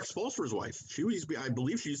 About Eric Spoelstra's wife, I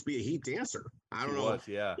believe she used to be a Heat dancer. I don't know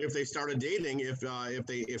if they started dating,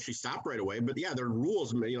 if she stopped right away. But yeah, there are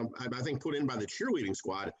rules, I think put in by the cheerleading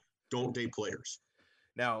squad. Don't date players.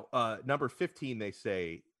 Now, number 15, they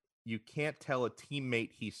say you can't tell a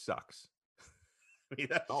teammate he sucks. I mean,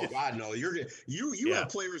 God, no! You have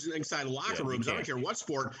players inside locker rooms. I don't care what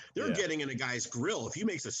sport they're getting in a guy's grill. If he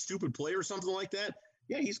makes a stupid play or something like that,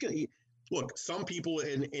 he's gonna. Look, some people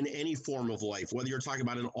in any form of life, whether you're talking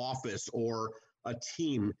about an office or a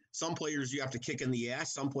team, some players you have to kick in the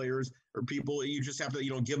ass. Some players or people you just have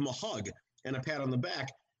to give them a hug and a pat on the back.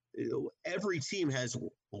 Every team has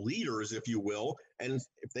leaders, if you will. And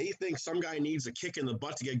if they think some guy needs a kick in the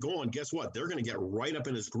butt to get going, guess what? They're going to get right up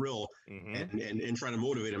in his grill and try to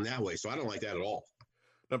motivate him that way. So I don't like that at all.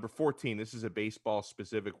 Number 14, this is a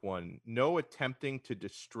baseball-specific one. No attempting to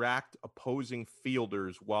distract opposing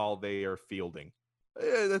fielders while they are fielding.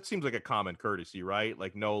 That seems like a common courtesy, right?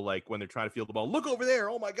 Like, no, like when they're trying to field the ball, look over there.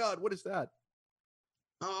 Oh, my God, what is that?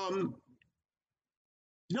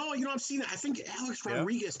 No, I've seen that. I think Alex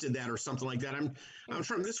Rodriguez did that or something like that. I'm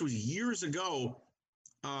trying. This was years ago.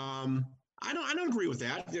 I don't agree with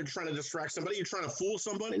that. They're trying to distract somebody. You're trying to fool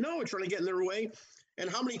somebody. No, you're trying to get in their way. And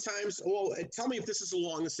how many times? Well, tell me if this is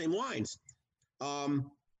along the same lines. Where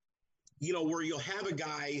you'll have a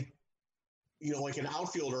guy, like an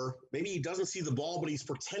outfielder. Maybe he doesn't see the ball, but he's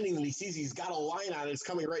pretending that he sees. He's got a line on it. It's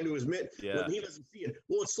coming right into his mitt. Yeah. Well, he doesn't see it.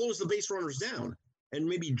 Well, it slows the base runners down. And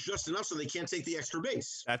maybe just enough so they can't take the extra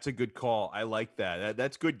base. That's a good call. I like that.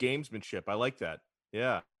 That's good gamesmanship. I like that.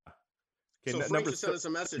 Yeah. Okay, so Frank just sent us a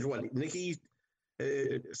message. What, Nikki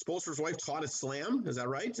Spolster's wife taught at Slam? Is that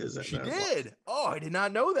right? She did. Oh, I did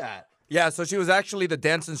not know that. Yeah, so she was actually the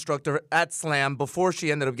dance instructor at Slam before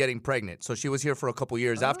she ended up getting pregnant. So she was here for a couple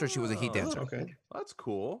years after she was a Heat dancer. Okay. That's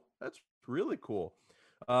cool. That's really cool.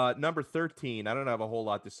 Number 13, I don't have a whole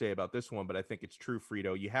lot to say about this one, but I think it's true,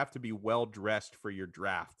 Frito. You have to be well-dressed for your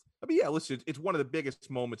draft. I mean, yeah, listen, it's one of the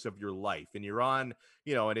biggest moments of your life, and you're on,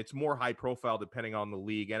 and it's more high-profile depending on the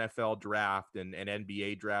league. NFL draft and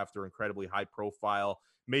NBA draft are incredibly high-profile.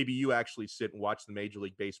 Maybe you actually sit and watch the Major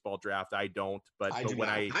League Baseball draft. I don't, but I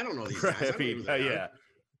don't know these guys. I mean, yeah.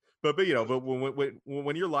 But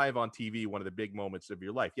when you're live on TV, one of the big moments of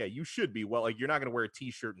your life, yeah, you should be you're not going to wear a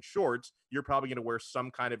t-shirt and shorts. You're probably going to wear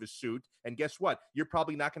some kind of a suit. And guess what? You're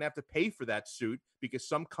probably not going to have to pay for that suit because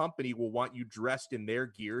some company will want you dressed in their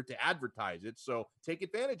gear to advertise it. So take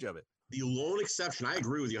advantage of it. The lone exception, I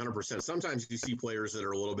agree with you 100%. Sometimes you see players that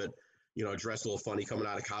are a little bit, dressed a little funny coming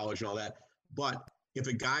out of college and all that. But if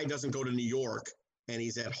a guy doesn't go to New York and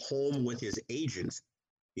he's at home with his agent,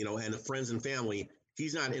 and the friends and family,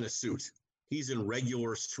 he's not in a suit. He's in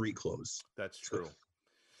regular street clothes. That's true.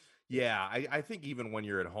 Yeah, I think even when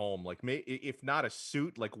you're at home, if not a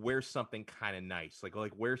suit, wear something kind of nice. Like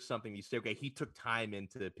wear something you say, okay, he took time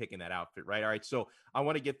into picking that outfit, right? All right, so I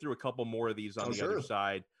want to get through a couple more of these on the other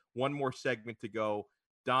side. One more segment to go.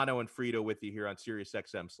 Dono and Frito with you here on Sirius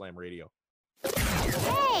XM Slam Radio.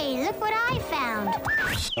 Hey, look what I found.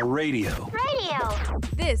 A radio. Radio.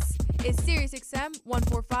 This is Sirius XM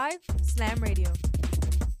 145 Slam Radio.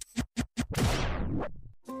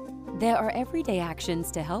 There are everyday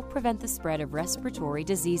actions to help prevent the spread of respiratory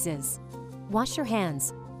diseases. Wash your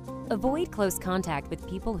hands. Avoid close contact with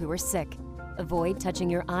people who are sick. Avoid touching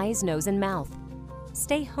your eyes, nose, and mouth.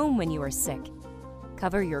 Stay home when you are sick.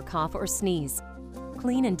 Cover your cough or sneeze.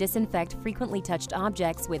 Clean and disinfect frequently touched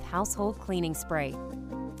objects with household cleaning spray.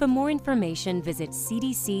 For more information, visit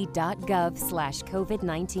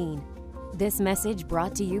cdc.gov/COVID-19. This message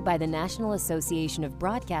brought to you by the National Association of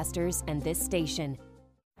Broadcasters and this station.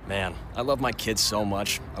 Man, I love my kids so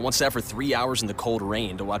much. I once sat for 3 hours in the cold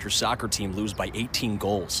rain to watch her soccer team lose by 18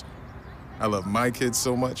 goals. I love my kids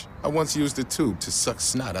so much, I once used a tube to suck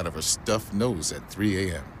snot out of her stuffed nose at 3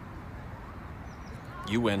 a.m.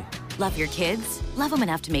 You win. Love your kids? Love them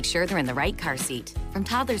enough to make sure they're in the right car seat. From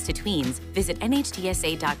toddlers to tweens, visit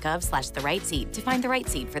nhtsa.gov/the-right-seat to find the right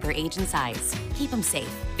seat for their age and size. Keep them safe.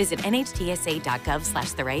 Visit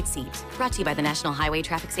nhtsa.gov/the-right-seat. Brought to you by the National Highway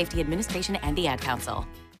Traffic Safety Administration and the Ad Council.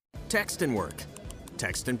 Text and work.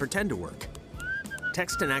 Text and pretend to work.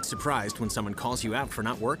 Text and act surprised when someone calls you out for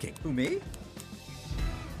not working. Who, me?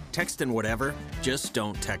 Text and whatever, just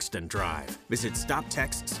don't text and drive. Visit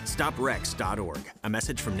StopTextsStopWrecks.org. A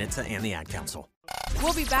message from NHTSA and the Ad Council.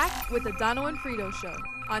 We'll be back with the Dono and Frito Show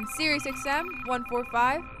on Sirius XM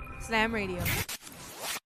 145 Slam Radio.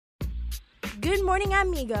 Good morning,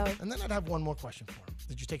 amigo. And then I'd have one more question for him.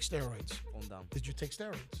 Did you take steroids? Calm down. Did you take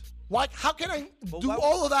steroids? Why? How can I do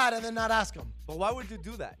all of that and then not ask him? But why would you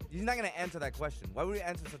do that? He's not going to answer that question. Why would you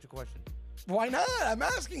answer such a question? Why not? I'm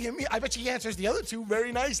asking him. I bet he answers the other two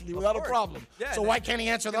very nicely without a problem. Yeah, so why can't he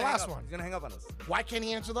answer the last one? He's going to hang up on us. Why can't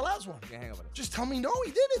he answer the last one? He's going to hang up on us. Just tell me no,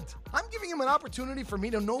 he didn't. I'm giving him an opportunity for me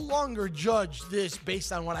to no longer judge this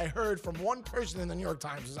based on what I heard from one person in the New York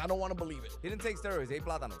Times. I don't want to believe it. He didn't take steroids. He ate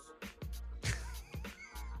plátanos.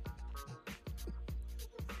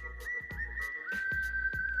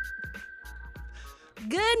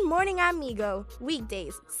 Good morning, amigo.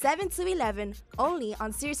 Weekdays, 7 to 11, only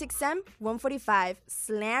on Sirius XM 145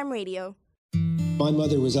 Slam Radio. My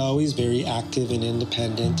mother was always very active and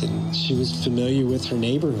independent, and she was familiar with her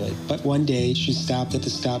neighborhood. But one day, she stopped at the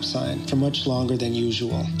stop sign for much longer than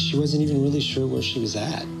usual. She wasn't even really sure where she was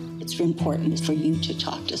at. It's important for you to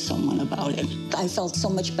talk to someone about it. I felt so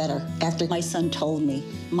much better after my son told me,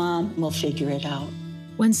 Mom, we'll figure it out.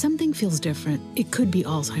 When something feels different, it could be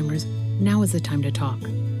Alzheimer's. Now is the time to talk.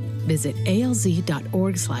 Visit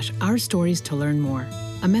alz.org/ourstories to learn more.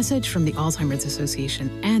 A message from the Alzheimer's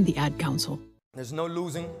Association and the Ad Council. There's no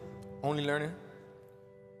losing, only learning.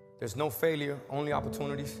 There's no failure, only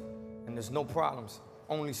opportunities. And there's no problems,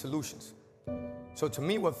 only solutions. So to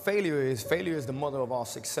me, what failure is the mother of all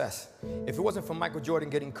success. If it wasn't for Michael Jordan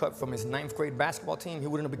getting cut from his 9th grade basketball team, he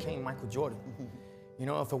wouldn't have became Michael Jordan. You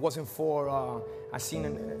know, if it wasn't for, I seen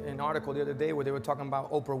an article the other day where they were talking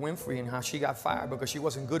about Oprah Winfrey and how she got fired because she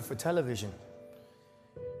wasn't good for television.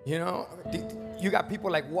 You know, you got people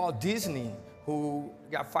like Walt Disney who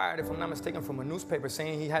got fired, if I'm not mistaken, from a newspaper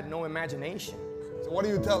saying he had no imagination. So what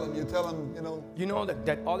do you tell him? You tell him, You know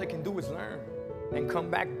that all they can do is learn and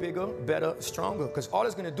come back bigger, better, stronger, because all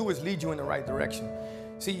it's gonna do is lead you in the right direction.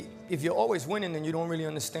 See, if you're always winning, then you don't really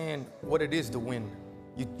understand what it is to win.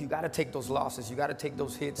 You gotta take those losses, you gotta take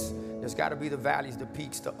those hits. There's gotta be the valleys, the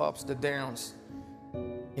peaks, the ups, the downs.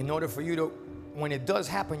 In order for you to, when it does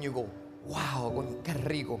happen, you go, wow, qué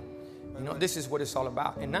rico. You know, this is what it's all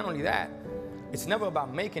about. And not only that, it's never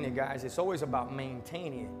about making it, guys. It's always about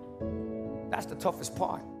maintaining it. That's the toughest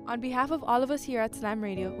part. On behalf of all of us here at Slam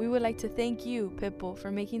Radio, we would like to thank you, Pitbull,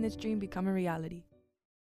 for making this dream become a reality.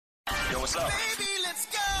 Yo, what's up? Baby, let's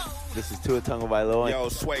go. This is Tua Tagovailoa. Yo,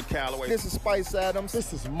 Sway Calloway. This is Spice Adams.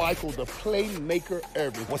 This is Michael, the playmaker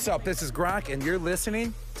everything. What's up? This is Gronk, and you're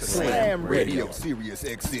listening to Slam Radio. Sirius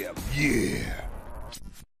XM. Yeah.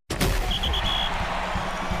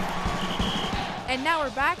 And now we're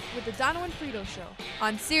back with the Dono and Frito Show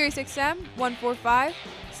on Sirius XM 145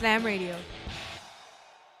 Slam Radio.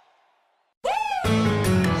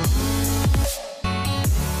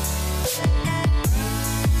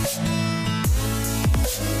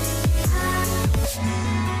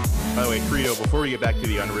 By the way, Frito, before we get back to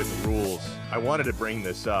the unwritten rules, I wanted to bring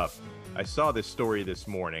this up. I saw this story this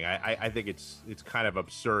morning. I think it's kind of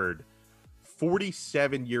absurd.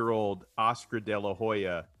 47-year-old Oscar De La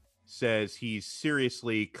Hoya says he's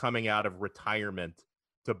seriously coming out of retirement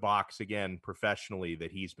to box again professionally,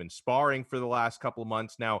 that he's been sparring for the last couple of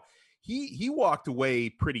months. Now, he walked away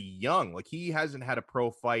pretty young. Like, he hasn't had a pro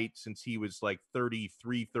fight since he was like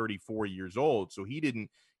 33, 34 years old. So he didn't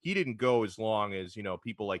go as long as,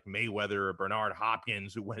 people like Mayweather or Bernard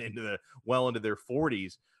Hopkins, who went into their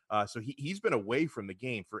 40s. So he's been away from the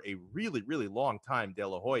game for a really, really long time, De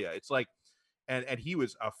La Hoya. It's like, and he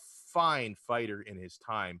was a fine fighter in his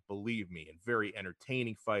time, believe me, and very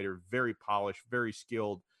entertaining fighter, very polished, very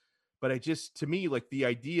skilled. But to me, like, the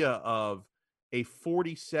idea of a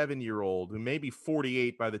 47-year-old who may be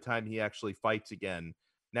 48 by the time he actually fights again,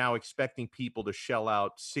 now expecting people to shell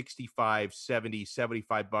out 65, 70,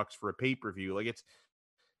 75 bucks for a pay-per-view, like,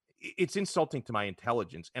 it's insulting to my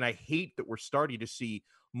intelligence. And I hate that we're starting to see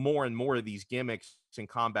more and more of these gimmicks in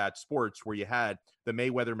combat sports, where you had the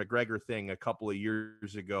Mayweather-McGregor thing a couple of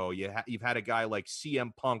years ago. You've had a guy like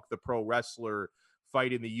CM Punk, the pro wrestler,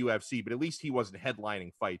 fight in the UFC, but at least he wasn't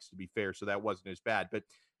headlining fights, to be fair, so that wasn't as bad. But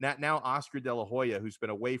now Oscar De La Hoya, who's been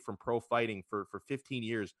away from pro fighting for 15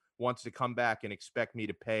 years, wants to come back and expect me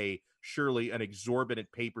to pay surely an exorbitant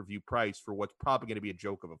pay-per-view price for what's probably going to be a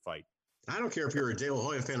joke of a fight. I don't care if you're a De La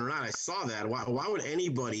Hoya fan or not. I saw that. Why would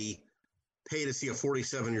anybody pay to see a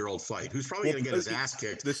 47-year-old fight who's probably going to get his ass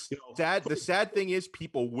kicked? The sad thing is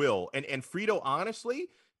people will. And Frito, honestly,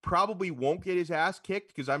 probably won't get his ass kicked,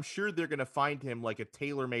 because I'm sure they're going to find him like a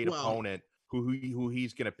tailor-made opponent who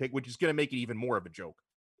he's going to pick, which is going to make it even more of a joke.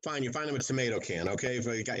 Fine, you find him a tomato can, okay?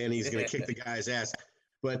 And he's going to kick the guy's ass.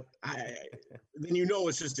 But then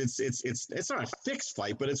it's not a fixed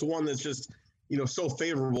fight, but it's one that's just so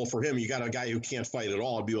favorable for him. You got a guy who can't fight at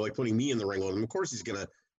all. It'd be like putting me in the ring with him. Of course, he's gonna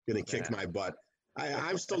kick my butt.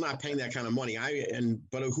 I'm still not paying that kind of money.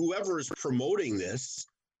 But whoever is promoting this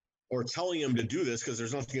or telling him to do this, because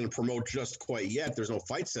there's nothing to promote just quite yet, there's no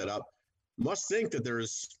fight set up, must think that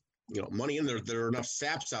there's money in there. There are enough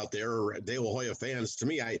saps out there, or De La Hoya fans. To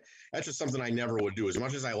me, that's just something I never would do. As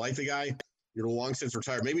much as I like the guy, long since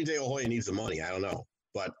retired. Maybe De La Hoya needs the money. I don't know,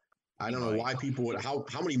 but I don't know why people would. How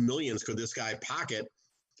many millions could this guy pocket?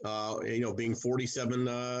 Being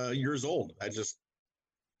 47 years old. To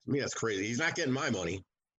me, that's crazy. He's not getting my money.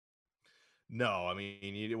 No, I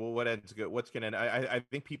mean, what ends good? What's going to? I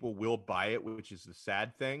think people will buy it, which is the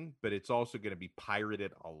sad thing. But it's also going to be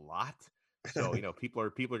pirated a lot. So, people are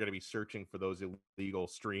going to be searching for those illegal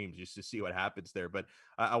streams just to see what happens there. But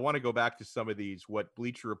I want to go back to some of these, what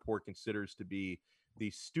Bleacher Report considers to be the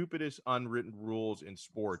stupidest unwritten rules in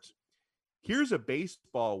sports. Here's a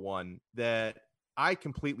baseball one that I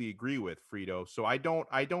completely agree with, Frito. So I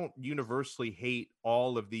don't universally hate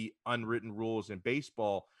all of the unwritten rules in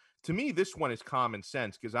baseball. To me, this one is common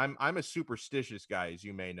sense because I'm a superstitious guy, as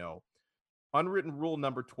you may know. Unwritten rule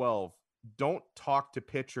number 12. Don't talk to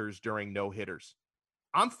pitchers during no-hitters.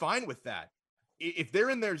 I'm fine with that. If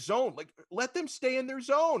they're in their zone, like, let them stay in their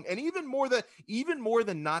zone. And even more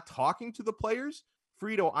than not talking to the players,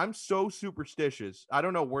 Frito, I'm so superstitious. I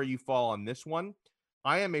don't know where you fall on this one.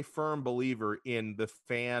 I am a firm believer in the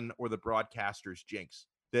fan or the broadcaster's jinx.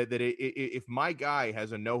 That if my guy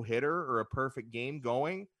has a no-hitter or a perfect game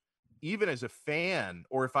going, even as a fan,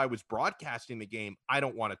 or if I was broadcasting the game, I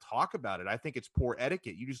don't want to talk about it. I think it's poor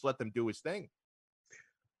etiquette. You just let them do his thing.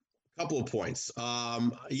 Couple of points.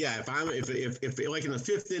 If like in the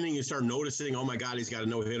fifth inning, you start noticing, oh my God, he's got a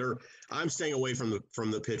no hitter, I'm staying away from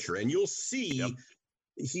the pitcher. And you'll see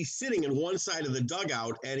he's sitting in one side of the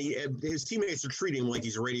dugout and his teammates are treating him like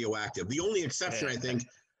he's radioactive. The only exception, I think,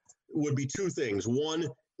 would be two things. One,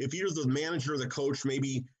 if you're the manager or the coach,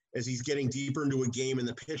 maybe as he's getting deeper into a game and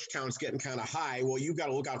the pitch count's getting kind of high, well, you've got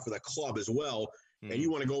to look out for the club as well. And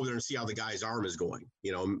you want to go over there and see how the guy's arm is going,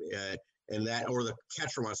 and that, or the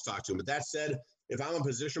catcher wants to talk to him. But that said, if I'm a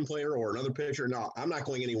position player or another pitcher, no, I'm not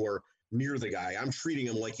going anywhere near the guy. I'm treating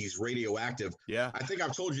him like he's radioactive. Yeah. I think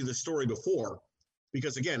I've told you this story before,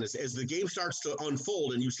 because again, as the game starts to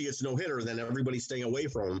unfold and you see it's no hitter, then everybody's staying away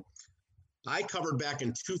from him. I covered back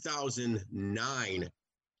in 2009,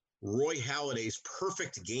 Roy Halladay's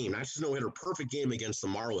perfect game, not just no hitter, perfect game against the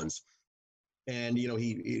Marlins. And,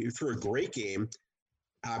 he threw a great game.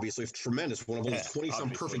 Obviously, it's tremendous. One of those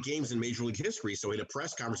 20-some perfect games in Major League history. So he had a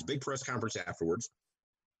press conference, big press conference afterwards.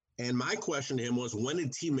 And my question to him was, when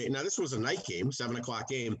did now this was a night game, 7:00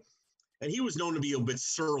 game, and he was known to be a bit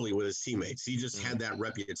surly with his teammates. He just had that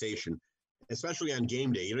reputation, especially on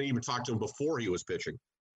game day. You don't even talk to him before he was pitching.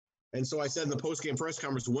 And so I said in the post-game press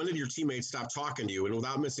conference, when did your teammates stop talking to you? And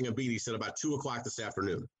without missing a beat, he said about 2:00 this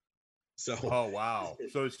afternoon. So, oh wow!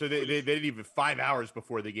 So they didn't even 5 hours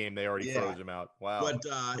before the game, they already froze him out. Wow. But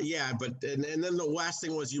and then the last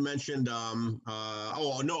thing was, you mentioned about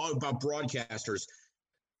broadcasters.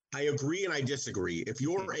 I agree and I disagree. If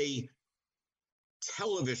you're a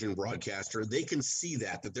television broadcaster, they can see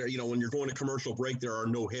that they're, when you're going to commercial break, there are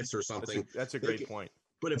no hits or something. That's a great point.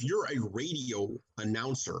 But if you're a radio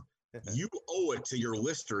announcer, you owe it to your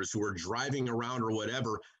listeners who are driving around or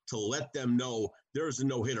whatever to let them know there's a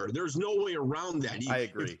no-hitter. There's no way around that. I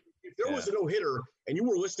agree. If there was a no-hitter and you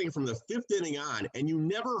were listening from the fifth inning on and you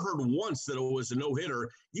never heard once that it was a no-hitter,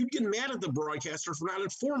 you'd get mad at the broadcaster for not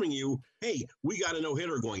informing you, hey, we got a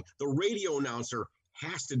no-hitter going. The radio announcer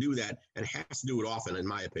has to do that and has to do it often, in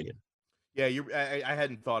my opinion. Yeah, I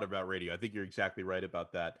hadn't thought about radio. I think you're exactly right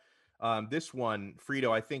about that. This one,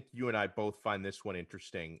 Frito, I think you and I both find this one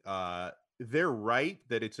interesting. They're right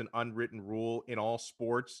that it's an unwritten rule in all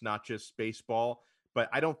sports, not just baseball, but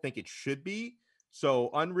I don't think it should be. So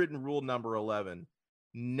unwritten rule number 11,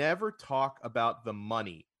 never talk about the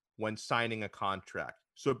money when signing a contract.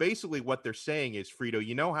 So basically what they're saying is, Frito,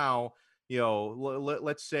 you know how,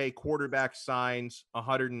 let's say quarterback signs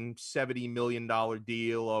 $170 million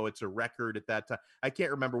deal. Oh, it's a record at that time. I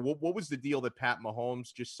can't remember. What was the deal that Pat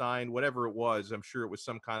Mahomes just signed? Whatever it was, I'm sure it was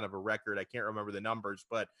some kind of a record. I can't remember the numbers.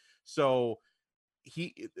 But so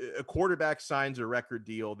a quarterback signs a record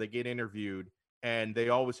deal. They get interviewed. And they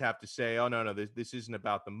always have to say, oh, no, this isn't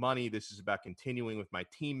about the money. This is about continuing with my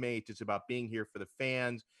teammates. It's about being here for the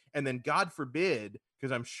fans. And then God forbid,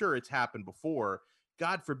 because I'm sure it's happened before,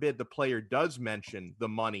 God forbid the player does mention the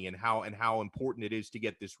money and how important it is to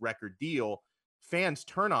get this record deal. Fans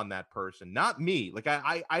turn on that person, not me. Like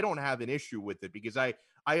I don't have an issue with it because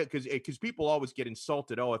because people always get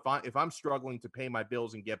insulted. Oh, if I'm struggling to pay my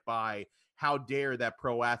bills and get by, how dare that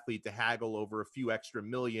pro athlete to haggle over a few extra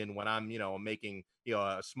million when I'm making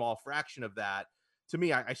a small fraction of that. To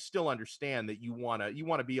me, I still understand that you want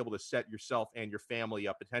to be able to set yourself and your family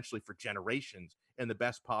up potentially for generations in the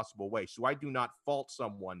best possible way. So I do not fault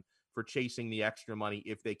someone for chasing the extra money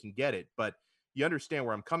if they can get it. But you understand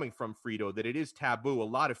where I'm coming from, Frito, that it is taboo. A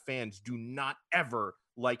lot of fans do not ever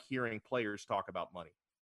like hearing players talk about money.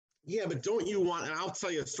 Yeah, but don't you want, and I'll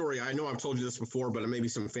tell you a story. I know I've told you this before, but maybe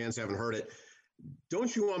some fans haven't heard it.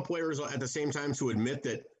 Don't you want players at the same time to admit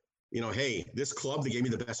that, hey, this club, they gave me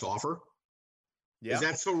the best offer? Yeah. Is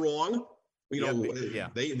that so wrong? They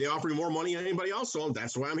offer me more money than anybody else, so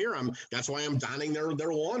that's why I'm here. That's why I'm donning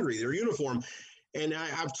their laundry, their uniform. And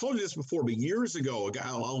I've told you this before, but years ago,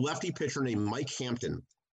 a lefty pitcher named Mike Hampton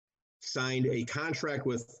signed a contract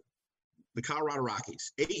with the Colorado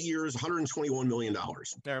Rockies, 8 years, $121 million.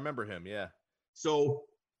 I remember him, yeah. So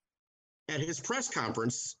at his press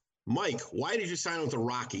conference, Mike, why did you sign with the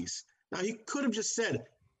Rockies? Now, he could have just said,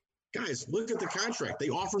 guys, look at the contract. They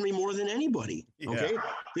offered me more than anybody, okay? Yeah.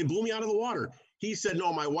 They blew me out of the water. He said,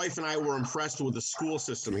 no, my wife and I were impressed with the school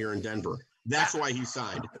system here in Denver. That's why he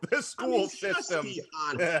signed. The school system.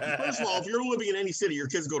 First of all, if you're living in any city, your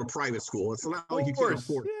kids go to private school. It's not like you can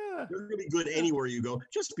afford it. Yeah. They're going to be good anywhere you go.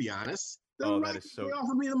 Just be honest. They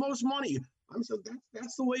offered me the most money. I'm so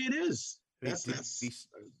that's the way it is.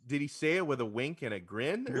 Did he say it with a wink and a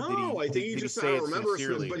grin? Or no, I think he just I don't remember.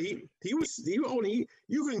 But you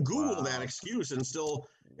can Google that excuse and still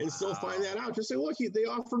find that out. Just say, look, they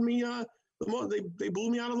offered me they blew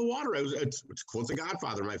me out of the water. It's quote The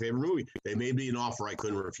Godfather, my favorite movie. They made me an offer I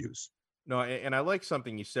couldn't refuse. No, and I like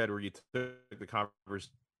something you said where you took the conversation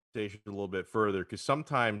a little bit further, because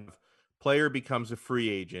sometimes player becomes a free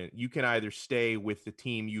agent. You can either stay with the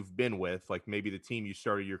team you've been with, like maybe the team you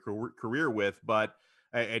started your career with, but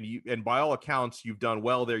and by all accounts you've done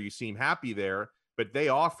well there. You seem happy there, but they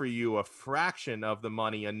offer you a fraction of the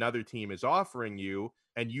money another team is offering you,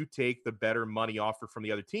 and you take the better money offer from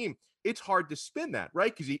the other team. It's hard to spin that,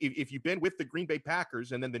 right? Because if you've been with the Green Bay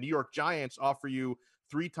Packers and then the New York Giants offer you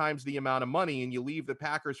 3 times the amount of money and you leave the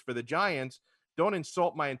Packers for the Giants, don't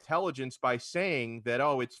insult my intelligence by saying that,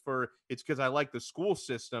 oh, it's because I like the school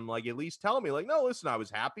system. Like, at least tell me, like, no, listen, I was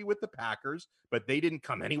happy with the Packers, but they didn't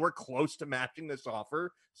come anywhere close to matching this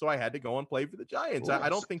offer, so I had to go and play for the Giants. I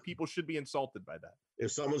don't think people should be insulted by that.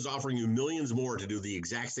 If someone's offering you millions more to do the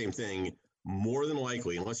exact same thing, more than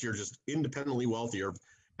likely, unless you're just independently wealthy or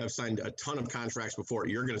have signed a ton of contracts before,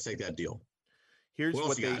 you're going to take that deal. Here's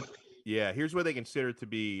what they consider to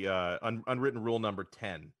be unwritten rule number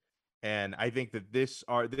 10. And I think that this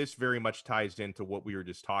very much ties into what we were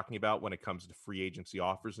just talking about when it comes to free agency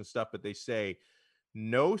offers and stuff. But they say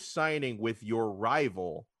no signing with your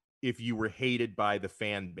rival if you were hated by the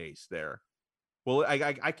fan base there. Well,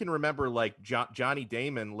 I can remember like Johnny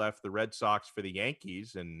Damon left the Red Sox for the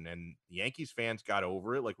Yankees, and the Yankees fans got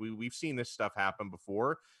over it. Like we've seen this stuff happen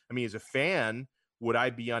before. I mean, as a fan, would I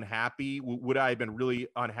be unhappy? Would I have been really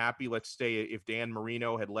unhappy, let's say, if Dan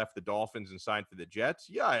Marino had left the Dolphins and signed for the Jets?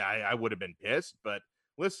 Yeah, I would have been pissed. But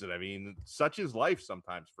listen, I mean, such is life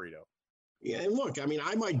sometimes, Frito. Yeah, and look, I mean,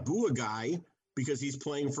 I might boo a guy because he's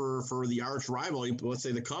playing for the arch rival. Let's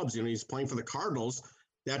say the Cubs, he's playing for the Cardinals.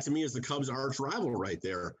 That to me is the Cubs' arch rival right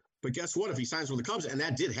there. But guess what? If he signs with the Cubs, and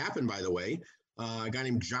that did happen, by the way, a guy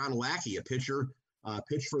named John Lackey, a pitcher,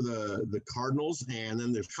 pitched for the Cardinals, and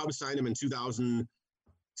then the Cubs signed him in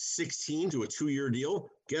 2016 to a 2-year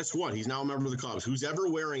deal. Guess what? He's now a member of the Cubs. Who's ever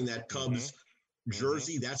wearing that Cubs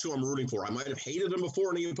jersey, that's who I'm rooting for. I might have hated him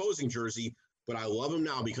before in the opposing jersey, but I love him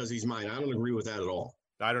now because he's mine. I don't agree with that at all.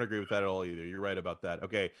 I don't agree with that at all either. You're right about that.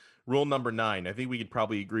 Okay, rule number 9. I think we could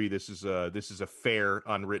probably agree this is a fair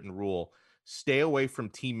unwritten rule. Stay away from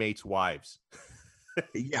teammates' wives.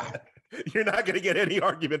 Yeah. You're not going to get any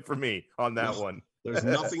argument from me on that one. There's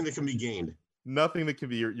nothing that can be gained. Nothing that can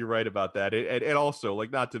be. You're right about that. And also,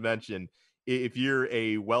 like, not to mention, if you're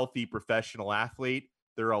a wealthy professional athlete,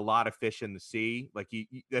 there are a lot of fish in the sea. Like,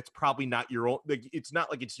 that's probably not your own. Like, it's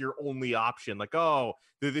not like it's your only option. Like, oh,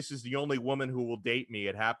 this is the only woman who will date me.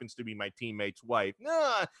 It happens to be my teammate's wife.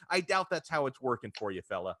 Nah, I doubt that's how it's working for you,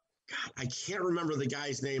 fella. God, I can't remember the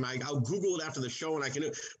guy's name. I'll Google it after the show, and I can.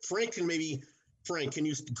 Frank, can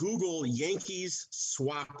you Google Yankees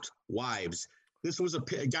swapped wives? This was a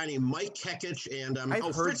guy named Mike Kekich and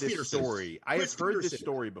I've heard this story. I have heard this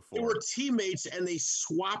story before. They were teammates and they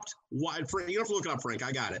swapped wives. You don't have to look it up, Frank.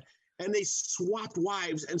 I got it. And they swapped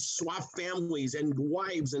wives and swapped families and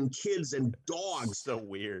wives and kids and dogs. So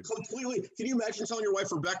weird. Completely. Can you imagine telling your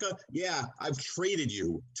wife, Rebecca, yeah, I've traded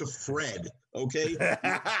you to Fred, okay?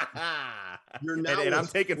 You're now and I'm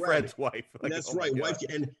taking Fred's wife. Like, that's right. Wife.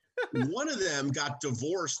 And one of them got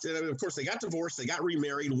divorced. And of course, they got divorced. They got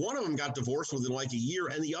remarried. One of them got divorced within like a year.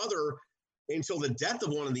 And the other, until the death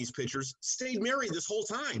of one of these pitchers, stayed married this whole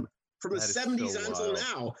time from the 70s on until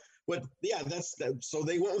now. But yeah, so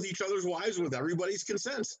they went with each other's wives with everybody's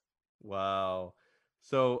consent. Wow.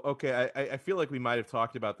 So, okay, I feel like we might have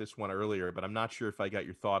talked about this one earlier, but I'm not sure if I got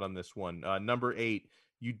your thought on this one. Number 8,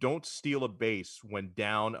 you don't steal a base when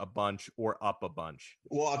down a bunch or up a bunch.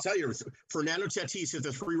 Well, I'll tell you, Fernando Tatis hit the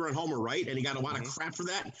 3-run homer, right? And he got a lot of crap for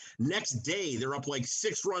that. Next day, they're up like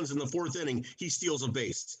 6 runs in the 4th inning. He steals a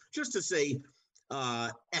base just to say,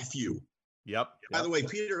 F you. Yep. By the way,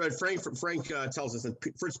 Frank tells us that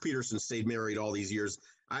Fritz Peterson stayed married all these years.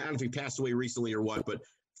 I don't know if he passed away recently or what, but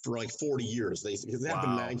for like 40 years. It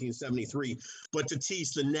happened in 1973. But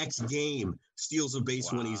Tatis, the next game, steals a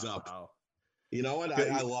base when he's up. You know what?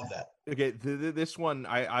 I love that. Okay, this one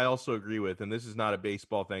I also agree with, and this is not a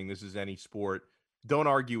baseball thing. This is any sport. Don't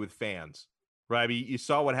argue with fans, right? I mean, you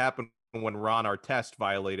saw what happened when Ron Artest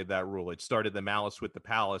violated that rule. It started the malice with the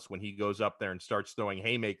palace when he goes up there and starts throwing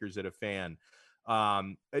haymakers at a fan.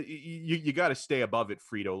 You got to stay above it,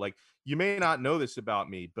 Frito. Like, you may not know this about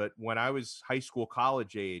me, but when I was high school,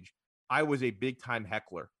 college age, I was a big time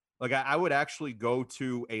heckler. Like, I would actually go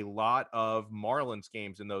to a lot of Marlins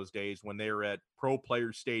games in those days when they were at Pro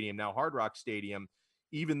Players Stadium, now Hard Rock Stadium.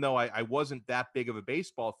 Even though I wasn't that big of a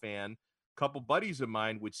baseball fan, a couple buddies of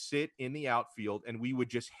mine would sit in the outfield and we would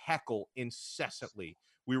just heckle incessantly.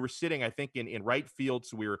 We were sitting, I think, in right field,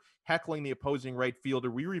 so we were heckling the opposing right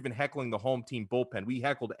fielder. We were even heckling the home team bullpen. We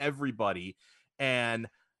heckled everybody. And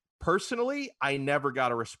personally, I never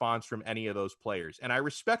got a response from any of those players. And I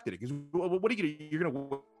respected it because what are you going to do? You're going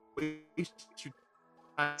to waste your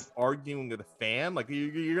time arguing with a fan? Like,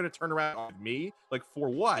 you're going to turn around with me? Like, for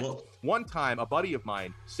what? Well, one time, a buddy of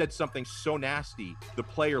mine said something so nasty, the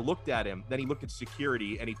player looked at him, then he looked at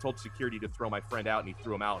security, and he told security to throw my friend out, and he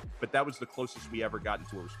threw him out. But that was the closest we ever got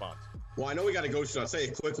into a response. Well, I know we got to go, so I'll say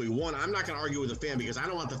it quickly. One, I'm not going to argue with the fan because I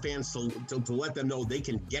don't want the fans to let them know they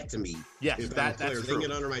can get to me. Yes, that's true. They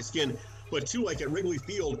get under my skin. But two, like at Wrigley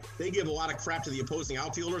Field, they give a lot of crap to the opposing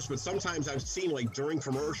outfielders, but sometimes I've seen, like during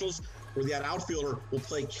commercials, where that outfielder will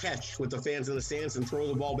play catch with the fans in the stands and throw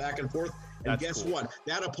the ball back and forth. And guess what?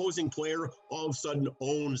 That opposing player all of a sudden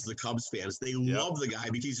owns the Cubs fans. They love the guy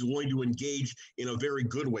because he's willing to engage in a very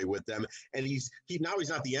good way with them. And now he's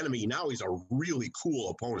not the enemy. Now he's a really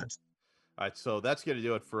cool opponent. All right, so that's going to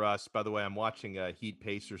do it for us. By the way, I'm watching Heat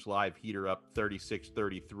Pacers live. Heat are up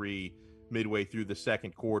 36-33 midway through the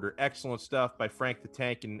second quarter. Excellent stuff by Frank the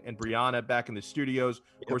Tank and Brianna back in the studios.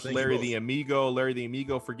 Of course, Larry the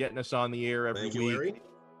Amigo for getting us on the air every week. Larry.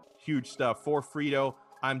 Huge stuff. For Frito,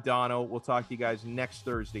 I'm Dono. We'll talk to you guys next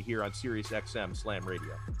Thursday here on Sirius XM Slam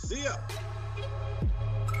Radio. See ya.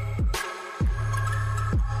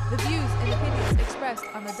 The views and opinions expressed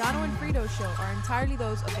on the Dono and Frito show are entirely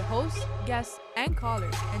those of the hosts, guests, and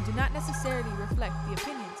callers, and do not necessarily reflect the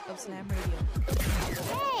opinions of Slam Radio.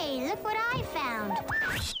 Hey, look what I found.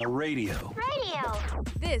 A radio. Radio.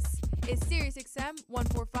 This is Sirius XM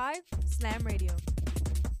 145 Slam Radio.